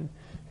anything.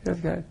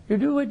 And you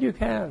do what you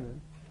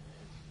can,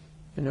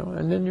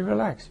 and then you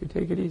relax. You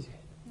take it easy.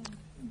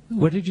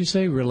 What did you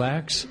say?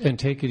 Relax and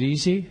take it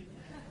easy?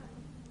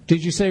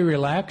 Did you say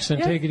relax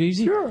and take it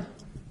easy? Sure.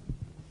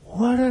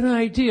 What an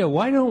idea.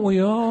 Why don't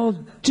we all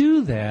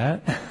do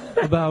that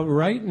about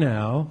right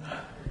now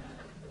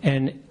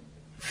and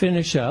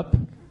finish up?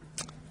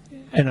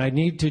 And I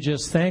need to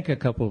just thank a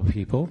couple of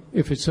people.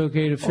 If it's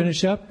okay to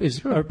finish up,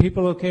 are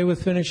people okay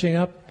with finishing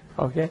up?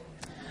 Okay.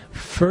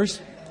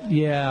 First,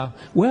 yeah.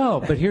 Well,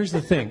 but here's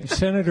the thing.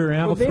 Senator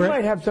Al. They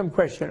might have some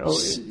question.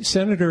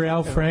 Senator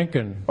Al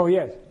Franken. Oh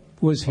yes.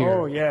 Was here.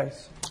 Oh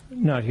yes.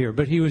 Not here,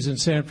 but he was in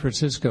San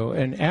Francisco,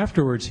 and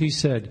afterwards he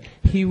said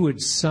he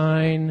would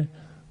sign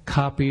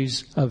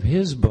copies of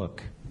his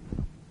book,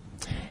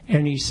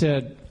 and he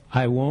said,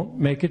 "I won't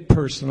make it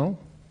personal.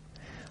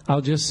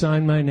 I'll just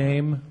sign my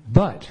name,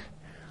 but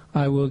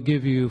I will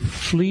give you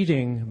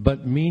fleeting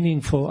but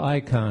meaningful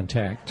eye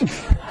contact."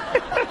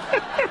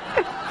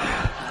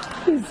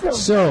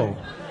 So,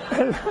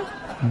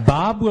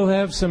 Bob will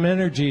have some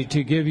energy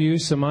to give you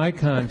some eye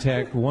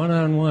contact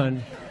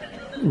one-on-one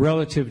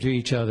relative to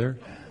each other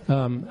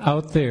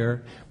out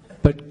there,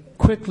 but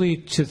quickly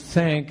to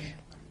thank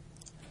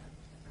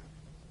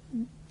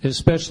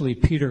especially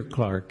Peter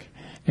Clark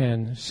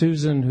and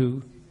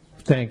Susan,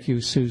 thank you,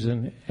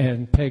 Susan,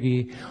 and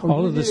Peggy,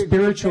 all of the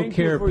spiritual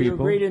care people. Thank you for your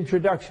great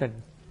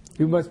introduction.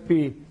 You must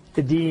be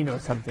the dean or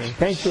something.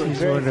 Thank you.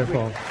 She's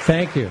wonderful. Sweet.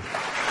 Thank you.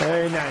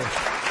 Very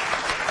nice.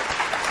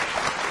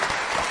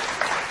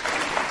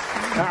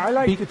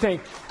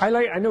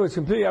 I know it's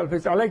completely out of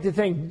place. I'd like to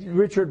thank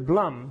Richard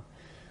Blum,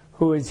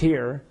 who is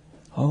here.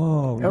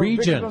 Oh,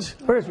 Regent.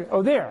 Where is he?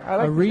 Oh, there.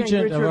 A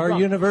regent of our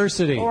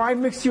university. Oh, I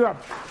mixed you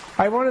up.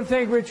 I want to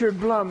thank Richard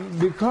Blum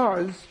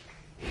because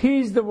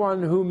he's the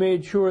one who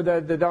made sure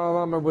that the Dalai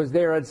Lama was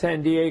there at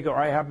San Diego.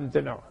 I happen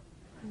to know.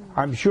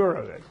 I'm sure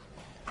of it.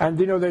 And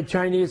the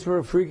Chinese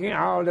were freaking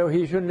out. Oh,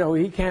 he shouldn't know.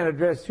 He can't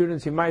address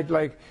students. He might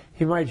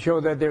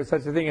show that there's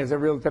such a thing as a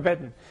real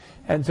Tibetan.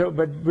 And so,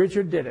 but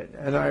Richard did it,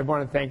 and I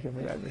want to thank him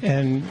for that. Richard.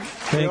 And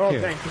thank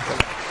you. Thank you for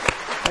that.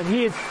 And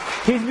he's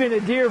been a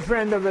dear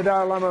friend of the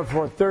Dalai Lama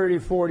for 30,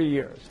 40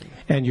 years.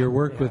 And your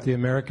work with the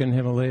American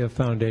Himalaya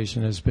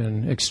Foundation has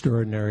been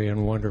extraordinary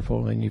and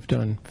wonderful, and you've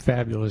done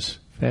fabulous,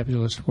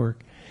 fabulous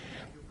work.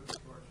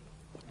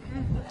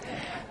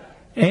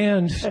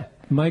 And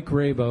Mike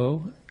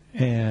Rabo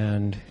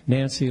and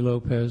Nancy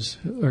Lopez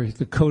are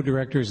the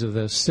co-directors of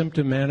the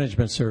Symptom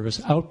Management Service,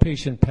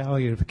 outpatient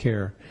palliative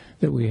care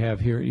that we have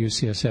here at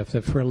UCSF,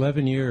 that for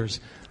 11 years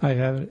I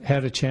have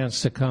had a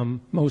chance to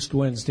come most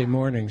Wednesday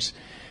mornings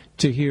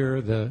to hear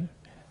the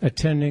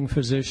attending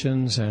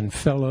physicians and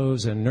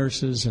fellows and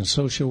nurses and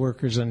social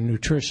workers and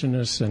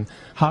nutritionists and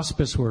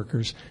hospice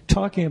workers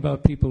talking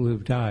about people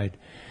who've died.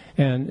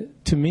 And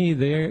to me,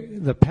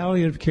 the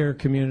palliative care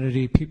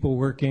community, people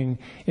working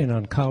in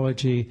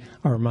oncology,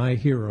 are my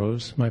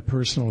heroes, my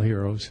personal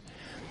heroes.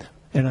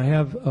 And I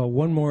have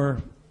one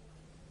more.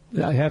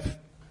 I'd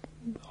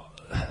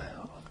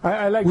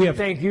like to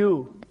thank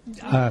you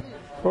for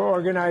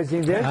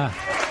organizing this.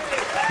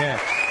 Yeah.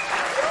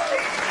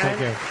 Thank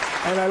you.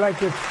 And I'd like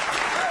to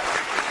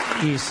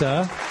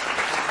Isa.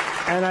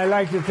 And I'd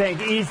like to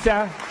thank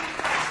Isa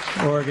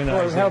for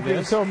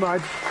helping so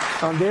much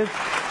on this.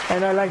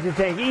 And I'd like to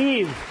thank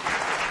Eve,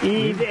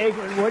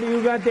 Ekman. What do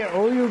you got there?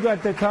 Oh, you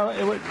got the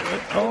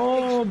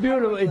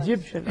beautiful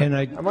Egyptian. And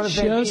I want to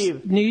thank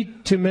Eve,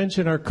 need to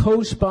mention our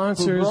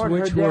co-sponsors,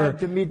 which were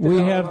we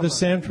have the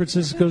San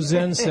Francisco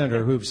Zen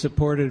Center, who've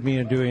supported me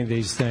in doing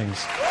these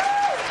things.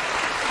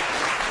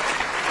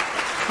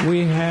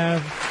 We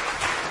have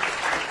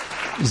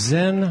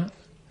Zen.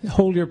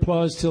 Hold your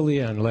applause till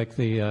the end, like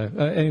the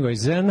anyway.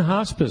 Zen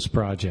Hospice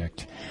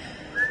Project.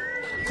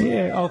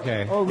 Yeah.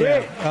 Okay. Oh,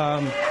 great.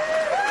 Yeah.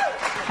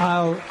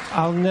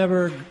 I'll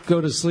never go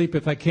to sleep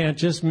if I can't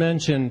just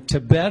mention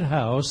Tibet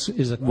House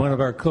is one of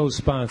our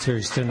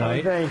co-sponsors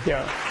tonight. Oh, thank you.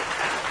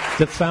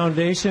 The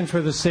Foundation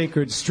for the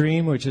Sacred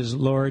Stream, which is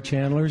Laura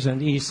Chandler's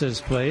and Isa's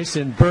place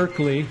in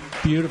Berkeley,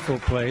 beautiful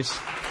place.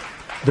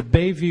 The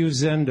Bayview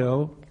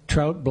Zendo,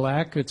 Trout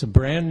Black, it's a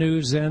brand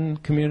new Zen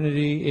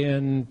community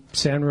in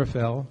San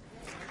Rafael.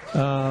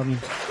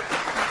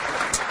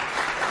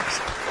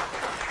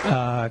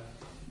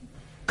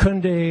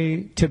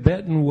 Kunde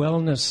Tibetan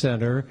Wellness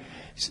Center,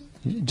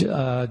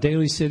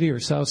 Daly City or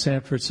South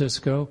San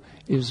Francisco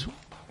is,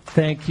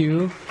 thank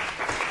you.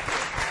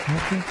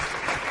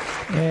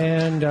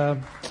 And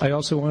I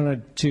also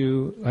wanted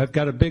to, I've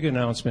got a big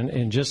announcement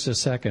in just a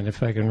second,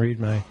 if I can read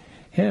my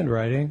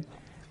handwriting.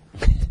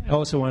 I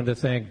also wanted to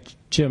thank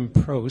Jim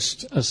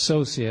Prost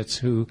Associates,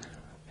 who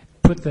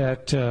put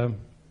that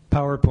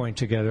PowerPoint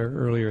together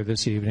earlier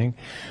this evening.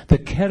 The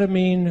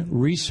Ketamine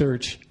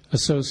Research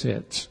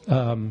Associates,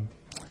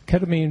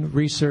 Ketamine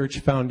Research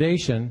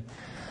Foundation,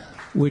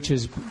 which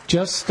has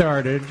just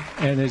started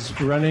and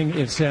is running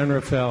in San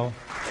Rafael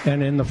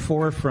and in the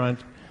forefront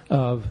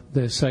of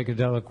the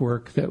psychedelic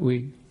work that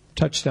we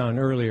touched on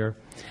earlier.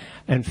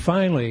 And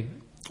finally,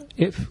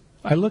 if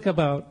I look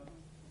about,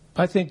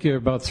 I think you're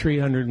about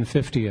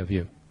 350 of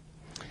you.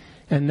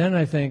 And then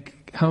I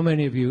think, how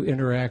many of you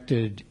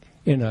interacted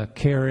in a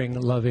caring,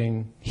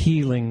 loving,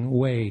 healing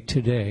way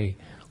today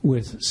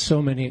with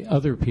so many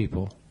other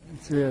people?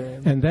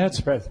 And that's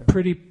impressive.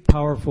 Pretty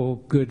powerful,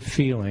 good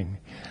feeling.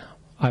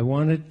 I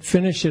want to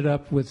finish it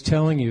up with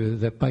telling you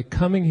that by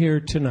coming here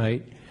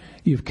tonight,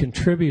 you've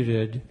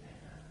contributed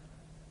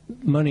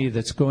money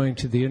that's going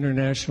to the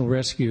International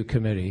Rescue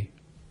Committee.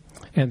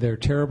 And there are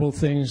terrible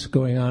things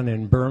going on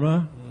in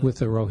Burma with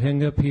the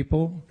Rohingya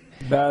people.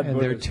 And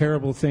there are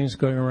terrible things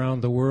going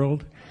around the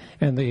world.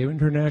 And the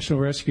International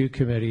Rescue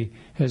Committee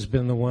has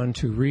been the one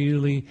to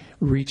really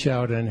reach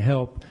out and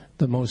help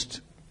the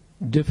most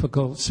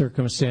difficult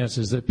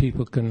circumstances that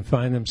people can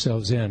find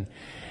themselves in.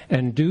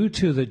 And due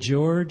to the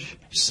George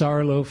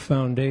Sarlo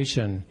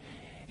Foundation,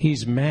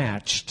 he's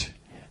matched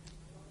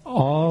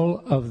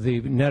all of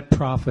the net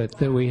profit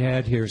that we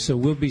had here. So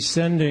we'll be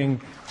sending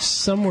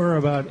somewhere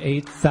about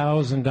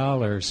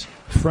 $8,000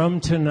 from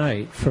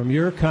tonight, from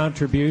your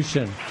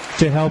contribution,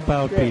 to help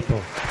out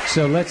people.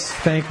 So let's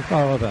thank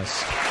all of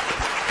us.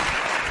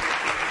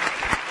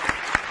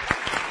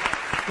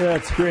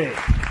 That's great.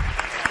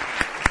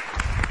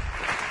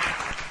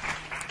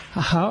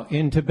 How,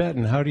 in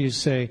Tibetan, how do you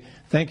say,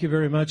 thank you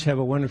very much, have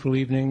a wonderful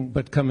evening,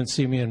 but come and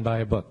see me and buy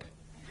a book?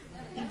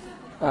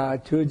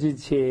 And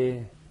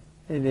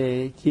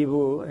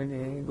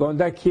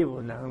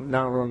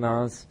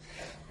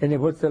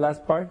what's the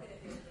last part?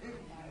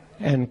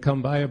 And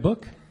come buy a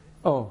book?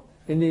 Oh,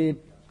 Yang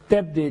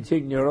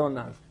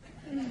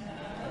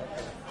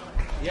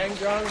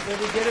Zhang, did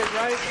we get it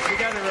right? We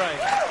got it right.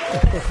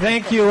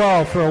 Thank you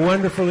all for a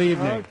wonderful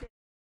evening. Okay.